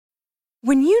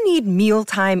When you need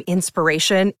mealtime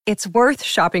inspiration, it's worth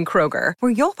shopping Kroger,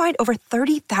 where you'll find over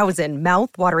 30,000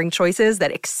 mouth-watering choices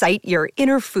that excite your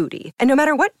inner foodie. And no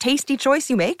matter what tasty choice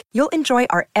you make, you'll enjoy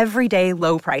our everyday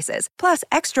low prices, plus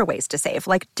extra ways to save,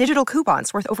 like digital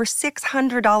coupons worth over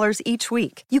 $600 each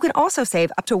week. You can also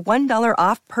save up to $1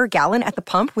 off per gallon at the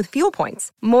pump with fuel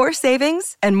points. More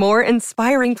savings and more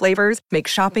inspiring flavors make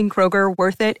shopping Kroger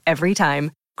worth it every time.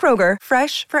 Kroger,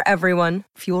 fresh for everyone.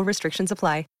 Fuel restrictions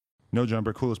apply. No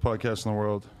Jumper, coolest podcast in the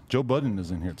world. Joe Budden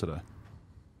is in here today.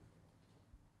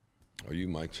 Are you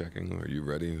mic checking? Are you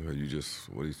ready? Are you just,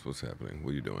 what's happening?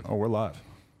 What are you doing? Oh, we're live.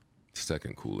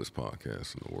 Second coolest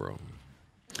podcast in the world.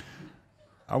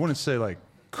 I wouldn't say like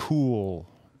cool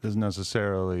is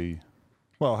necessarily,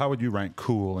 well, how would you rank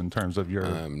cool in terms of your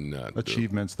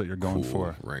achievements that you're going cool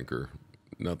for? Ranker.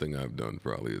 Nothing I've done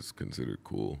probably is considered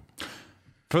cool.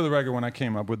 For the record, when I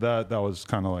came up with that was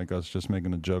kind of like us just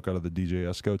making a joke out of the DJ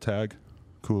Esco tag,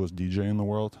 coolest DJ in the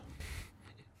world.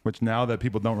 Which now that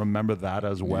people don't remember that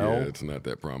as well, yeah, it's not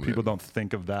that prominent. People don't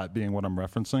think of that being what I'm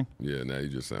referencing. Yeah, now you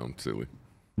just sound silly.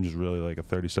 I'm just really like a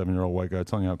 37-year-old white guy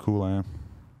telling you how cool I am.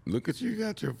 Look at you,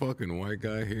 got your fucking white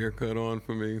guy haircut on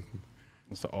for me.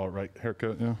 That's the all-right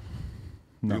haircut, yeah.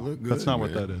 No, you look good, that's not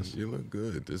man. what that is. You look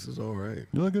good. This is all right.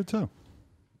 You look good too.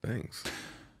 Thanks.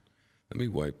 Let me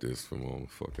wipe this from all the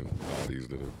fucking bodies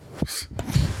that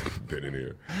have been in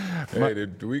here. Hey,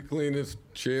 did we clean this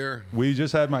chair? We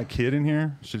just had my kid in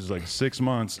here. She's like 6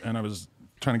 months, and I was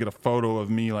trying to get a photo of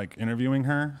me like interviewing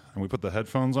her, and we put the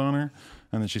headphones on her,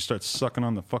 and then she starts sucking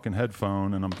on the fucking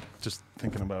headphone, and I'm just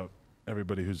thinking about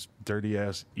everybody whose dirty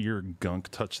ass ear gunk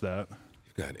touched that.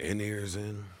 You got in-ears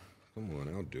in? Come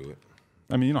on, I'll do it.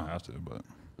 I mean, you don't have to, but.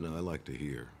 No, I like to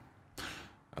hear.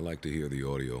 I like to hear the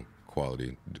audio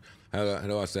quality. How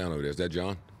do I sound over there? Is that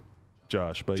John?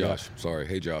 Josh, but Josh, yeah. sorry.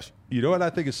 Hey, Josh. You know what I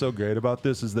think is so great about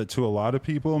this is that to a lot of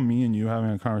people, me and you having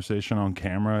a conversation on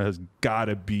camera has got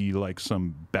to be like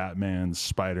some Batman,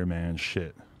 Spider-Man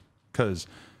shit. Because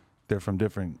they're from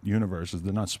different universes.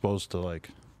 They're not supposed to, like,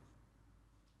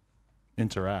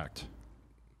 interact.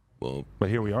 Well, but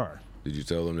here we are. Did you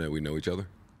tell them that we know each other?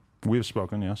 We've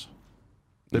spoken, yes.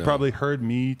 They probably heard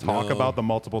me talk about the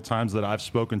multiple times that I've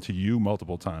spoken to you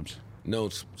multiple times. No,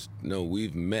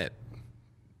 we've met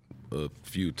a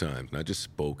few times, not just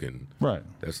spoken. Right.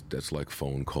 That's like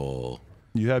phone call.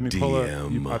 You had me pull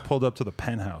DM. up. I pulled up to the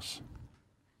penthouse.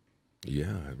 Yeah,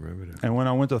 I remember that. And when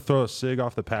I went to throw a cig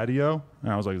off the patio,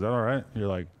 and I was like, "Is that all right?" You're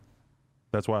like,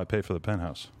 "That's why I pay for the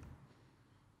penthouse."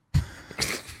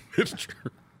 It's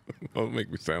true. Don't make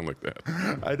me sound like that.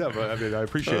 I know, but I mean, I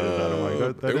appreciated that. I'm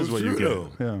like, that is what you get.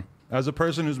 Yeah. As a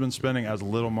person who's been spending as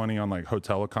little money on like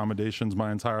hotel accommodations my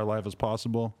entire life as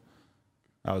possible,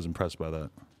 I was impressed by that.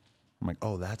 I'm like,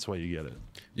 oh, that's why you get it.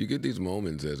 You get these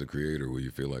moments as a creator where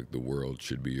you feel like the world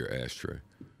should be your ashtray.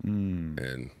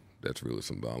 And that's really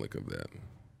symbolic of that.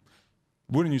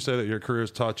 Wouldn't you say that your career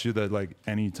has taught you that like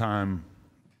anytime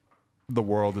the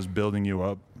world is building you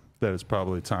up, that it's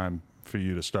probably time for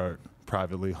you to start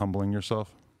privately humbling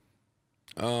yourself?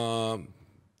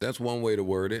 That's one way to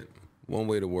word it.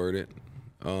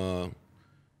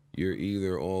 You're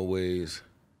either always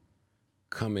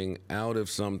coming out of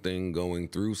something, going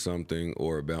through something,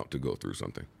 or about to go through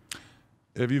something.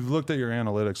 If you've looked at your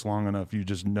analytics long enough, you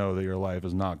just know that your life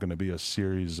is not going to be a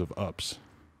series of ups.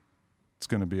 It's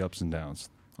going to be ups and downs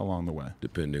along the way.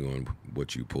 Depending on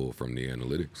what you pull from the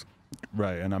analytics.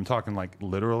 Right, and I'm talking like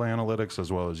literal analytics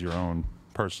as well as your own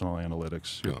personal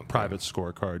analytics, your private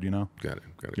scorecard, you know? Got it.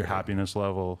 Your happiness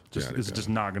level. It's just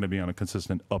not going to be on a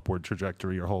consistent upward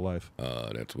trajectory your whole life.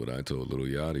 That's what I told Lil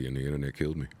Yachty, and the internet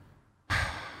killed me.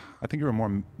 I think you were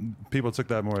more, people took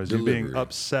that more as you being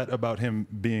upset about him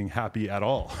being happy at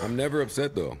all. I'm never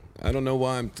upset, though. I don't know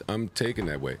why I'm taken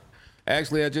that way.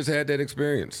 Actually, I just had that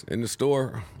experience in the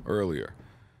store earlier.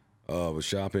 I was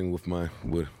shopping with my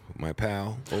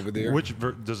pal over there. Which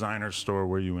designer store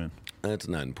were you in? That's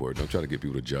not important. Don't try to get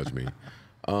people to judge me.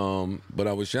 But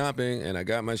I was shopping, and I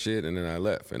got my shit, and then I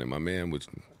left. And then my man was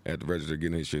at the register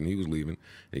getting his shit, and he was leaving.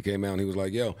 He came out, and he was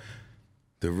like, yo,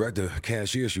 the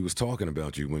cashier, she was talking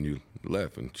about you when you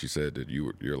left, and she said that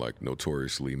you're like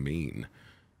notoriously mean.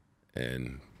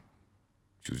 And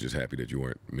she was just happy that you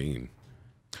weren't mean.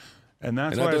 And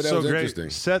that's why it's so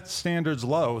great. Set standards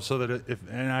low so that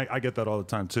and I get that all the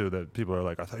time too, that people are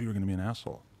like, I thought you were going to be an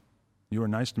asshole. You were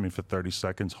nice to me for 30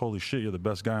 seconds. Holy shit, you're the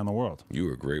best guy in the world. You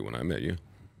were great when I met you.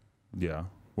 Yeah.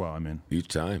 Well, I mean. Each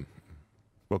time.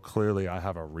 Well, clearly I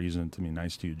have a reason to be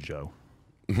nice to you, Joe.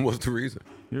 What's the reason?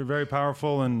 You're very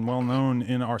powerful and well-known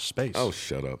in our space. Oh,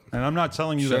 shut up. And I'm not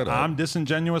telling you that I'm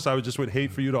disingenuous. I just would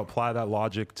hate for you to apply that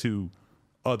logic to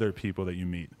other people that you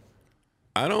meet.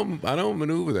 I don't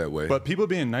maneuver that way. But people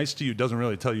being nice to you doesn't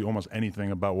really tell you almost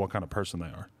anything about what kind of person they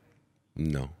are.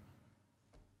 No.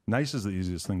 Nice is the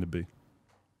easiest thing to be.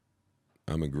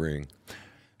 I'm agreeing.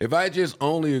 If I just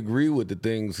only agree with the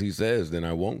things he says, then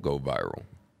I won't go viral.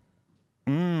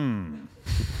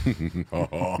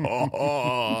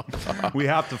 We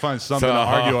have to find something to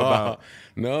argue about.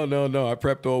 No. I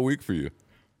prepped all week for you.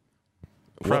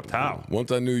 Prepped how?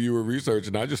 Once I knew you were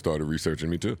researching, I just started researching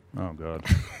me too. Oh, God.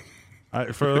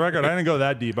 For the record, I didn't go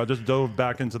that deep. I just dove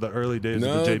back into the early days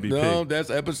of the JBP. No, that's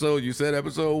episode. You said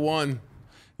episode 1.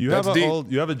 You have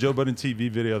a Joe Budden TV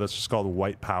video that's just called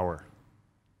White Power.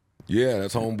 Yeah,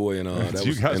 that's Homeboy and that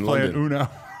you was guys in playing London. Uno.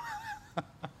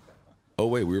 Oh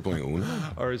wait, we were playing Uno.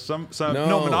 Or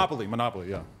No. Monopoly,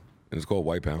 yeah. And it's called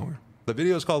White Power. The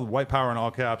video is called White Power in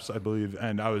all caps, I believe,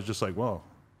 and I was just like, whoa.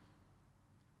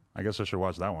 I guess I should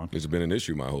watch that one. It's been an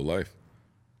issue my whole life.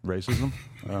 Racism?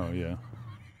 Oh, yeah.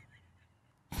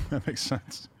 That makes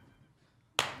sense.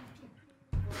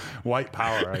 White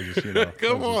power, I just,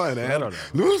 Come on, Adam.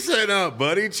 Loosen up,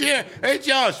 buddy. Cheer. Hey,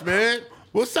 Josh, man.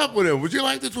 What's up with him? Would you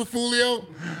like this with Fulio?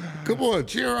 Come on,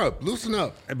 cheer up. Loosen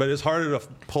up. But it's harder to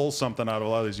pull something out of a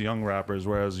lot of these young rappers,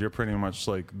 whereas you're pretty much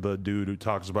like the dude who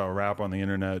talks about rap on the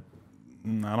internet. I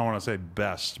don't want to say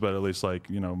best, but at least like,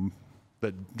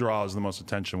 that draws the most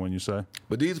attention when you say.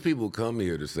 But these people come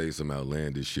here to say some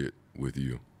outlandish shit with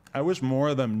you. I wish more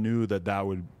of them knew that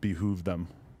would behoove them.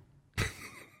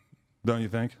 Don't you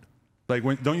think? Like,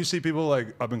 don't you see people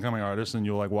like up and coming artists, and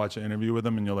you'll like watch an interview with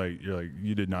them, and you're like,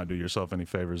 you did not do yourself any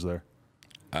favors there.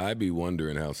 I'd be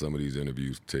wondering how some of these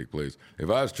interviews take place. If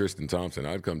I was Tristan Thompson,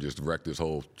 I'd come just wreck this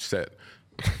whole set.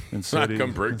 Instead, I'd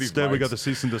come break these we mics. got the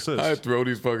cease and desist. I'd throw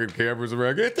these fucking cameras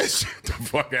around. Get this shit the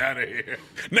fuck out of here.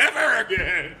 Never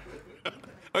again.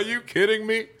 Are you kidding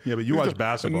me? Yeah, but you watch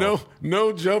basketball.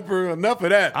 No jumper. Enough of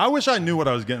that. I wish I knew what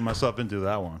I was getting myself into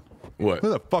that one. What? Who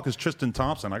the fuck is Tristan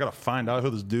Thompson? I gotta find out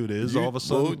who this dude is all of a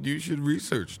sudden. Well, you should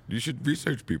research. You should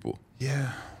research people.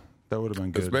 Yeah, that would have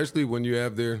been good. Especially when you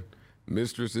have their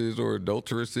mistresses or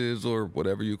adulteresses or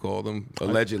whatever you call them.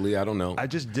 Allegedly, I don't know. I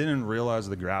just didn't realize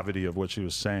the gravity of what she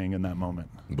was saying in that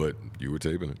moment. But you were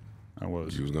taping it. I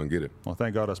was. You was going to get it. Well,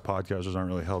 thank God us podcasters aren't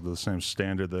really held to the same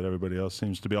standard that everybody else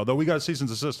seems to be. Although we got a cease and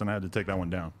desist, and I had to take that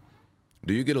one down.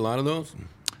 Do you get a lot of those?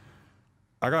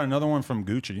 I got another one from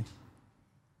Gucci.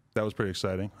 That was pretty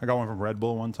exciting. I got one from Red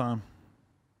Bull one time.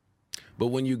 But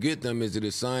when you get them, is it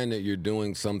a sign that you're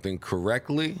doing something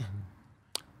correctly?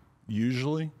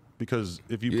 Usually. Because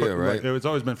if you put, right. It's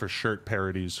always been for shirt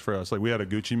parodies for us. Like we had a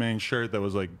Gucci Mane shirt that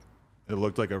was like, it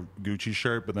looked like a Gucci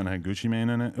shirt, but then had Gucci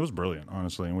Mane in it. It was brilliant,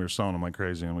 honestly, and we were selling them like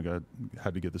crazy, and we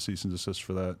had to get the cease and desist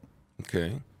for that.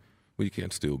 Okay, well you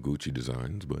can't steal Gucci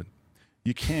designs, but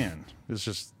you can. It's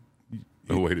just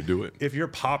a way to do it. If you're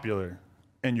popular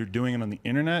and you're doing it on the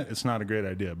internet, it's not a great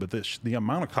idea. But the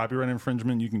amount of copyright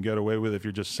infringement you can get away with if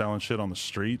you're just selling shit on the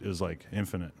street is like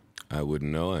infinite. I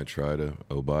wouldn't know. I try to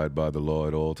abide by the law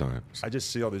at all times. I just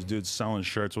see all these dudes selling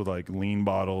shirts with like lean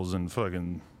bottles and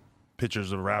fucking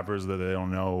pictures of rappers that they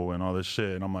don't know and all this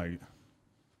shit. And I'm like,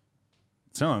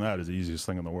 selling that is the easiest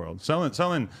thing in the world.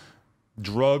 Selling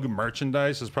drug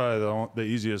merchandise is probably the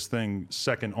easiest thing,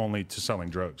 second only to selling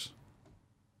drugs.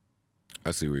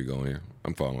 I see where you're going here.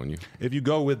 I'm following you. If you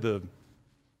go with the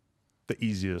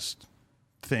easiest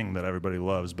thing that everybody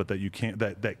loves, but that you can't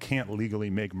that can't legally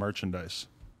make merchandise.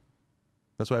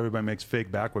 That's why everybody makes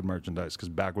fake Backwood merchandise, because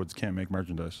Backwoods can't make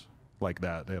merchandise like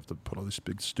that. They have to put all these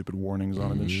big stupid warnings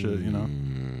on it and shit, you know?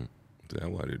 Is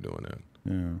that why they're doing that?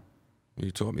 Yeah.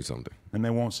 You taught me something. And they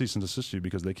won't cease and desist you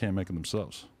because they can't make it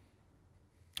themselves.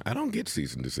 I don't get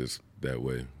cease and desist that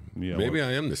way. Yeah, Maybe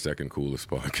I am the second coolest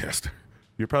podcaster.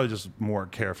 You're probably just more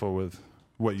careful with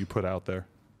what you put out there.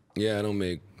 Yeah, I don't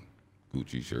make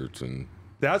Gucci shirts and...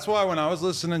 That's why when I was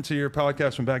listening to your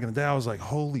podcast from back in the day, I was like,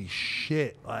 holy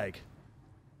shit, like...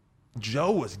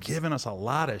 Joe was giving us a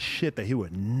lot of shit that he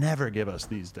would never give us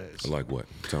these days. Like what?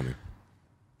 Tell me.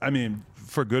 I mean,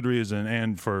 for good reason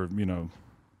and for,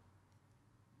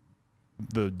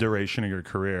 the duration of your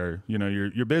career.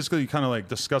 You're basically kind of like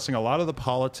discussing a lot of the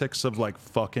politics of like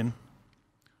fucking,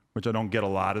 which I don't get a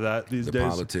lot of that these days. The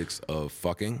politics of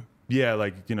fucking? Yeah,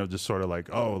 like, just sort of like,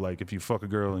 oh, like if you fuck a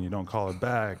girl and you don't call her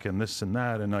back and this and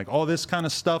that and like all this kind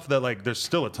of stuff that like there's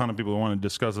still a ton of people who want to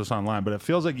discuss this online, but it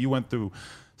feels like you went through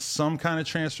some kind of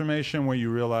transformation where you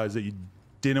realized that you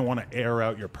didn't want to air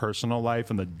out your personal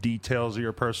life and the details of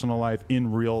your personal life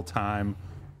in real time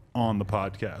on the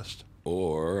podcast.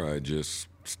 Or I just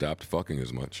stopped fucking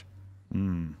as much.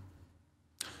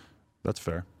 That's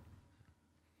fair.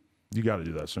 You got to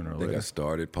do that sooner or later. I think I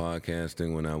started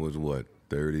podcasting when I was,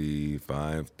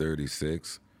 35,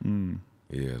 36? And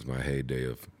Yeah, it's my heyday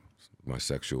of my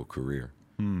sexual career.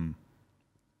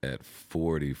 At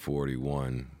 40,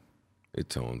 41, it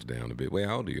tones down a bit. Wait,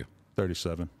 how old are you?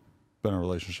 37. Been in a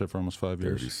relationship for almost 5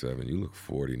 years. 37. You look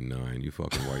 49. You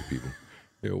fucking white people.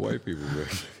 Yeah, white people, man.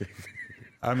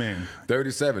 I mean,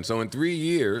 37. So in 3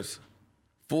 years,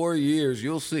 4 years,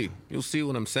 you'll see. You'll see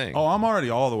what I'm saying. oh, I'm already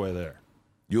all the way there.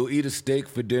 You'll eat a steak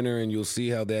for dinner, and you'll see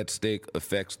how that steak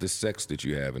affects the sex that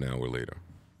you have an hour later.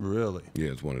 Really? Yeah,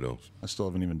 it's one of those. I still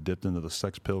haven't even dipped into the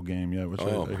sex pill game yet, which I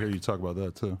hear you talk about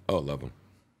that too. Oh, love them.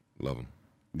 Love them.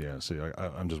 Yeah, see,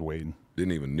 I'm just waiting.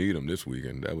 Didn't even need them this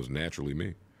weekend. That was naturally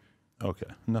me. Okay,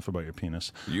 enough about your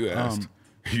penis. You asked.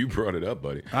 You brought it up,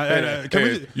 buddy.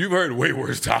 You've heard way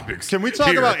worse topics. Can we talk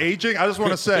here. about aging? I just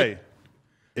want to say,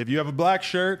 if you have a black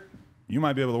shirt, you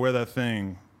might be able to wear that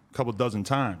thing a couple dozen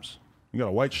times. You got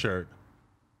a white shirt,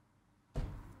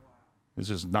 it's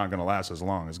just not going to last as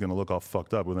long. It's going to look all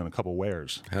fucked up within a couple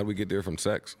wears. How'd we get there from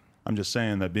sex? I'm just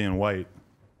saying that being white,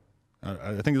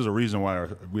 I think there's a reason why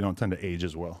we don't tend to age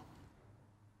as well.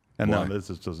 And Why? now this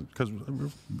just doesn't, because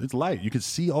it's light. You can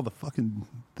see all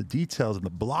the details and the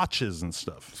blotches and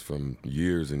stuff. From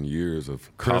years and years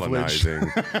of Privilege.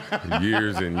 colonizing,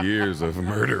 years and years of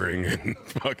murdering and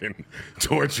fucking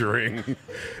torturing,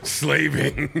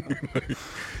 slaving,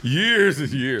 years and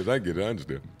years. I get it. I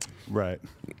understand. Right.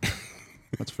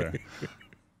 That's fair.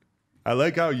 I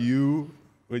like how you,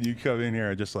 when you come in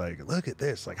here, are just like, look at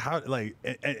this. Like, how, like,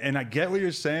 and I get what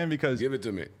you're saying, because Give it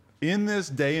to me. in this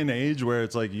day and age where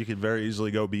it's like you could very easily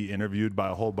go be interviewed by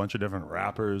a whole bunch of different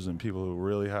rappers and people who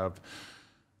really have,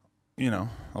 you know,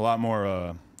 a lot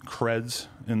more credits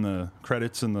in the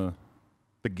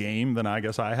game than I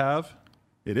guess I have.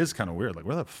 It is kind of weird. Like,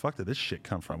 where the fuck did this shit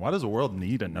come from? Why does the world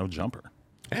need a no jumper?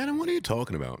 Adam, what are you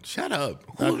talking about? Shut up.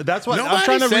 That's what I'm Nobody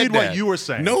trying to said read that. what you were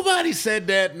saying. Nobody said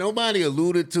that. Nobody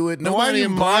alluded to it. Why are Nobody you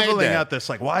implied marveling that. at this?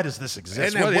 Like, why does this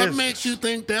exist? And what is makes this? you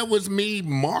think that was me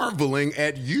marveling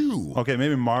at you? Okay,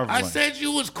 maybe marveling. I said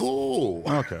you was cool.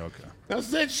 Okay. I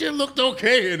said shit looked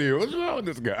okay in here. What's wrong with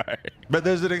this guy? But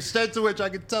there's an extent to which I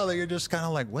can tell that you're just kind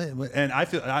of like, wait. And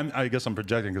I guess I'm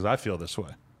projecting because I feel this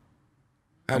way.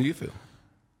 How do you feel?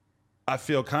 I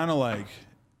feel kind of like,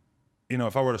 you know,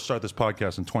 if I were to start this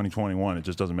podcast in 2021, it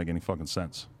just doesn't make any fucking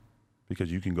sense. Because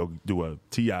you can go do a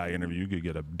T.I. interview, you could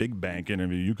get a Big Bank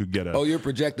interview, you could get a... Oh, you're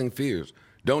projecting fears.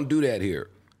 Don't do that here.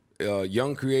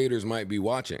 Young creators might be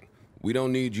watching. We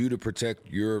don't need you to project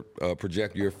your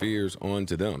fears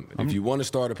onto them. If you want to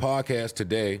start a podcast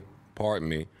today, pardon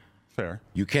me, Fair.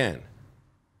 you can.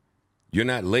 You're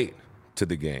not late to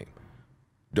the game.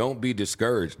 Don't be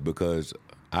discouraged because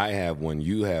I have one,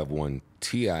 you have one,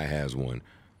 T.I. has one.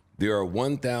 There are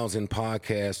 1,000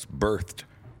 podcasts birthed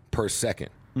per second.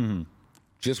 Mm-hmm.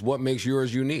 Just what makes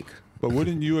yours unique? But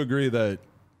wouldn't you agree that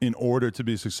in order to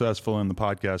be successful in the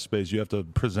podcast space, you have to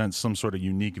present some sort of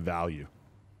unique value?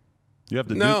 You have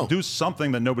to do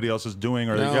something that nobody else is doing,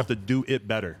 or you have to do it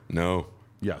better. No.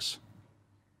 Yes.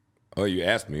 Oh, you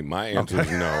asked me. My answer is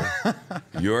no.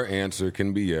 Your answer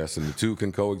can be yes, and the two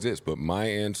can coexist. But my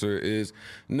answer is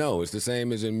no. It's the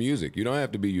same as in music. You don't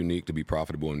have to be unique to be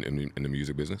profitable in the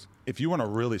music business. If you want to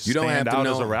really don't have stand to out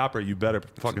know- as a rapper, you better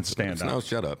fucking stand out. No,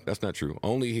 shut up. That's not true.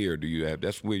 Only here do you have.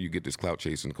 That's where you get this clout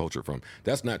chasing culture from.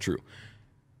 That's not true.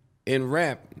 In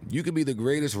rap, you could be the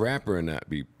greatest rapper and not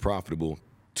be profitable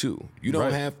too. You don't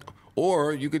Right. have.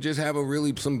 Or you could just have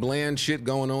some bland shit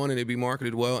going on and it be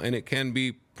marketed well and it can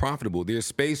be profitable. There's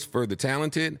space for the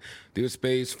talented. There's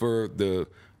space for the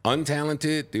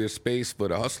untalented. There's space for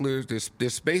the hustlers.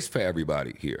 There's space for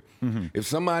everybody here. Mm-hmm. If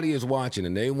somebody is watching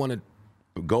and they want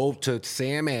to go to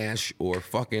Sam Ash or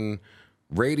fucking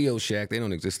Radio Shack, they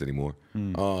don't exist anymore,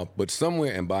 but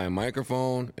somewhere and buy a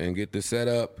microphone and get the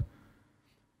setup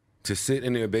to sit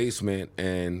in their basement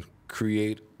and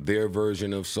create their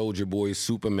version of Soulja Boy's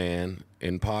Superman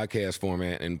in podcast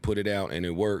format and put it out and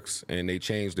it works and they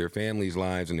change their families'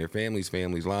 lives and their families'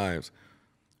 lives.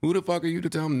 Who the fuck are you to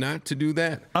tell them not to do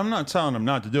that? I'm not telling them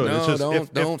not to do it. No, It's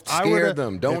just, don't I were scare to-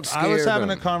 them. Don't if I was scare having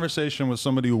them. a conversation with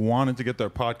somebody who wanted to get their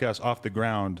podcast off the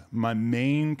ground, my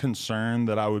main concern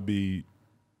that I would be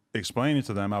explaining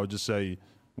to them, I would just say,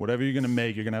 whatever you're going to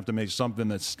make, you're going to have to make something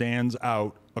that stands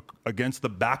out against the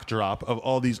backdrop of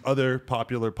all these other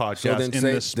popular podcasts in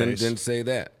this space. Then say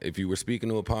that. If you were speaking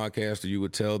to a podcaster, you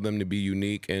would tell them to be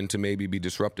unique and to maybe be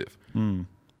disruptive.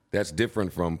 That's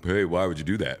different from, hey, why would you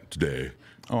do that today?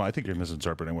 Oh, I think you're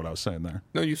misinterpreting what I was saying there.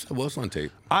 No, you said, well, it's on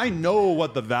tape. I know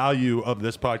what the value of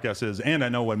this podcast is, and I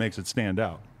know what makes it stand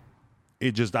out. I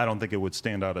don't think it would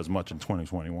stand out as much in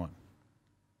 2021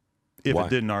 if Why? it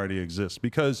didn't already exist.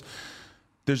 Because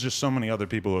there's just so many other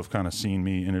people who have kind of seen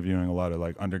me interviewing a lot of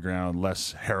like underground,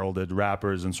 less heralded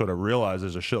rappers and sort of realize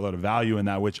there's a shitload of value in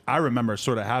that, which I remember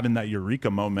sort of having that eureka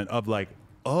moment of like,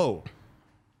 oh,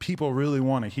 people really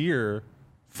want to hear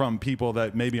from people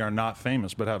that maybe are not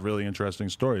famous but have really interesting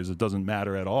stories. It doesn't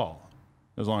matter at all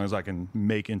as long as I can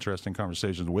make interesting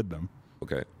conversations with them.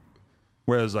 Okay.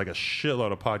 Whereas like a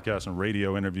shitload of podcasts and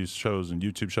radio interviews, shows and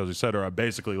YouTube shows, et cetera, are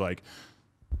basically like,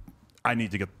 I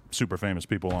need to get super famous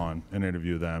people on and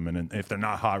interview them. And if they're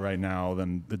not hot right now,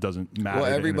 then it doesn't matter.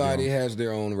 Well, everybody has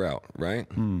their own route, right?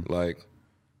 Hmm. Like,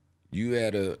 you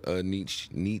had a niche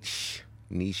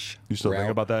You still route.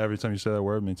 think about that every time you say that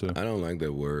word? Me too. I don't like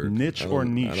that word. Niche I or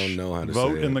don't- niche? I don't know how to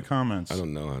Vote say it. in the comments. I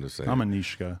don't know how to say I'm it. a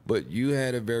niche guy. But you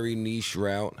had a very niche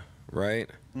route, right?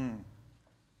 Hmm.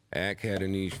 Ak had a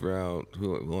niche route.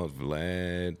 Who else?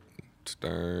 Vlad,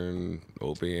 Stern,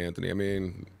 Opie Anthony. I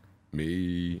mean,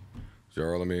 me,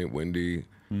 Charlamagne, Wendy.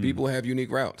 People have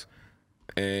unique routes.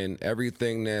 And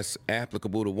everything that's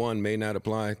applicable to one may not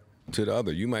apply to the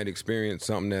other. You might experience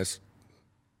something that's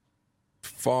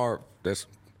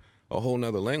a whole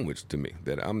nother language to me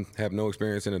that I have no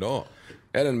experience in at all.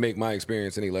 That doesn't make my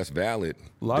experience any less valid.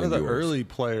 A lot of than the yours. early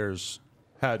players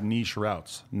had niche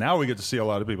routes. Now we get to see a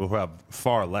lot of people who have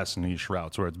far less niche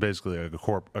routes, where it's basically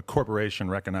a corporation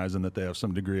recognizing that they have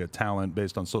some degree of talent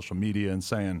based on social media and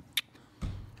saying,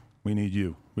 we need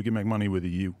you. We can make money with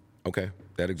you. Okay,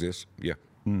 that exists. Yeah.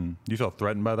 Do you feel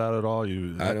threatened by that at all? I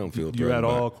don't feel You at threatened by-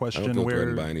 all I question don't feel where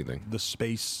threatened by anything. the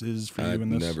space is for you I in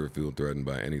this? never feel threatened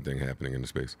by anything happening in the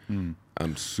space.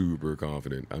 I'm super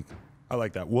confident. I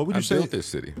like that. What would you I say? built this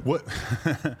city. What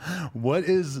what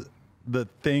is the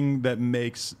thing that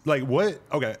makes like what?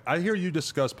 Okay, I hear you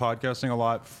discuss podcasting a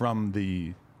lot from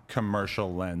the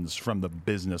commercial lens, from the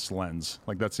business lens.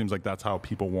 Like that seems like that's how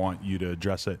people want you to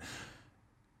address it.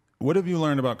 What have you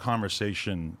learned about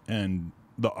conversation and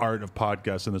the art of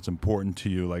podcasting that's important to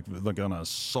you, like on a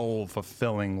soul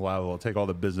fulfilling level? Take all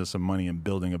the business and money and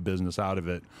building a business out of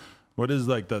it. What is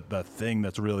like the thing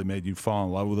that's really made you fall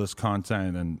in love with this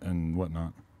content and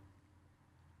whatnot?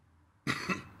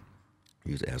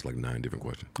 You just asked like 9 different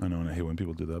questions. I know, and I hate when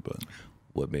people do that, but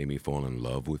What made me fall in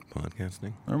love with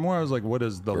podcasting? or more, I was like, what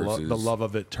is the Versus- the love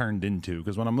of it turned into?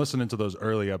 Because when I'm listening to those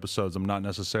early episodes, I'm not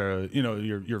necessarily,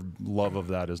 your love of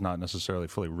that is not necessarily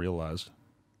fully realized.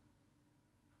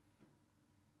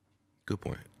 Good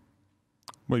point.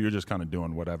 Well, you're just kind of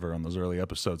doing whatever on those early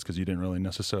episodes because you didn't really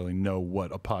necessarily know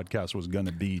what a podcast was going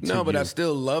to be. No, but you. I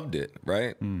still loved it,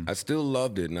 right? I still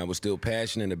loved it, and I was still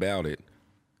passionate about it.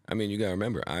 I mean, you got to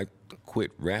remember, I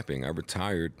quit rapping. I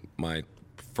retired my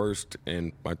first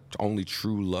and my only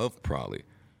true love, probably,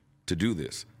 to do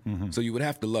this. So you would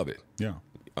have to love it. Yeah.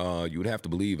 You would have to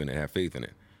believe in it, have faith in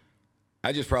it.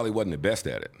 I just probably wasn't the best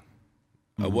at it.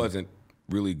 I wasn't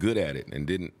really good at it and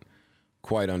didn't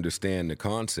quite understand the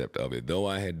concept of it. Though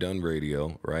I had done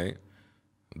radio, right?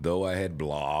 Though I had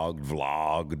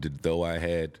vlogged, though I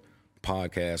had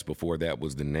podcasts before that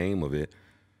was the name of it.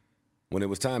 When it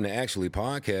was time to actually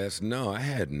podcast, no, I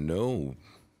had no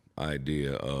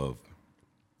idea of.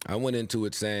 I went into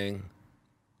it saying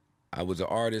I was an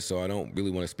artist, so I don't really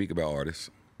want to speak about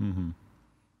artists.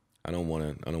 I don't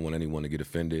want anyone to get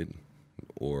offended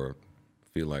or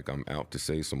feel like I'm out to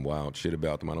say some wild shit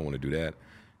about them. I don't want to do that.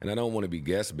 And I don't want to be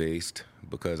guest-based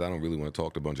because I don't really want to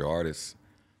talk to a bunch of artists.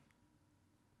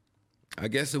 I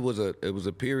guess it was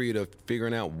a period of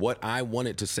figuring out what I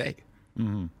wanted to say.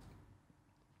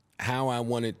 How I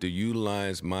wanted to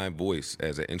utilize my voice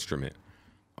as an instrument.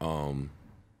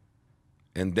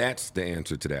 And that's the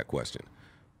answer to that question.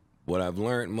 What I've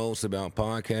learned most about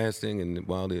podcasting, and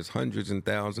while there's hundreds and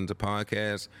thousands of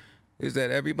podcasts, is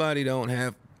that everybody don't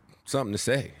have something to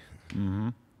say.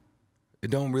 It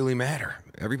don't really matter.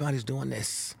 Everybody's doing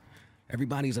this.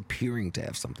 Everybody's appearing to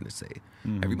have something to say.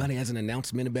 Everybody has an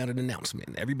announcement about an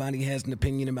announcement. Everybody has an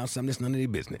opinion about something that's none of their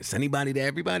business.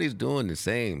 Everybody's doing the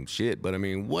same shit. But I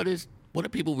mean, what are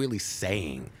people really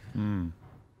saying?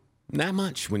 Not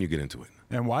much when you get into it.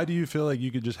 And why do you feel like you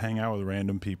could just hang out with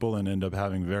random people and end up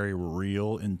having very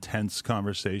real, intense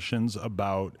conversations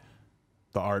about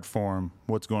the art form,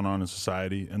 what's going on in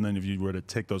society, and then if you were to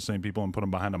take those same people and put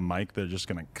them behind a mic, they're just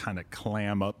going to kind of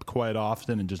clam up quite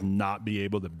often and just not be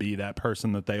able to be that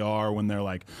person that they are when they're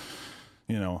like,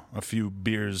 a few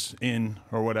beers in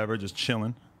or whatever, just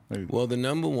chilling. Well, the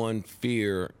number one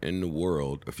fear in the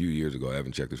world a few years ago, I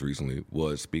haven't checked this recently,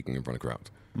 was speaking in front of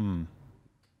crowds.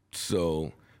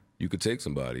 So you could take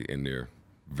somebody in their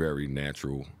very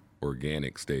natural,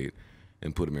 organic state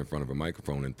and put them in front of a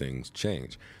microphone and things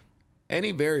change.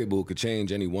 any variable could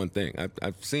change any one thing.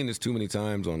 I've seen this too many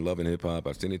times on Love and Hip Hop.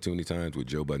 I've seen it too many times with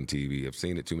Joe Budden TV. I've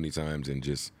seen it too many times in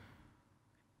just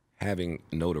having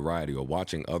notoriety or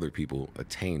watching other people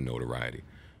attain notoriety,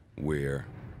 where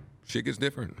shit gets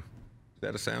different. Is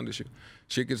that a sound issue?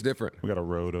 Shit gets different. We got a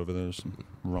road over there, some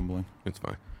rumbling. It's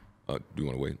fine. Do you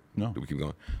want to wait? No. Do we keep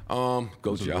going?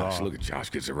 Go Josh. Look at Josh.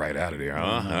 Gets it right out of there.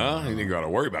 You ain't got to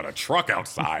worry about a truck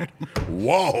outside.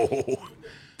 Whoa.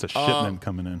 It's a shipment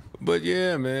coming in. But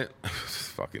yeah, man.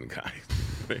 This fucking guy.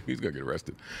 He's going to get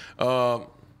arrested.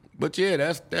 But yeah,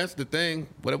 that's the thing.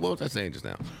 What was I saying just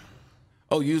now?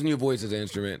 Oh, using your voice as an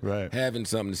instrument. Right. Having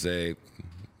something to say.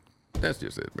 That's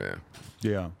just it, man.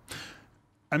 Yeah.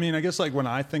 I mean, I guess like when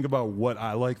I think about what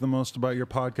I like the most about your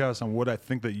podcast and what I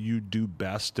think that you do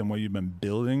best and what you've been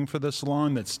building for this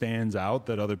long that stands out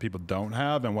that other people don't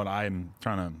have, and what I'm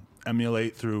trying to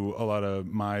emulate through a lot of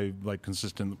my like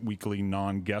consistent weekly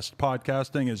non-guest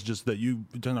podcasting, is just that you've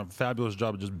done a fabulous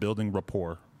job of just building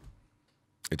rapport.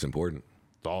 It's important.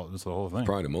 It's the whole thing.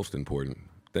 Probably the most important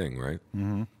thing, right?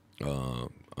 Mm-hmm.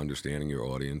 Understanding your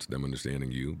audience, them understanding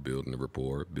you, building the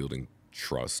rapport, building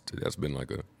trust. That's been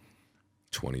like a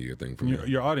 20-year thing for me.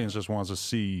 Your audience just wants to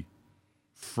see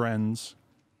friends.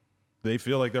 They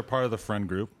feel like they're part of the friend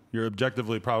group. You're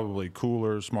objectively probably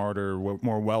cooler, smarter,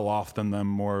 more well-off than them,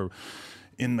 more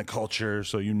in the culture,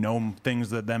 so you know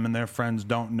things that them and their friends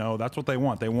don't know. That's what they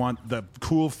want. They want the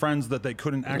cool friends that they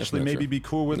couldn't actually maybe be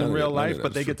cool with in real life,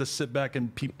 but they get to sit back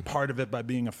and be part of it by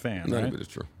being a fan. None right? of it is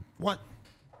true. What?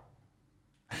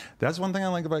 That's one thing I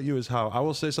like about you is how I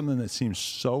will say something that seems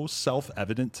so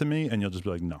self-evident to me, and you'll just be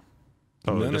like, no.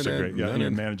 Totally disagree. Yeah, and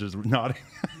your manager's nodding.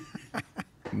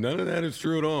 None of that is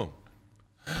true at all.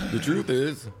 The truth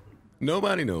is,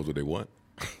 nobody knows what they want.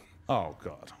 Oh,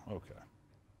 God. Okay.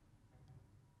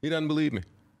 He doesn't believe me.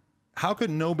 How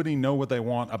could nobody know what they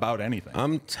want about anything?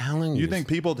 I'm telling you. You think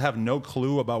people have no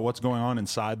clue about what's going on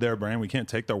inside their brain? We can't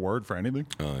take their word for anything?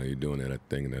 You're doing that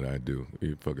thing that I do.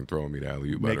 You're fucking throwing me the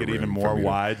alley-oop. Make it even more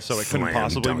wide so it couldn't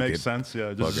possibly make sense?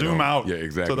 Yeah, just zoom out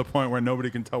to the point where nobody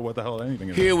can tell what the hell anything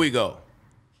is. Here we go.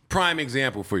 Prime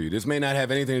example for you. This may not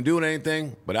have anything to do with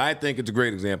anything, but I think it's a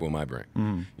great example in my brain.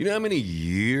 Mm. You know how many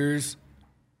years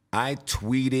I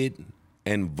tweeted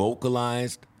and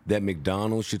vocalized that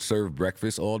McDonald's should serve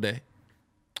breakfast all day?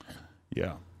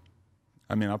 Yeah.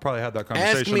 I mean, I probably had that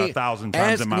conversation 1,000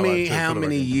 times in my life. Ask me how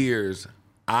many years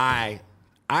I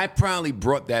probably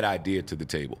brought that idea to the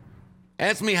table.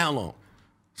 Ask me how long.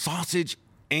 Sausage,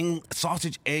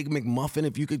 egg McMuffin,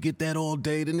 if you could get that all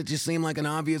day, didn't it just seem like an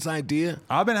obvious idea?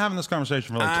 I've been having this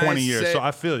conversation for like 20 years, so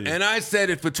I feel you. And I said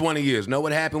it for 20 years. Know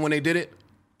what happened when they did it?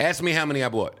 Ask me how many I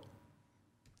bought.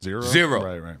 Zero.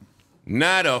 Right.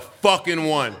 Not a fucking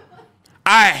one.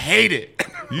 I hate it.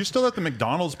 You still at the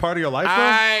McDonald's part of your life,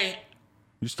 though?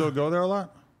 You still go there a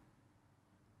lot?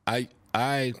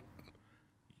 I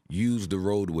use the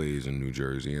roadways in New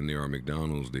Jersey, and there are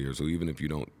McDonald's there. So even if you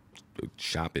don't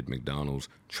shop at McDonald's,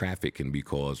 traffic can be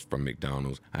caused from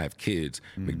McDonald's. I have kids.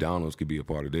 McDonald's could be a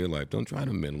part of their life. Don't try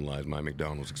to minimize my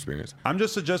McDonald's experience. I'm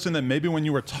just suggesting that maybe when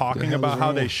you were talking about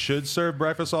how they should serve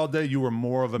breakfast all day, you were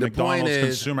more of a McDonald's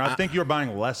consumer. I think you're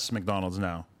buying less McDonald's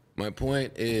now. My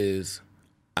point is,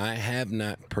 I have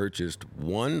not purchased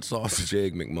one sausage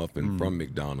egg McMuffin from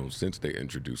McDonald's since they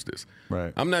introduced this.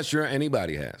 Right. I'm not sure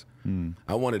anybody has.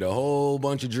 I wanted a whole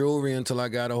bunch of jewelry until I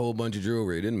got a whole bunch of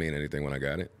jewelry. It didn't mean anything when I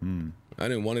got it. I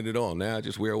didn't want it at all. Now I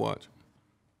just wear a watch.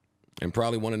 And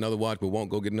probably want another watch, but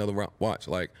won't go get another watch.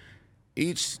 Like,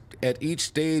 at each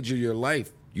stage of your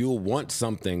life, you'll want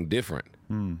something different.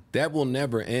 That will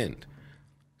never end.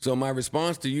 So my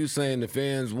response to you saying the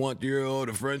fans want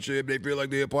the friendship, they feel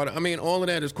like they're a part of, I mean, all of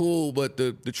that is cool, but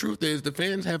the truth is the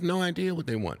fans have no idea what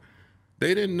they want.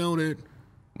 They didn't know that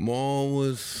Maul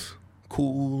was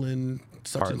cool and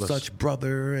such and such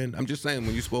brother. And I'm just saying,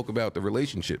 when you spoke about the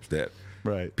relationships that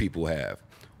people have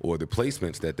or the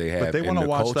placements that they have, but they want to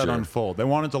watch culture, that unfold. They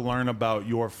wanted to learn about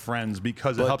your friends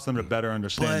because it helps them to better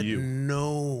understand you.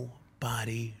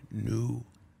 Nobody knew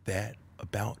that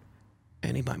about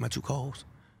anybody. My two co-hosts.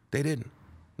 They didn't.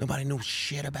 Nobody knew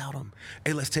shit about them.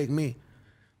 Hey, let's take me.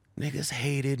 Niggas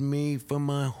hated me for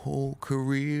my whole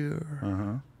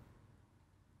career.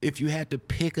 If you had to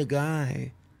pick a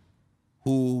guy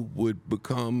who would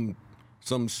become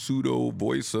some pseudo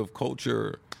voice of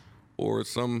culture or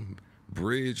some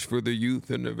bridge for the youth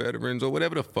and the veterans or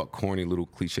whatever the fuck corny little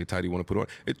cliche title you want to put on,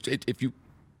 if you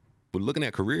were looking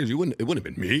at careers, it wouldn't have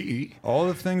been me. All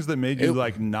the things that made you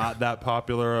like not that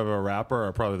popular of a rapper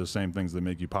are probably the same things that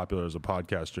make you popular as a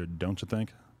podcaster, don't you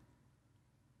think?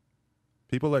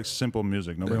 People like simple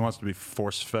music. Nobody wants to be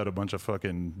force-fed a bunch of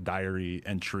fucking diary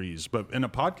entries. But in a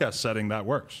podcast setting, that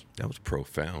works. That was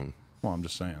profound. Well, I'm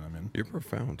just saying. I mean, You're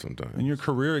profound sometimes. and your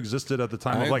career existed at the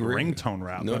time I of like agree. ringtone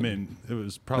rap. No. I mean, it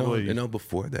was probably No,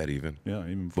 before that even. yeah,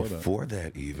 even before that. Before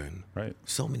that even. Right.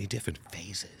 So many different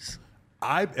phases.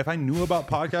 If I knew about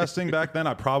podcasting back then,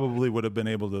 I probably would have been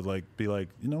able to like be like,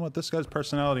 you know what, this guy's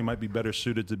personality might be better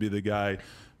suited to be the guy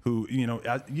who, you know,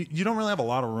 you don't really have a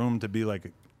lot of room to be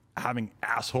like having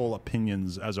asshole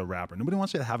opinions as a rapper. Nobody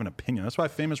wants you to have an opinion. That's why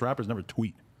famous rappers never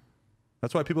tweet.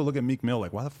 That's why people look at Meek Mill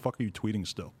like, why the fuck are you tweeting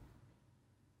still?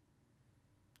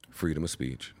 Freedom of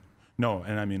speech. No,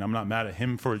 and I mean, I'm not mad at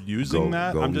him for using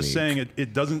that. I'm just Meek. saying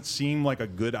it doesn't seem like a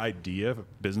good idea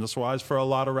business-wise for a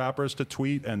lot of rappers to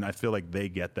tweet, and I feel like they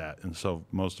get that, and so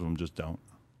most of them just don't.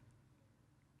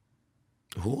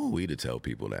 Who are we to tell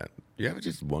people that? You ever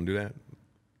just wonder that?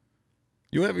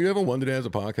 You ever wondered that as a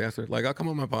podcaster? Like, I'll come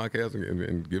on my podcast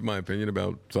and give my opinion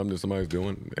about something that somebody's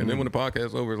doing, and then when the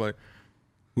podcast's over, it's like,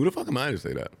 who the fuck am I to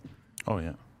say that? Oh,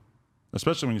 yeah.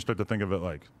 Especially when you start to think of it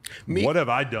like, Meek- what have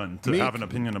I done to have an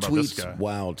opinion about this guy? Tweets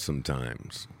wild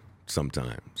sometimes.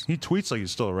 Sometimes. He tweets like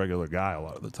he's still a regular guy a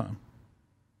lot of the time.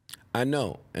 I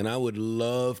know, and I would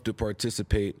love to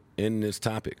participate in this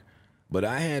topic. But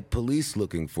I had police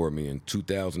looking for me in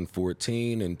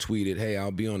 2014 and tweeted, hey,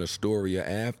 I'll be on Astoria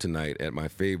Ave tonight at my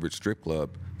favorite strip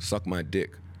club. Suck my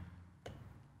dick.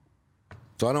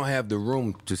 So I don't have the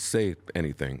room to say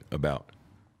anything about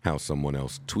how someone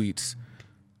else tweets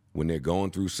when they're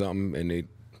going through something, and they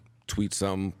tweet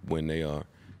something when they are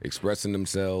expressing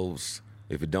themselves.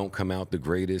 If it don't come out the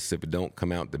greatest, if it don't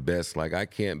come out the best, like I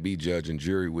can't be judge and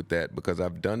jury with that because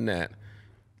I've done that.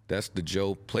 That's the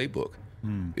Joe playbook.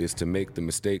 Is to make the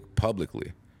mistake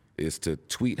publicly, is to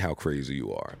tweet how crazy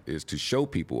you are, is to show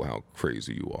people how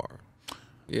crazy you are.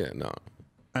 Yeah, no.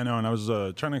 I know, and I was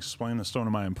trying to explain this to one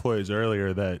of my employees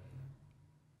earlier that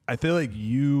I feel like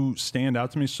you stand out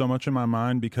to me so much in my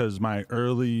mind because my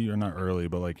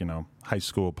high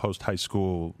school, post-high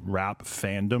school rap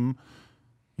fandom,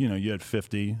 you know, you had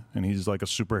 50, and he's like a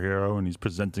superhero, and he's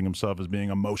presenting himself as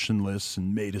being emotionless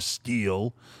and made of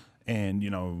steel, and, you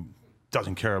know,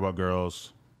 doesn't care about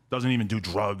girls, doesn't even do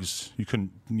drugs. You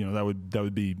couldn't, you know, that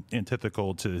would be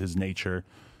antithetical to his nature.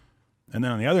 And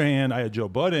then on the other hand, I had Joe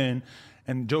Budden,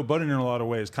 and Joe Budden in a lot of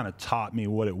ways kind of taught me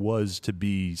what it was to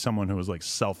be someone who was like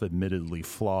self-admittedly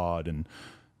flawed and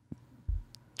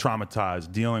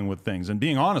traumatized, dealing with things and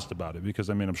being honest about it. Because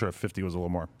I mean, I'm sure if 50 was a little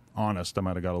more honest, I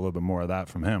might have got a little bit more of that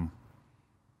from him.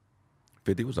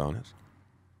 50 was honest.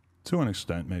 To an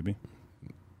extent, maybe.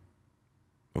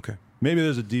 Okay. Maybe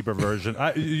there's a deeper version.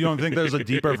 You don't think there's a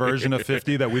deeper version of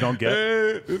 50 that we don't get?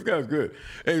 Hey, this guy's good.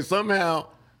 Hey, somehow,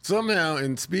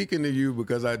 in speaking to you,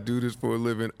 because I do this for a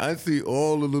living, I see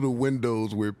all the little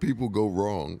windows where people go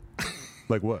wrong.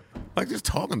 Like what? Like just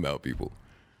talking about people.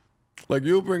 Like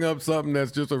you'll bring up something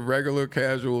that's just a regular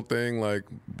casual thing, like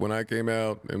when I came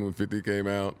out and when 50 came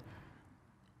out.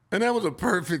 And that was a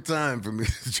perfect time for me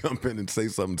to jump in and say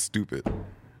something stupid.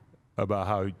 About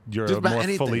how you're Just a about more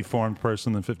anything. fully formed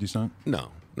person than 50 Cent? No,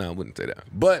 I wouldn't say that.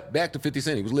 But back to 50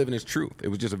 Cent, he was living his truth. It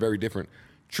was just a very different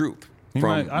truth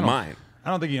from mine. I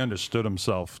don't think he understood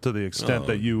himself to the extent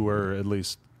that you were at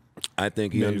least. I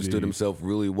think he Maybe. understood himself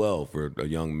really well for a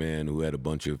young man who had a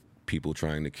bunch of people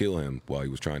trying to kill him while he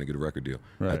was trying to get a record deal.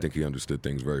 I Right. think he understood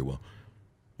things very well.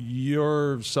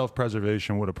 Your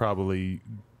self-preservation would have probably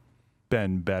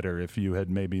been better if you had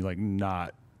maybe like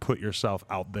not put yourself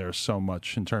out there so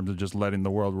much in terms of just letting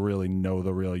the world really know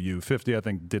the real you. 50, I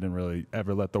think, didn't really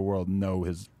ever let the world know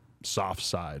his soft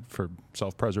side for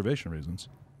self-preservation reasons.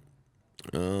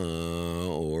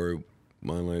 Or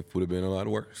my life would have been a lot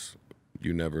worse.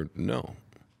 You never know.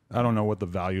 I don't know what the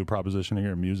value proposition of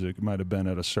your music might have been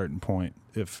at a certain point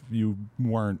if you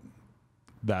weren't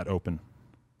that open.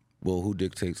 Well, who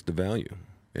dictates the value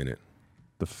in it?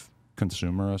 The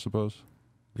consumer, I suppose.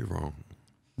 You're wrong.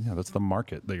 Yeah, that's the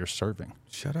market that you're serving.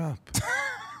 Shut up.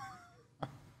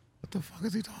 What the fuck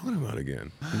is he talking about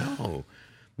again? No.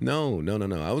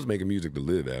 I was making music to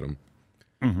live, Adam.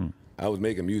 Mm-hmm. I was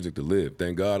making music to live.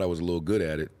 Thank God I was a little good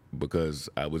at it because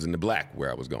I was in the black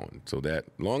where I was going. So that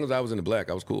long as I was in the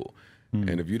black, I was cool. Mm-hmm.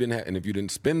 And if you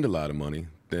didn't spend a lot of money,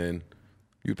 then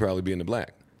you'd probably be in the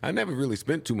black. I never really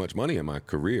spent too much money in my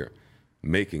career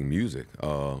making music.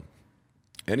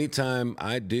 Anytime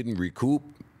I didn't recoup,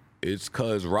 it's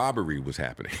because robbery was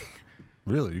happening.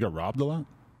 Really? You got robbed a lot?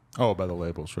 Oh, by the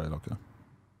labels, right? Okay.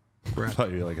 I thought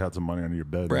you like had some money under your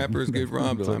bed. Rappers get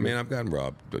robbed a lot. I mean, I've gotten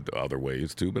robbed other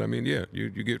ways too, but I mean, yeah,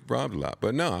 you get robbed a lot.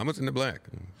 But no, I was in the black.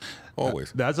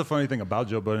 Always. That's a funny thing about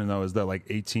Joe Budden, though, is that like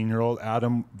 18-year-old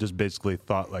Adam just basically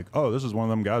thought like, oh, this is one of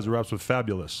them guys who raps with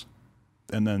Fabulous.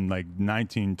 And then like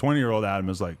 19, 20-year-old Adam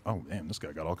is like, oh, damn, this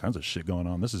guy got all kinds of shit going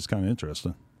on. This is kind of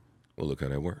interesting. Well, look how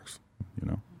that works. You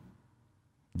know,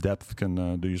 depth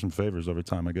can do you some favors over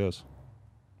time, I guess.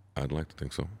 I'd like to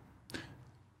think so.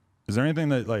 Is there anything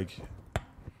that like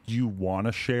you want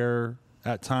to share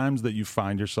at times that you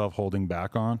find yourself holding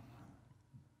back on?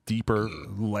 Deeper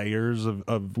layers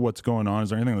of what's going on?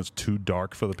 Is there anything that's too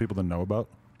dark for the people to know about?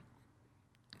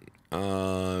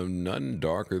 Nothing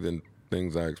darker than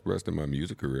things I expressed in my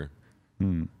music career.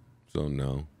 So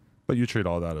no. But you treat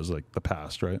all that as like the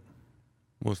past, right?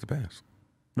 What's the past?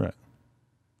 Right.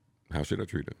 How should I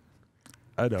treat it?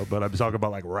 I know, but I'm talking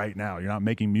about like right now. You're not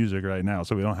making music right now,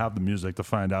 so we don't have the music to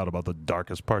find out about the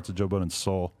darkest parts of Joe Budden's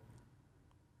soul.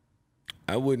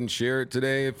 I wouldn't share it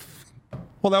today if...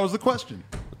 Well, that was the question.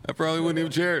 I probably wouldn't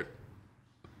even share it.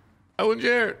 I wouldn't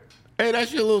share it. Hey,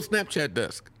 that's your little Snapchat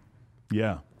desk.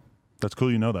 Yeah. That's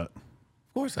cool you know that.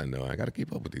 Of course I know. I got to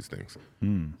keep up with these things.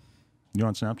 You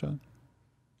on Snapchat?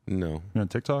 No. You on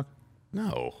TikTok?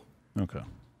 No. Okay.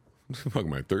 Fuck,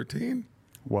 am I 13?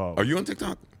 Well, Are you on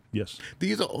TikTok? yes.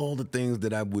 These are all the things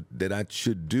that I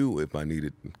should do if I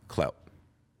needed clout.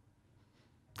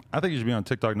 I think you should be on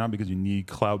TikTok not because you need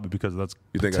clout, but because that's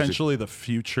You think I should- potentially the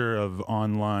future of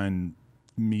online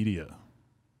media.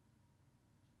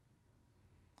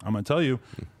 I'm going to tell you,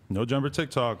 No Jumper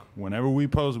TikTok, whenever we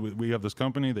post, we have this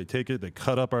company, they take it, they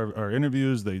cut up our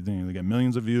interviews, they get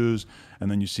millions of views, and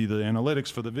then you see the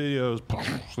analytics for the videos,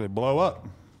 they blow up.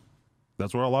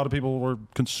 That's where a lot of people were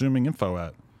consuming info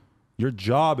at. Your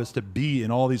job is to be in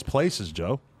all these places,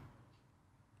 Joe.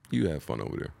 You have fun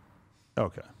over there.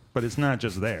 Okay. But it's not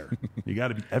just there. You got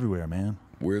to be everywhere, man.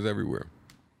 Where's everywhere?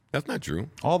 That's not true.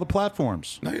 All the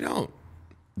platforms. No, you don't.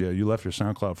 Yeah, you left your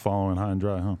SoundCloud following high and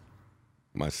dry, huh?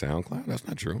 My SoundCloud? That's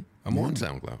not true. I'm on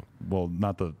SoundCloud. Well,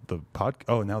 not the pod.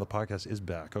 Oh, now the podcast is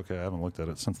back. Okay, I haven't looked at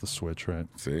it since the switch, right?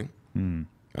 See?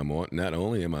 I'm on. Not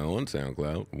only am I on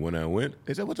SoundCloud, when I went,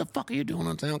 they said, what the fuck are you doing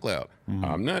on SoundCloud?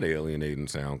 I'm not alienating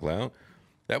SoundCloud.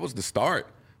 That was the start.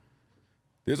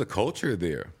 There's a culture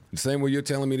there. The same way you're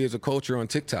telling me there's a culture on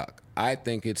TikTok. I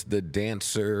think it's the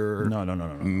dancer No.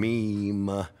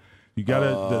 meme. You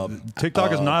gotta.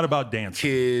 TikTok is not about dancing.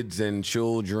 Kids and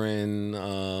children.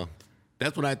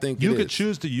 That's what I think You it could is.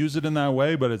 choose to use it in that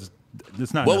way, but it's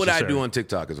not. What would I necessary. do on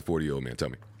TikTok as a 40-year-old man? Tell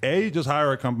me. Just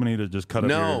hire a company to just cut up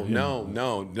No.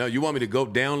 your. You want me to go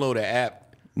download an app?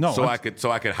 No, so it's-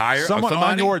 I could hire Someone on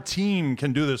somebody? your team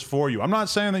can do this for you. I'm not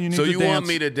saying that you need So to you dance. want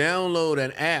me to download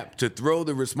an app to throw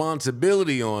the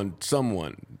responsibility on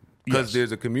someone because Yes.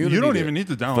 there's a community. You don't there. even need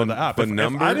to download the app. For If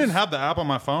numbers, I didn't have the app on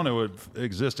my phone, it would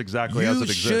exist exactly as you it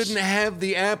exists. shouldn't have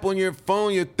the app on your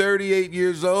phone. You're 38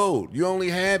 years old. You only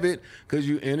have it because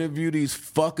you interview these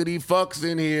fuckity fucks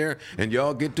in here, and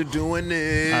y'all get to doing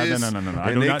this. No. I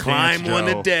And do they not climb dance, on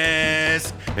the Joe.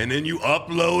 desk, and then you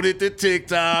upload it to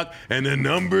TikTok, and the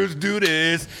numbers do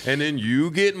this, and then you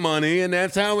get money, and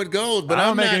that's how it goes. But I don't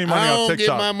I'm make not. any money I off don't get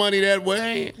TikTok. my money that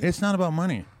way. It's not about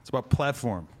money. It's about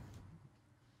platform.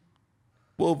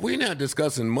 Well, if we're not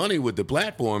discussing money with the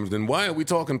platforms, then why are we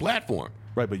talking platform?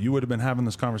 Right, but you would have been having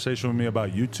this conversation with me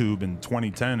about YouTube in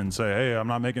 2010 and say, hey, I'm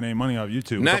not making any money off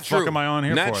YouTube. What Not the true. fuck am I on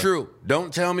here Not for? true.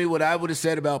 Don't tell me what I would have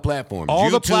said about platforms. All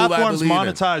the YouTube, I platforms believe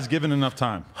in. monetize given enough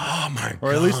time. Oh my god.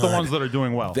 Or at least the ones that are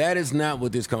doing well. That is not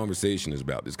what this conversation is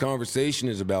about. This conversation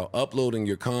is about uploading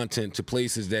your content to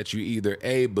places that you either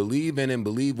A, believe in and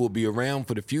believe will be around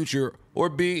for the future, or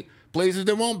B, places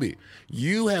that won't be.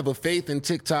 You have a faith in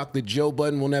TikTok that Joe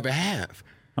Budden will never have.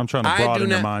 I'm trying to broaden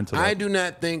your mind to that. I do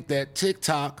not think that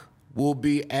TikTok will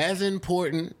be as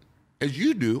important as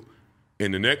you do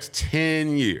in the next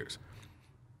 10 years.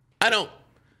 I don't.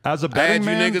 As a I betting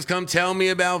had you man, niggas come tell me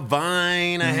about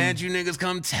Vine. I had you niggas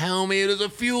come tell me. There's a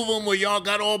few of them where y'all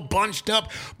got all bunched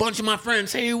up. Bunch of my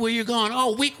friends, hey, where you going?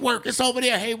 Oh, week work. It's over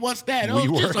there. Hey, what's that?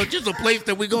 Oh, just a place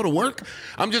that we go to work.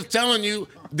 I'm just telling you,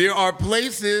 there are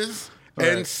places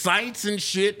and sites and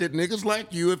shit that niggas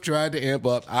like you have tried to amp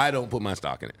up. I don't put my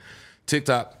stock in it.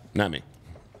 TikTok, not me.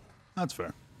 that's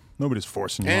fair. Nobody's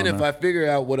forcing you And on if that. I figure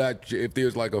out if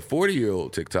there's like a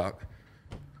 40-year-old TikTok,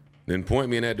 then point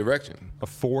me in that direction. A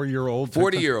 4-year-old?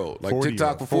 40-year-old, like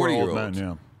TikTok for 40-year-olds.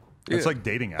 men, yeah. It's like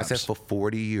dating apps. I said for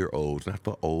 40-year-olds, not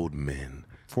for old men.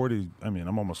 40, I mean,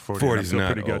 I'm almost 40. and I 40's feel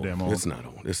not pretty old. goddamn old. It's not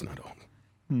old. It's not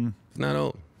old. It's not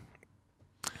old.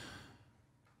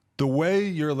 The way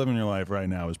you're living your life right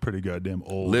now is pretty goddamn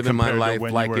old. Living my compared to life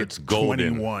when like you were it's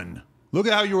golden. 21. Look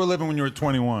at how you were living when you were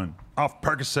 21. off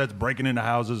Percocets, breaking into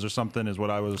houses or something is what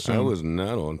I was assuming. I was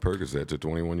not on Percocets at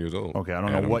 21 years old. Okay, I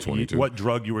don't know what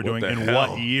drug you were doing in hell?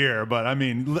 what year, but I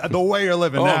mean, the way you're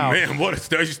living Oh, now. man,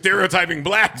 what are you stereotyping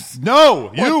blacks?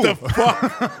 No, you. What the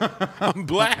fuck? I'm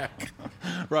black.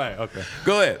 Right, okay.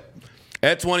 Go ahead.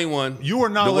 At 21. You were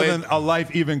not living a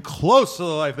life even close to the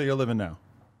life that you're living now.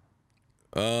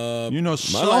 You know my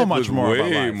so life much was more about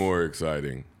way life. more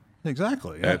exciting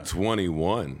Exactly. Yeah. at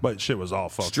 21. But shit was all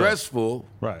fucked Stressful,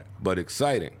 up. Right. but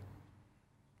exciting.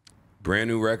 Brand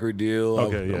new record deal.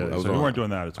 Okay, yeah. So you weren't doing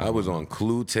that at 21. I was on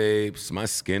Clue tapes. My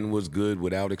skin was good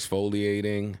without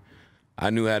exfoliating. I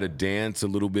knew how to dance a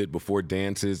little bit before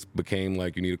dances became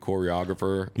like you need a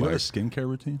choreographer. You like, have a skincare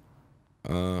routine?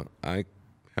 I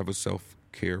have a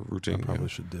self-care routine. Probably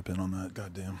should dip in on that.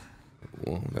 Goddamn.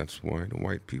 Well, that's why the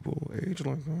white people age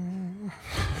like that.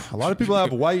 A lot of people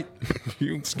have white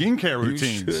You- skincare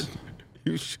routines.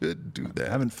 You should do I that.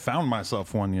 haven't found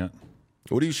myself one yet.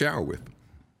 What do you shower with?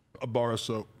 A bar of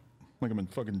soap. Like I'm in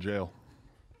fucking jail.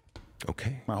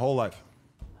 Okay. My whole life.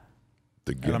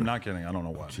 The And ghetto. I'm not kidding. I don't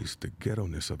know why. Jeez, the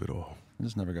ghetto-ness of it all. I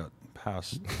just never got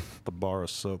past the bar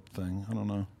of soap thing. I don't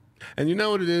know. And you know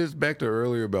what it is? Back to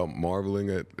earlier about marveling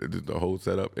at the whole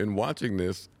setup. And watching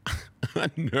this,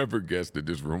 I never guessed that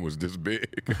this room was this big.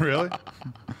 Really?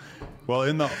 Well,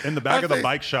 in the back I of the think-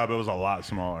 bike shop, it was a lot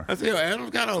smaller. I said, Adam's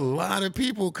got a lot of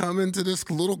people coming to this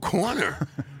little corner.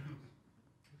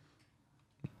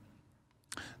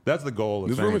 That's the goal.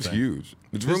 This room is huge.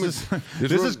 This room is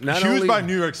This is not huge only- by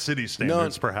New York City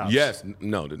standards, perhaps. Yes.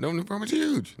 No, the room is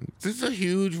huge. This is a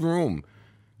huge room.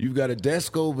 You've got a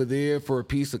desk over there for a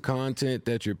piece of content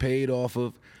that you're paid off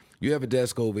of. You have a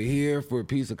desk over here for a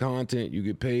piece of content you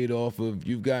get paid off of.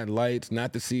 You've got lights,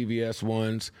 not the CVS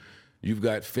ones. You've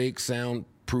got fake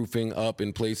soundproofing up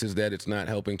in places that it's not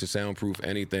helping to soundproof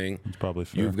anything. It's probably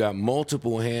fair. You've got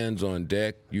multiple hands on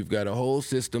deck. You've got a whole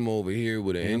system over here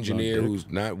with an engineer deck. who's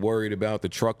not worried about the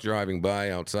truck driving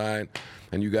by outside.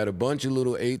 And you got a bunch of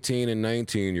little 18 and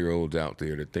 19-year-olds out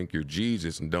there that think you're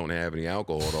Jesus and don't have any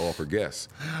alcohol to offer guests.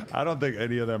 I don't think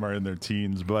any of them are in their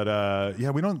teens, but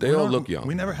yeah, we don't. They we all don't- look young.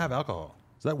 We never have alcohol.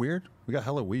 Is that weird? We got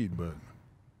hella weed, but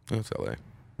That's LA.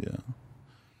 yeah.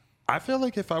 I feel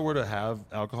like if I were to have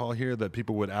alcohol here, that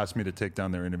people would ask me to take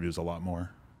down their interviews a lot more.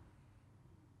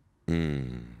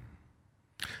 And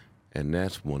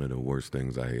that's one of the worst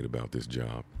things I hate about this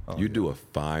job. You do a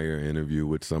fire interview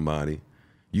with somebody,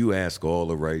 you ask all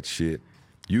the right shit,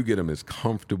 you get them as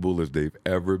comfortable as they've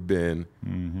ever been,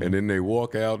 and then they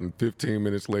walk out, and 15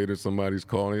 minutes later, somebody's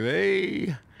calling,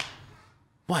 hey,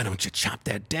 why don't you chop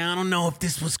that down? I don't know if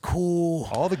this was cool.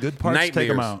 All the good parts, take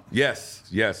them out. Yes,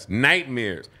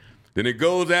 nightmares. Then it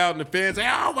goes out, and the fans say,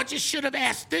 oh, what you should have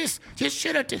asked this. You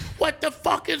should have, what the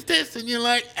fuck is this? And you're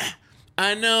like,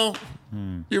 I know.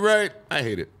 You're right. I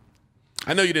hate it.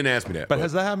 I know you didn't ask me that. But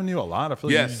has that happened to you a lot? I feel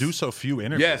like Yes. you do so few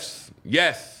interviews.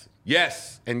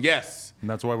 Yes, and yes. And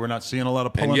that's why we're not seeing a lot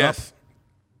of And pulling yes. up.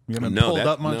 You haven't No, pulled that-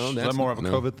 up much? no, Is that's that more of a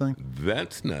no. COVID thing?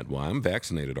 That's not why. I'm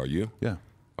vaccinated. Are you? Yeah.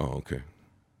 Oh, okay.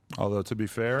 Although, to be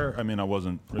fair, I mean, I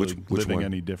wasn't really Which living one?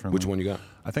 any differently. Which one you got?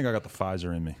 I think I got the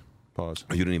Pfizer in me. Pause.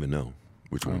 Oh, you didn't even know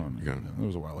which I one don't you know. got. It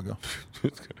was a while ago.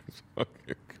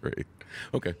 Okay, great.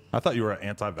 Okay. I thought you were an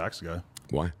anti-vax guy.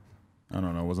 Why? I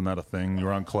don't know. Wasn't that a thing? You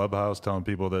were on Clubhouse telling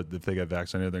people that if they get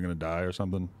vaccinated, they're going to die or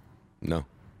something? No.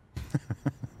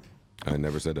 I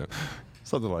never said that.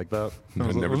 Something like that. I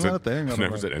Wasn't never that said, a thing? I don't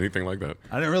never know. said anything like that.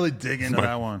 I didn't really dig into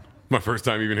that one. My first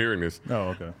time even hearing this. Oh,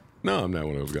 okay. No, I'm not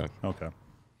one of those guys. Okay.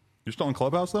 You're still in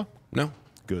Clubhouse, though? No.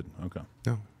 Good. Okay.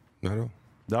 No. Not at all.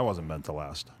 That wasn't meant to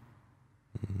last.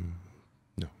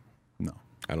 No. No.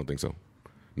 I don't think so.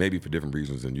 Maybe for different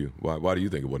reasons than you. Why do you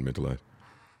think it wasn't meant to last?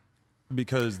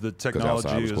 Because the outside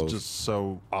technology was is closed. just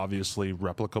so obviously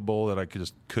replicable that I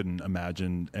just couldn't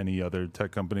imagine any other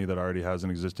tech company that already has an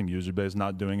existing user base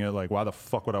not doing it. Like, why the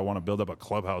fuck would I want to build up a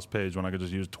Clubhouse page when I could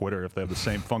just use Twitter if they have the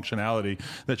same functionality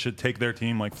that should take their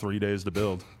team like 3 days to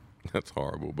build? That's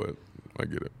horrible, but I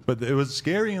get it. But it was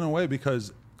scary in a way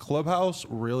because Clubhouse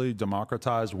really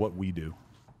democratized what we do.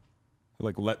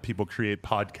 Like, let people create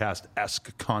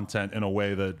podcast-esque content in a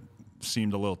way that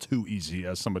seemed a little too easy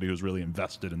as somebody who's really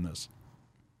invested in this.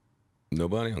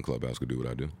 Nobody on Clubhouse could do what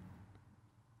I do.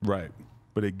 Right.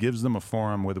 But it gives them a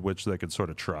forum with which they could sort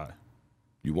of try.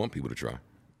 You want people to try.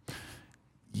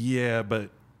 Yeah, but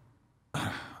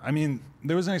I mean,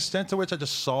 there was an extent to which I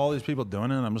just saw all these people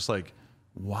doing it, and I'm just like,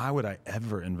 why would I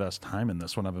ever invest time in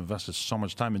this when I've invested so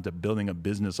much time into building a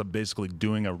business of basically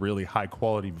doing a really high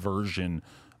quality version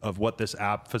of what this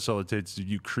app facilitates,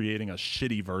 you creating a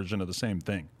shitty version of the same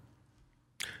thing?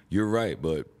 You're right,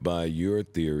 but by your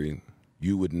theory,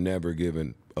 you would never give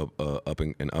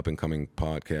an up and coming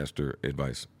podcaster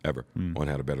advice ever on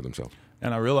how to better themselves.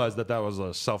 And I realized that was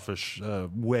a selfish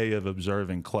way of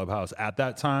observing Clubhouse at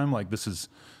that time. Like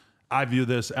I view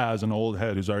this as an old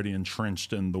head who's already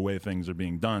entrenched in the way things are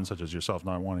being done, such as yourself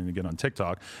not wanting to get on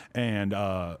TikTok. And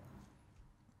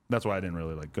that's why I didn't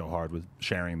really go hard with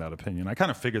sharing that opinion. I kind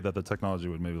of figured that the technology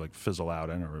would maybe fizzle out.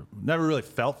 I never really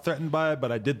felt threatened by it,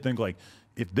 but I did think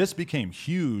if this became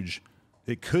huge,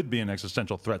 it could be an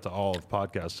existential threat to all of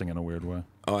podcasting in a weird way.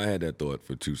 Oh, I had that thought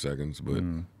for 2 seconds, but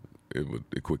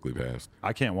it quickly passed.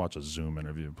 I can't watch a Zoom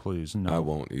interview, please. No. I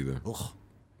won't either. Ugh.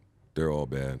 They're all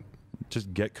bad.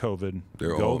 Just get COVID.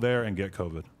 Go there and get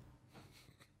COVID.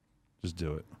 Just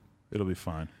do it. It'll be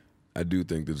fine. I do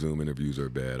think the Zoom interviews are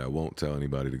bad. I won't tell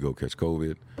anybody to go catch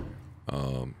COVID,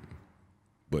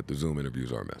 but the Zoom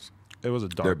interviews are a mess. It was a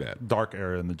dark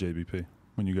era in the JBP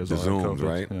when you guys all had Zooms, COVID.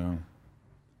 right? Yeah.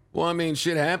 Well, I mean,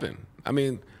 shit happened. I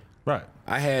mean, right.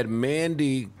 I had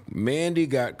Mandy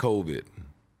got COVID,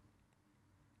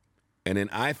 and then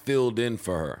I filled in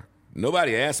for her.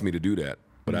 Nobody asked me to do that,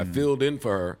 but I filled in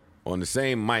for her on the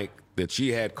same mic that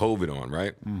she had COVID on,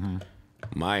 right? Mm-hmm.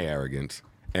 My arrogance.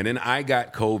 And then I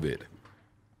got COVID.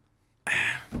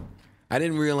 I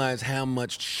didn't realize how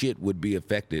much shit would be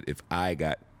affected if I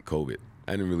got COVID.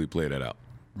 I didn't really play that out.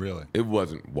 Really? It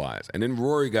wasn't wise. And then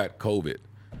Rory got COVID.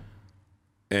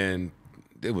 And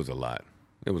it was a lot.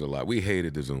 It was a lot. We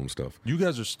hated the Zoom stuff. You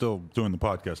guys are still doing the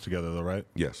podcast together, though, right?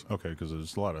 Yes. Okay, because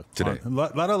there's a lot of today. A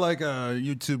lot of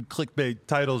YouTube clickbait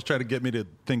titles try to get me to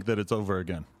think that it's over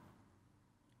again.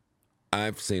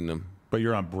 I've seen them. But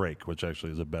you're on break, which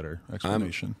actually is a better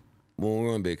explanation. Well,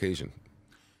 we're on vacation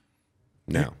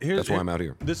now. That's why I'm out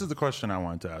here. This is the question I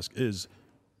wanted to ask. Is,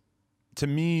 to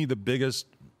me, the biggest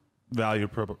value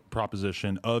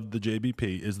proposition of the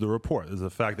JBP is the rapport, is the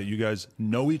fact that you guys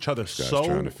know each other so well.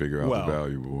 Trying to figure out the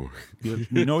value, boy.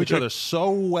 You know each other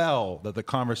so well that the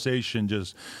conversation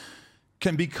just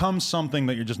can become something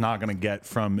that you're just not going to get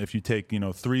from if you take,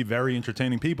 3 very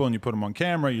entertaining people and you put them on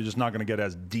camera. You're just not going to get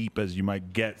as deep as you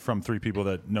might get from 3 people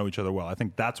that know each other well. I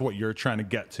think that's what you're trying to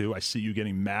get to. I see you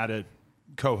getting mad at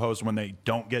co-hosts when they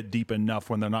don't get deep enough,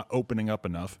 when they're not opening up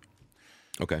enough.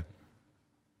 Okay.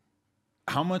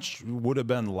 How much would have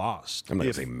been lost? I'm not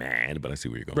going to say mad, but I see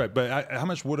where you're going. Right, but how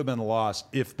much would have been lost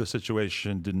if the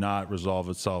situation did not resolve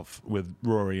itself with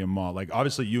Rory and Mal?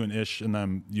 Obviously, you and Ish and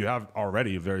them, you have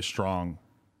already a very strong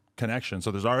connection, so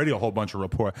there's already a whole bunch of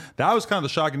rapport. That was kind of the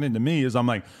shocking thing to me, is I'm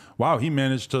like, wow, he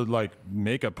managed to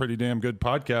make a pretty damn good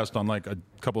podcast on a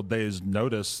couple days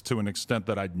notice, to an extent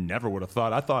that I never would have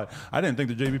thought. I didn't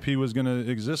think the JBP was going to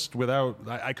exist without,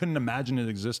 I couldn't imagine it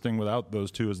existing without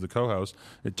those 2 as the co-hosts.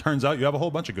 It turns out you have a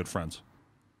whole bunch of good friends.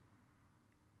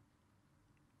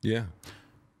 Yeah.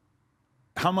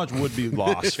 How much would be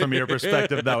lost from your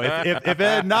perspective, though? If it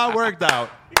had not worked out,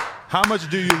 how much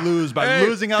do you lose by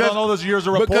losing out on all those years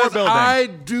of rapport because building? I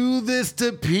do this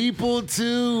to people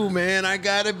too, man. I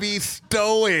gotta be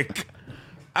stoic.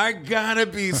 Adam.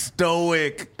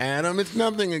 It's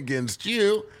nothing against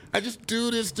you. I just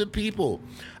do this to people.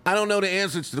 I don't know the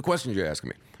answers to the questions you're asking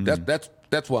me.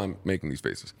 That's why I'm making these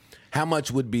faces. How much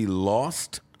would be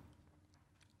lost?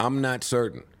 I'm not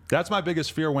certain. That's my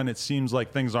biggest fear when it seems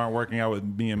like things aren't working out with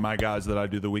me and my guys that I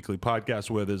do the weekly podcast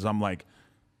with, is I'm like,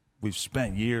 we've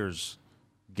spent years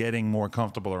getting more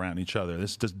comfortable around each other.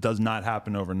 This just does not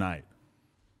happen overnight.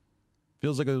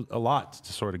 Feels like a lot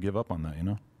to sort of give up on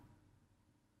that,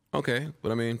 Okay,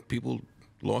 but I mean, people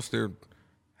lost their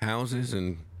houses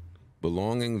and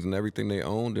belongings and everything they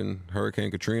owned in Hurricane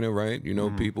Katrina, right?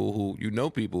 People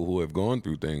who have gone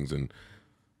through things and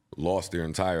lost their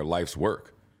entire life's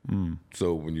work.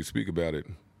 So when you speak about it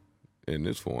in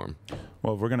this form,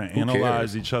 well, if we're going to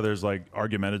analyze each other's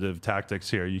argumentative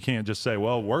tactics here, you can't just say,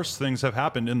 well, worse things have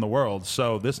happened in the world,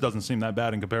 so this doesn't seem that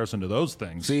bad in comparison to those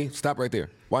things. See, stop right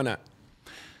there. Why not?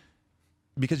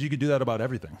 Because you could do that about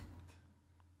everything.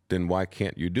 Then why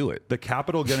can't you do it? The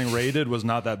Capitol getting raided was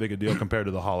not that big a deal compared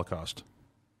to the Holocaust.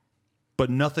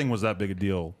 But nothing was that big a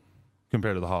deal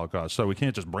compared to the Holocaust. So we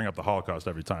can't just bring up the Holocaust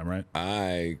every time, right?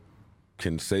 I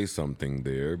can say something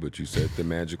there, but you said the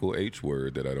magical H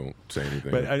word that I don't say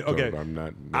anything. But so I'm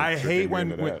not I hate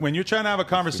when you're trying to have a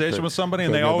conversation with somebody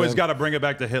and they always got to bring it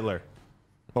back to Hitler.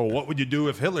 Oh, what would you do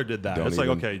if Hitler did that?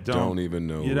 Don't even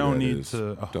know. You don't need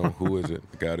to. Who is it?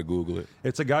 Got to Google it.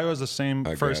 It's a guy who has the same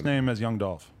first name as Young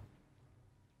Dolph.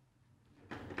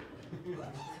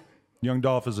 Young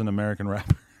Dolph is an American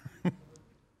rapper.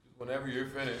 Whenever you're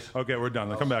finished. Okay, we're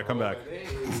done. Come back. Hey,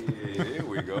 here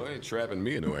we go. Ain't trapping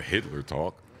me into a Hitler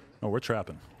talk. Oh, we're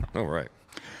trapping. All right.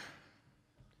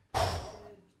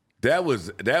 That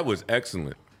was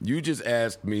excellent. You just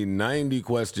asked me 90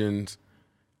 questions,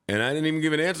 and I didn't even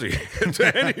give an answer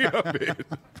to any of it.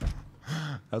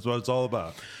 That's what it's all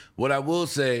about. What I will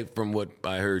say from what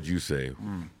I heard you say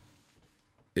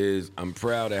is I'm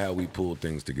proud of how we pulled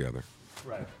things together.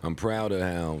 Right. I'm proud of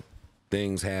how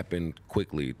things happen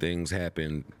quickly, things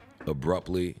happen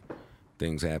abruptly,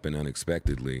 things happen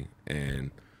unexpectedly,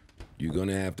 and you're going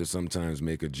to have to sometimes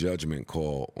make a judgment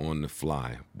call on the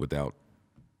fly without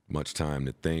much time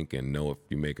to think and know if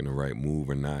you're making the right move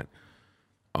or not.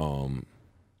 And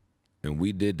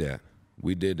we did that.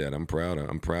 We did that. I'm proud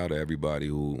of everybody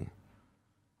who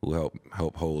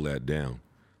helped hold that down.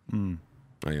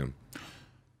 I am.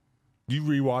 Do you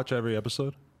rewatch every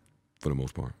episode? For the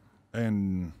most part.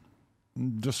 And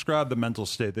describe the mental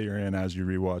state that you're in as you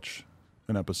rewatch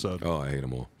an episode. Oh, I hate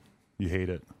them all. You hate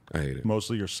it. I hate it.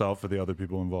 Mostly yourself or the other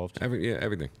people involved?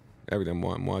 Everything.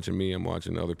 I'm watching me. I'm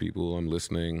watching other people. I'm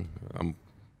listening. I'm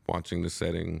watching the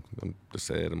setting. The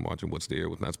set. I'm watching what's there,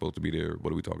 what's not supposed to be there.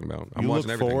 What are we talking about? I'm you watching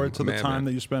look everything. forward to the Mad time Man.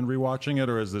 that you spend rewatching it,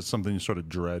 or is this something you sort of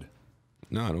dread?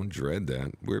 No, I don't dread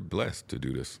that. We're blessed to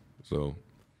do this. So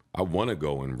I want to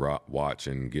go and watch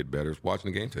and get better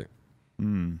watching the game tape.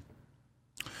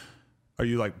 Are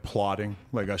you like plotting?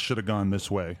 Like, I should have gone this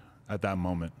way at that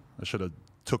moment. I should have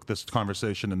took this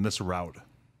conversation in this route.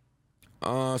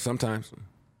 Sometimes.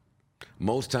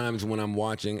 Most times when I'm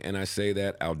watching and I say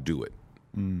that, I'll do it.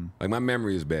 Like, my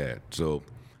memory is bad, so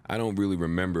I don't really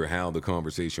remember how the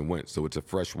conversation went. So it's a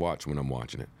fresh watch when I'm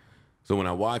watching it. So when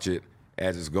I watch it,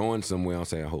 as it's going somewhere, I'll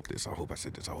say, I hope this, I hope I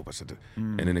said this, I hope I said that.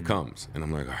 And then it comes, and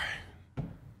I'm like, all right,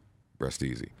 rest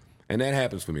easy. And that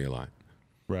happens for me a lot.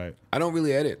 Right. I don't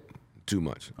really edit too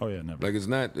much. Oh, yeah, never. Like, it's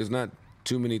not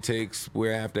too many takes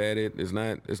where I have to edit. It's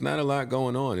not a lot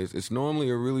going on. It's normally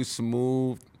a really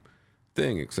smooth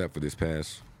thing, except for this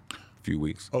past few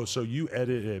weeks. Oh, so you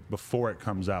edit it before it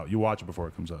comes out. You watch it before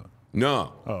it comes out.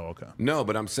 No. Oh, okay. No,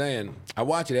 but I'm saying I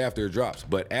watch it after it drops.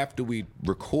 But after we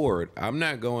record, I'm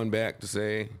not going back to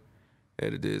say,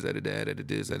 edit this, edit that, edit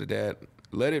this, edit that.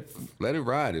 Let it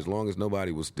ride as long as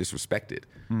nobody was disrespected.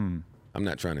 I'm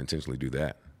not trying to intentionally do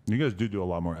that. You guys do a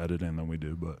lot more editing than we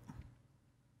do, but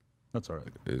that's all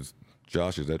right.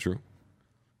 Josh, is that true?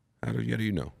 How do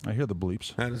you know? I hear the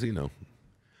bleeps. How does he know?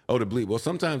 Oh, the bleep. Well,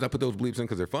 sometimes I put those bleeps in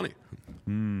because they're funny.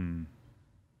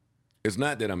 It's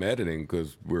not that I'm editing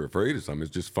because we're afraid of something.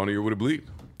 It's just funnier with a bleep.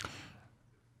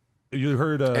 You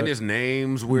heard... and there's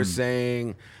names we're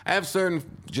saying. I have certain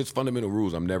just fundamental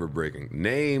rules I'm never breaking.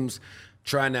 Names,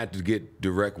 try not to get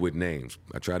direct with names.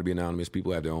 I try to be anonymous.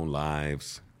 People have their own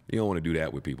lives. You don't want to do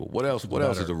that with people. What else? What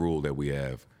else is a rule that we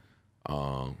have?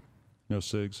 no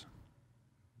cigs?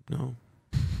 No.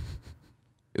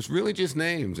 It's really just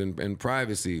names and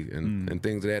privacy and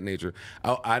things of that nature.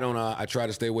 I don't. I try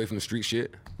to stay away from the street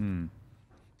shit.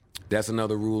 That's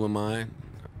another rule of mine.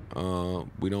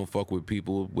 We don't fuck with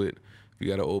people with. If you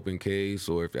got an open case,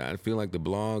 or if I feel like the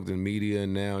blogs and media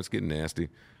now, it's getting nasty.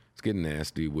 It's getting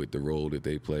nasty with the role that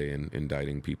they play in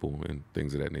indicting people and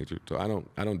things of that nature. So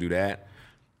I don't do that.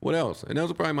 What else? And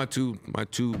those are probably my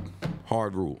two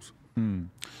hard rules.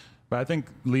 But I think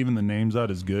leaving the names out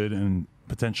is good and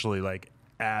potentially like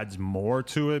adds more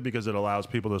to it because it allows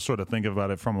people to sort of think about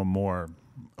it from a more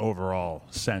overall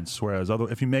sense. Whereas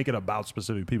if you make it about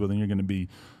specific people, then you're going to be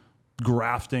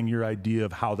grafting your idea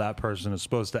of how that person is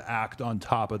supposed to act on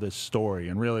top of this story.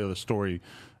 And really the story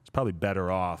is probably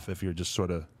better off if you're just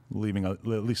sort of leaving at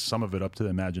least some of it up to the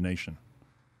imagination.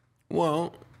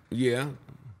 Well, yeah,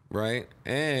 right.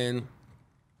 And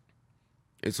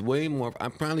it's way more, I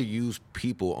probably use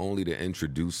people only to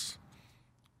introduce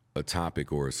a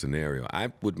topic or a scenario.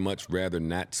 I would much rather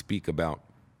not speak about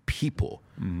people,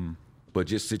 but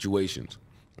just situations.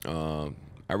 I'd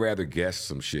rather guess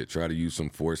some shit, try to use some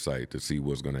foresight to see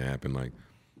what's going to happen. Like,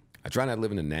 I try not to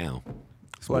live in the now.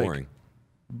 It's Like, boring.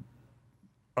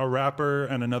 A rapper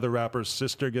and another rapper's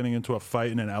sister getting into a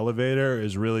fight in an elevator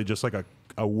is really just like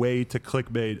a way to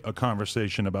clickbait a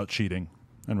conversation about cheating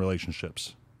and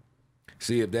relationships.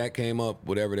 See, if that came up,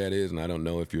 whatever that is, and I don't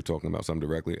know if you're talking about something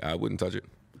directly, I wouldn't touch it.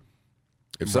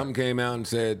 If something came out and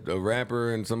said a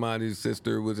rapper and somebody's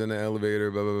sister was in the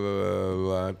elevator, blah, blah,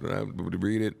 blah, blah, I would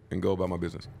read it and go about my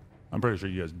business. I'm pretty sure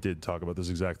you guys did talk about this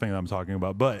exact thing that I'm talking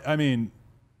about. But, I mean,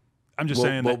 I'm just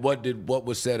saying that what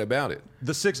was said about it?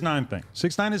 the 6ix9ine thing.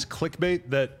 6ix9ine is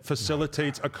clickbait that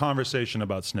facilitates a conversation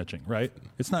about snitching, right?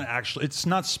 It's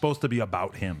not supposed to be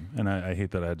about him. And I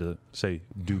hate that I had to say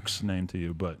Duke's name to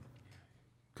you, but...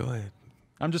 Go ahead.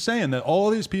 I'm just saying that all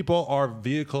of these people are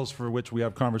vehicles for which we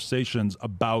have conversations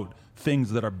about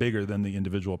things that are bigger than the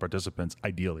individual participants,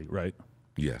 ideally, right?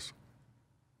 Yes.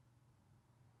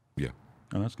 Yeah.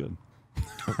 Oh, that's good.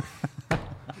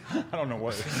 I don't know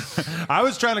what. I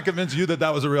was trying to convince you that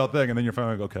that was a real thing, and then you're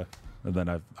finally like, okay. And then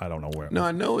I don't know where. No,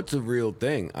 I know it's a real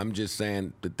thing. I'm just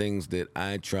saying the things that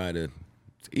I try to,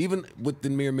 even with the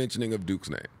mere mentioning of Duke's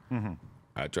name,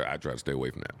 I try to stay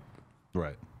away from that.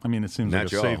 Right. I mean, it seems Not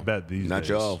like a y'all. safe bet these Not days.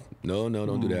 y'all. No,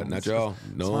 don't do that. Not y'all.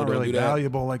 No, It's not don't really do that.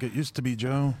 valuable like it used to be,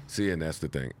 Joe. See, and that's the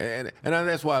thing. And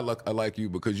that's why I like you,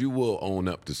 because you will own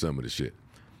up to some of the shit.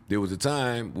 There was a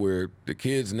time where the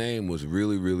kid's name was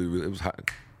really, really, really, it was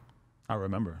hot. I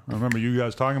remember you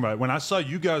guys talking about it. When I saw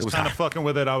you guys kind of fucking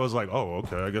with it, I was like, oh,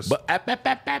 okay, I guess. But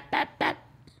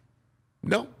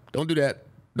no, don't do that.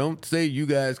 Don't say you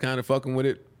guys kind of fucking with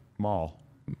it. Mall.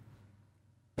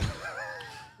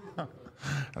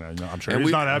 I'm sure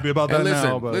he's not happy about that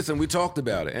now. But Listen, we talked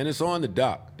about it, and it's on the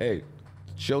doc. Hey,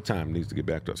 Showtime needs to get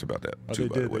back to us about that, too,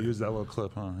 by the way. They used that little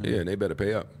clip, huh? Yeah, and they better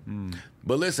pay up.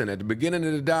 But listen, at the beginning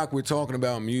of the doc, we're talking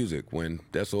about music, when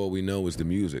that's all we know is the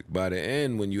music. By the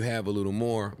end, when you have a little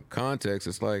more context,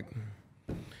 it's like...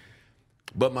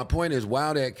 But my point is,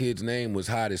 while that kid's name was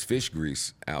hot as fish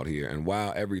grease out here, and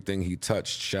while everything he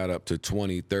touched shot up to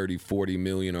 20, 30, 40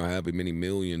 million, or however many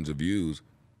millions of views,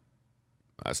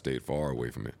 I stayed far away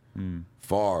from it.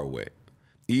 Far away.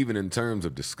 Even in terms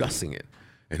of discussing it.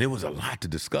 And it was a lot to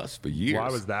discuss for years. Why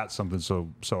was that something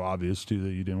so obvious to you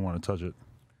that you didn't want to touch it?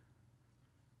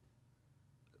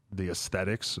 The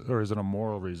aesthetics, or is it a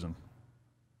moral reason?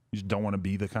 You just don't want to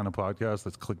be the kind of podcast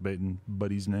that's clickbaiting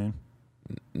Buddy's name?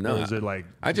 No. Or is it like,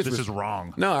 this is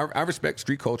wrong? No, I respect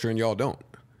street culture and y'all don't.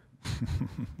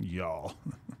 Y'all.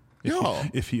 Y'all.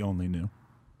 If he only knew.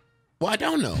 Well, I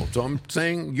don't know. So I'm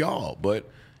saying y'all. But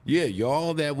yeah,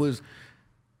 y'all that was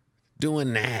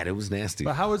doing that. It was nasty.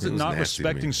 But how is it not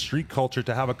respecting street culture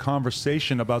to have a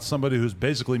conversation about somebody who's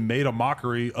basically made a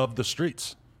mockery of the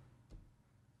streets?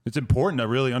 It's important to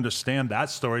really understand that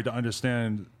story, to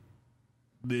understand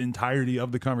the entirety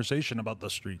of the conversation about the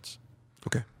streets.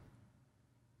 Okay.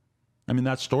 I mean,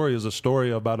 that story is a story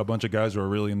about a bunch of guys who are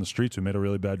really in the streets who made a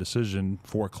really bad decision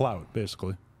for clout,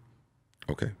 basically.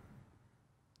 Okay.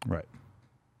 Right.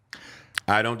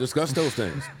 I don't discuss those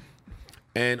things.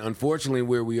 And unfortunately,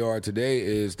 where we are today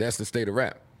is that's the state of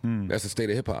rap. That's the state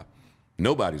of hip-hop.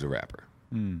 Nobody's a rapper.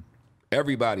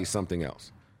 Everybody's something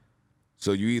else.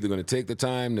 So you're either going to take the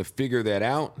time to figure that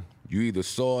out, you either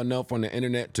saw enough on the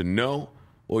internet to know,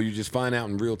 or you just find out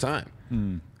in real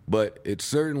time. But it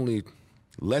certainly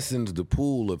lessens the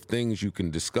pool of things you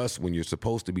can discuss when you're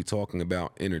supposed to be talking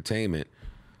about entertainment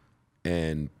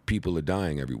and people are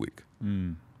dying every week.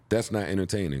 That's not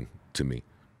entertaining to me.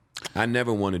 I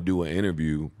never want to do an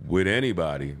interview with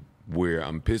anybody where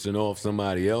I'm pissing off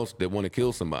somebody else that want to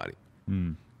kill somebody.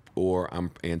 Or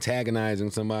I'm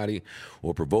antagonizing somebody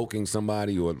or provoking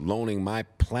somebody or loaning my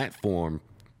platform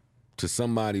to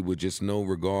somebody with just no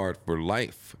regard for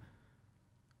life.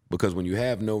 Because when you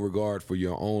have no regard for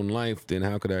your own life, then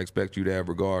how could I expect you to have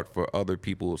regard for other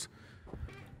people's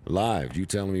lives? You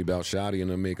telling me about Shotty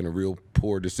and I'm making a real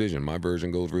poor decision. My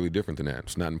version goes really different than that.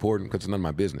 It's not important because it's none of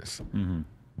my business.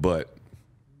 But,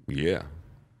 yeah.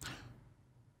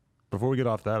 Before we get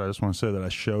off that, I just want to say that I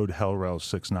showed Hellrel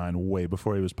 6ix9ine way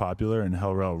before he was popular, and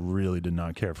Hellrel really did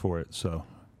not care for it. So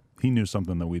he knew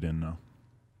something that we didn't know.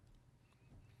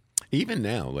 Even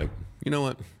now, like, you know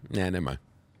what? Nah, never mind.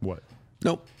 What?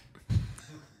 Nope.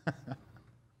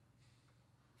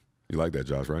 You like that,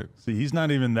 Josh, right? See, he's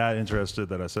not even that interested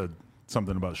that I said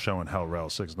something about showing Hellrel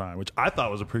 6ix9ine, which I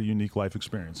thought was a pretty unique life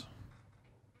experience.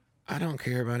 I don't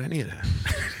care about any of that.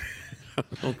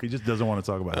 He just doesn't want to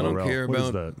talk about Hellrel. I don't care what about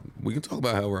is that. We can talk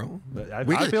about Hellrel. I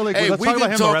feel like let's talk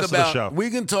about him the rest of the show. We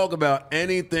can talk about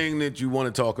anything that you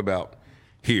want to talk about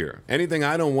here. Anything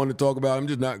I don't want to talk about, I'm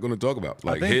just not going to talk about.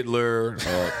 Like Hitler,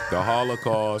 the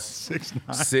Holocaust,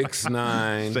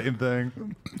 6ix9ine. Same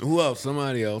thing. Who else?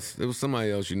 Somebody else. There was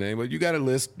somebody else you named. But you got a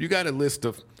list. You got a list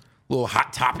of little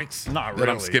hot topics Not that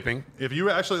really. I'm skipping. If you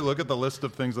actually look at the list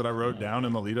of things that I wrote down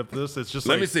in the lead up to this, it's just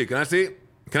Let me see. Can I see it?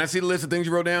 Can I see the list of things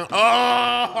you wrote down?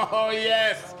 Oh,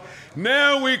 yes.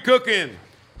 Now we cooking.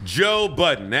 Joe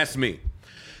Budden. That's me.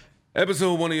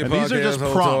 Episode 1 of your podcast. These are just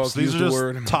prompts. These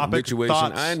are just topic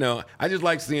thoughts. I know. I just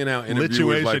like seeing how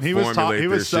interviewers like formulate he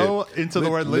was their so shit. into the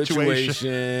word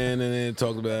lituation. And then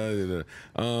talk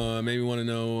about maybe want to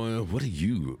know what are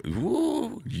you?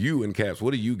 Woo, you in caps.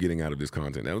 What are you getting out of this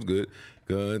content? That was good.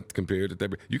 Good compared to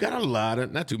that. You got a lot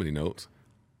of not too many notes.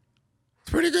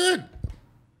 It's pretty good.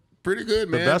 Pretty good,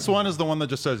 man. The best one is the one that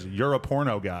just says, "You're a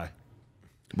porno guy."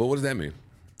 But what does that mean?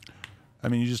 I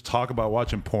mean, you just talk about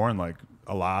watching porn like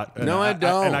a lot. And No, I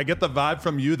don't. And I get the vibe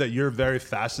from you that you're very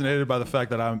fascinated by the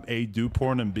fact that I'm A, do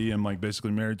porn, and B, I'm like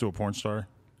basically married to a porn star.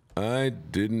 I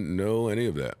didn't know any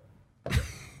of that.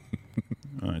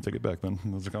 All right, take it back then.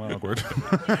 That was kind of awkward.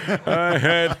 I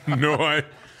had no idea.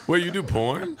 Wait, you do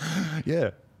porn?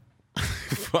 Yeah.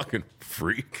 Fucking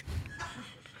freak.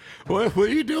 What are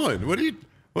you doing?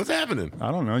 What's happening?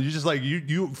 I don't know. You just like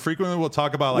you frequently will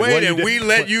talk about like. Wait, what and you we did,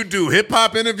 let you do hip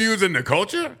hop interviews in the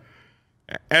culture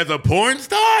as a porn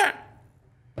star?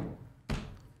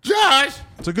 Josh,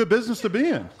 It's a good business to be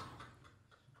in.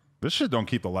 This shit don't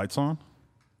keep the lights on.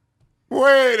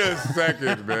 wait a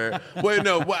second, man. Wait,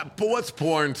 no. What's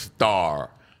porn star?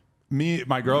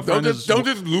 My girlfriend Don't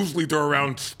just loosely throw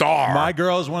around star. My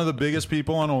girl is one of the biggest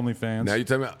people on OnlyFans. Now you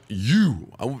tell me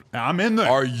you. I'm in there.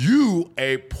 Are you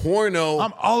a porno?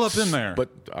 I'm all up in there. But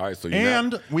all right, so you're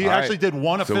and not, we all actually right. did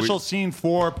one So official scene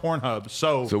for Pornhub.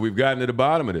 So we've gotten to the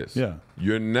bottom of this. Yeah.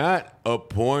 You're not a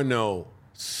porno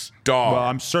star. well,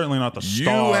 I'm certainly not the you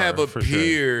star. have for sure.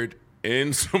 appeared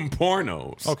in some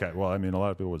pornos. Okay, well, I mean, a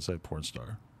lot of people would say porn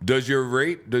star. Does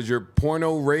your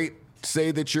porno rate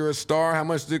say that you're a star? How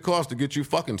much does it cost to get you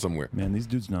fucking somewhere? Man, these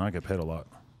dudes do not get paid a lot.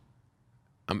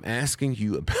 I'm asking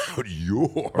you about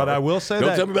your. But I will say Don't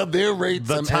that tell me about their rates.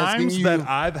 The I'm asking times you. that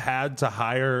I've had to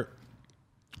hire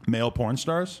male porn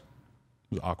stars,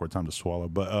 it was an awkward time to swallow,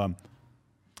 but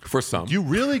For some. you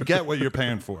really get what you're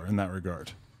paying for in that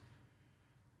regard.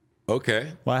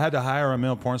 Okay. Well, I had to hire a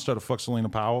male porn star to fuck Selena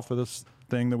Powell for this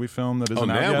thing that we filmed that isn't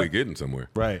out Now yet. we're getting somewhere.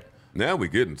 Right. Now we're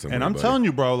getting somewhere. And I'm buddy. telling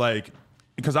you, bro, like,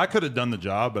 because I could have done the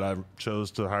job, but I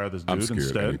chose to hire this dude I'm scared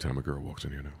instead. anytime a girl walks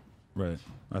in here now. Right.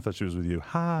 I thought she was with you.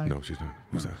 Hi. No, she's not.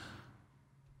 Who's that?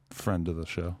 Friend of the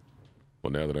show.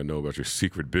 Well, now that I know about your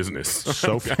secret business.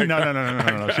 Sophie.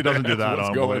 No. She doesn't do that. What's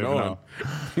I don't going believe, on?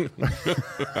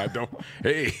 no. I don't.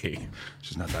 Hey.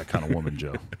 She's not that kind of woman,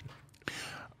 Joe.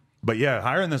 But yeah,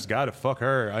 hiring this guy to fuck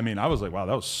her, I mean, I was like, wow,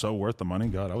 that was so worth the money.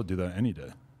 God, I would do that any day.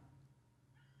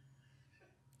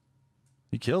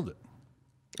 He killed it.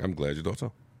 I'm glad you thought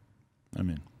so. I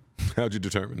mean, How'd you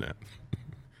determine that?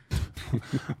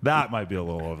 that might be a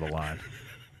little over the line.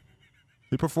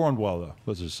 He performed well, though,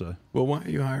 let's just say. Well, why are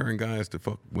you hiring guys to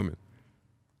fuck women?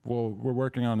 Well, we're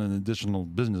working on an additional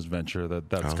business venture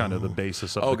that's kind of the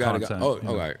basis of the got content. it. Oh, you know?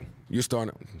 all right. You're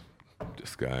starting.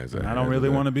 This guy's. I don't really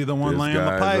want to be the one laying the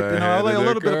pipe. You know, I lay a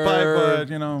little bit of pipe, but,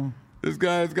 you know, This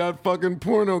guy's got fucking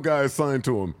porno guys signed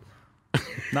to him.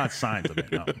 not signed to me,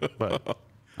 no. But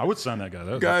I would sign that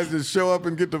guy. Guys just show up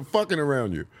and get to fucking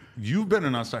around you. You better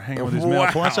not start hanging with these male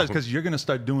Wow. porn stars because you're going to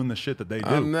start doing the shit that they do.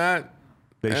 I'm not.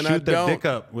 They and I shoot their don't. dick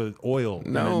up with oil,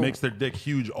 and No. it makes their dick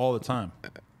huge all the time.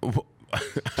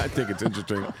 I think it's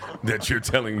interesting that you're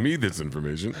telling me this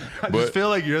information. I but just feel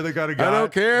like you're the kind of guy.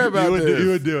 don't care about you would, this. You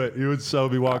would do it. You would so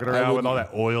be walking I around with wouldn't. all that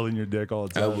oil in your dick all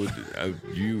the I time.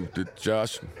 would.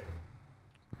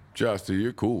 Josh, so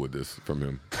you're cool with this from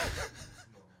him?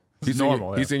 It's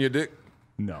normal. He's in your dick?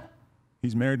 No,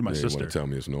 he's married to my You sister. want to tell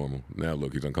me it's normal. Now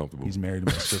look, he's uncomfortable. He's married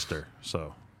to my sister.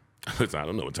 So Listen, I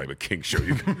don't know what type of kink show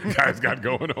you guys got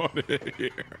going on here.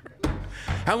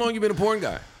 How long you been a porn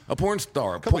guy? A porn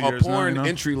star? Couple a years now, porn you know.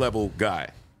 entry-level guy?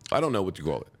 I don't know what you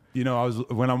call it. you know,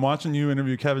 when I'm watching you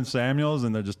interview Kevin Samuels,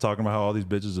 and they're just talking about how all these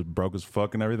bitches are broke as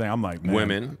fuck and everything. I'm like, man,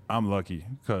 Women. I'm lucky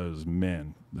because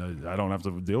man, I don't have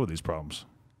to deal with these problems.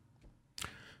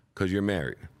 Because you're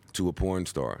married to a porn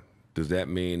star. Does that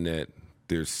mean that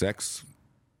there's sex,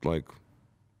 like,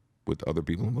 with other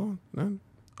people involved? None?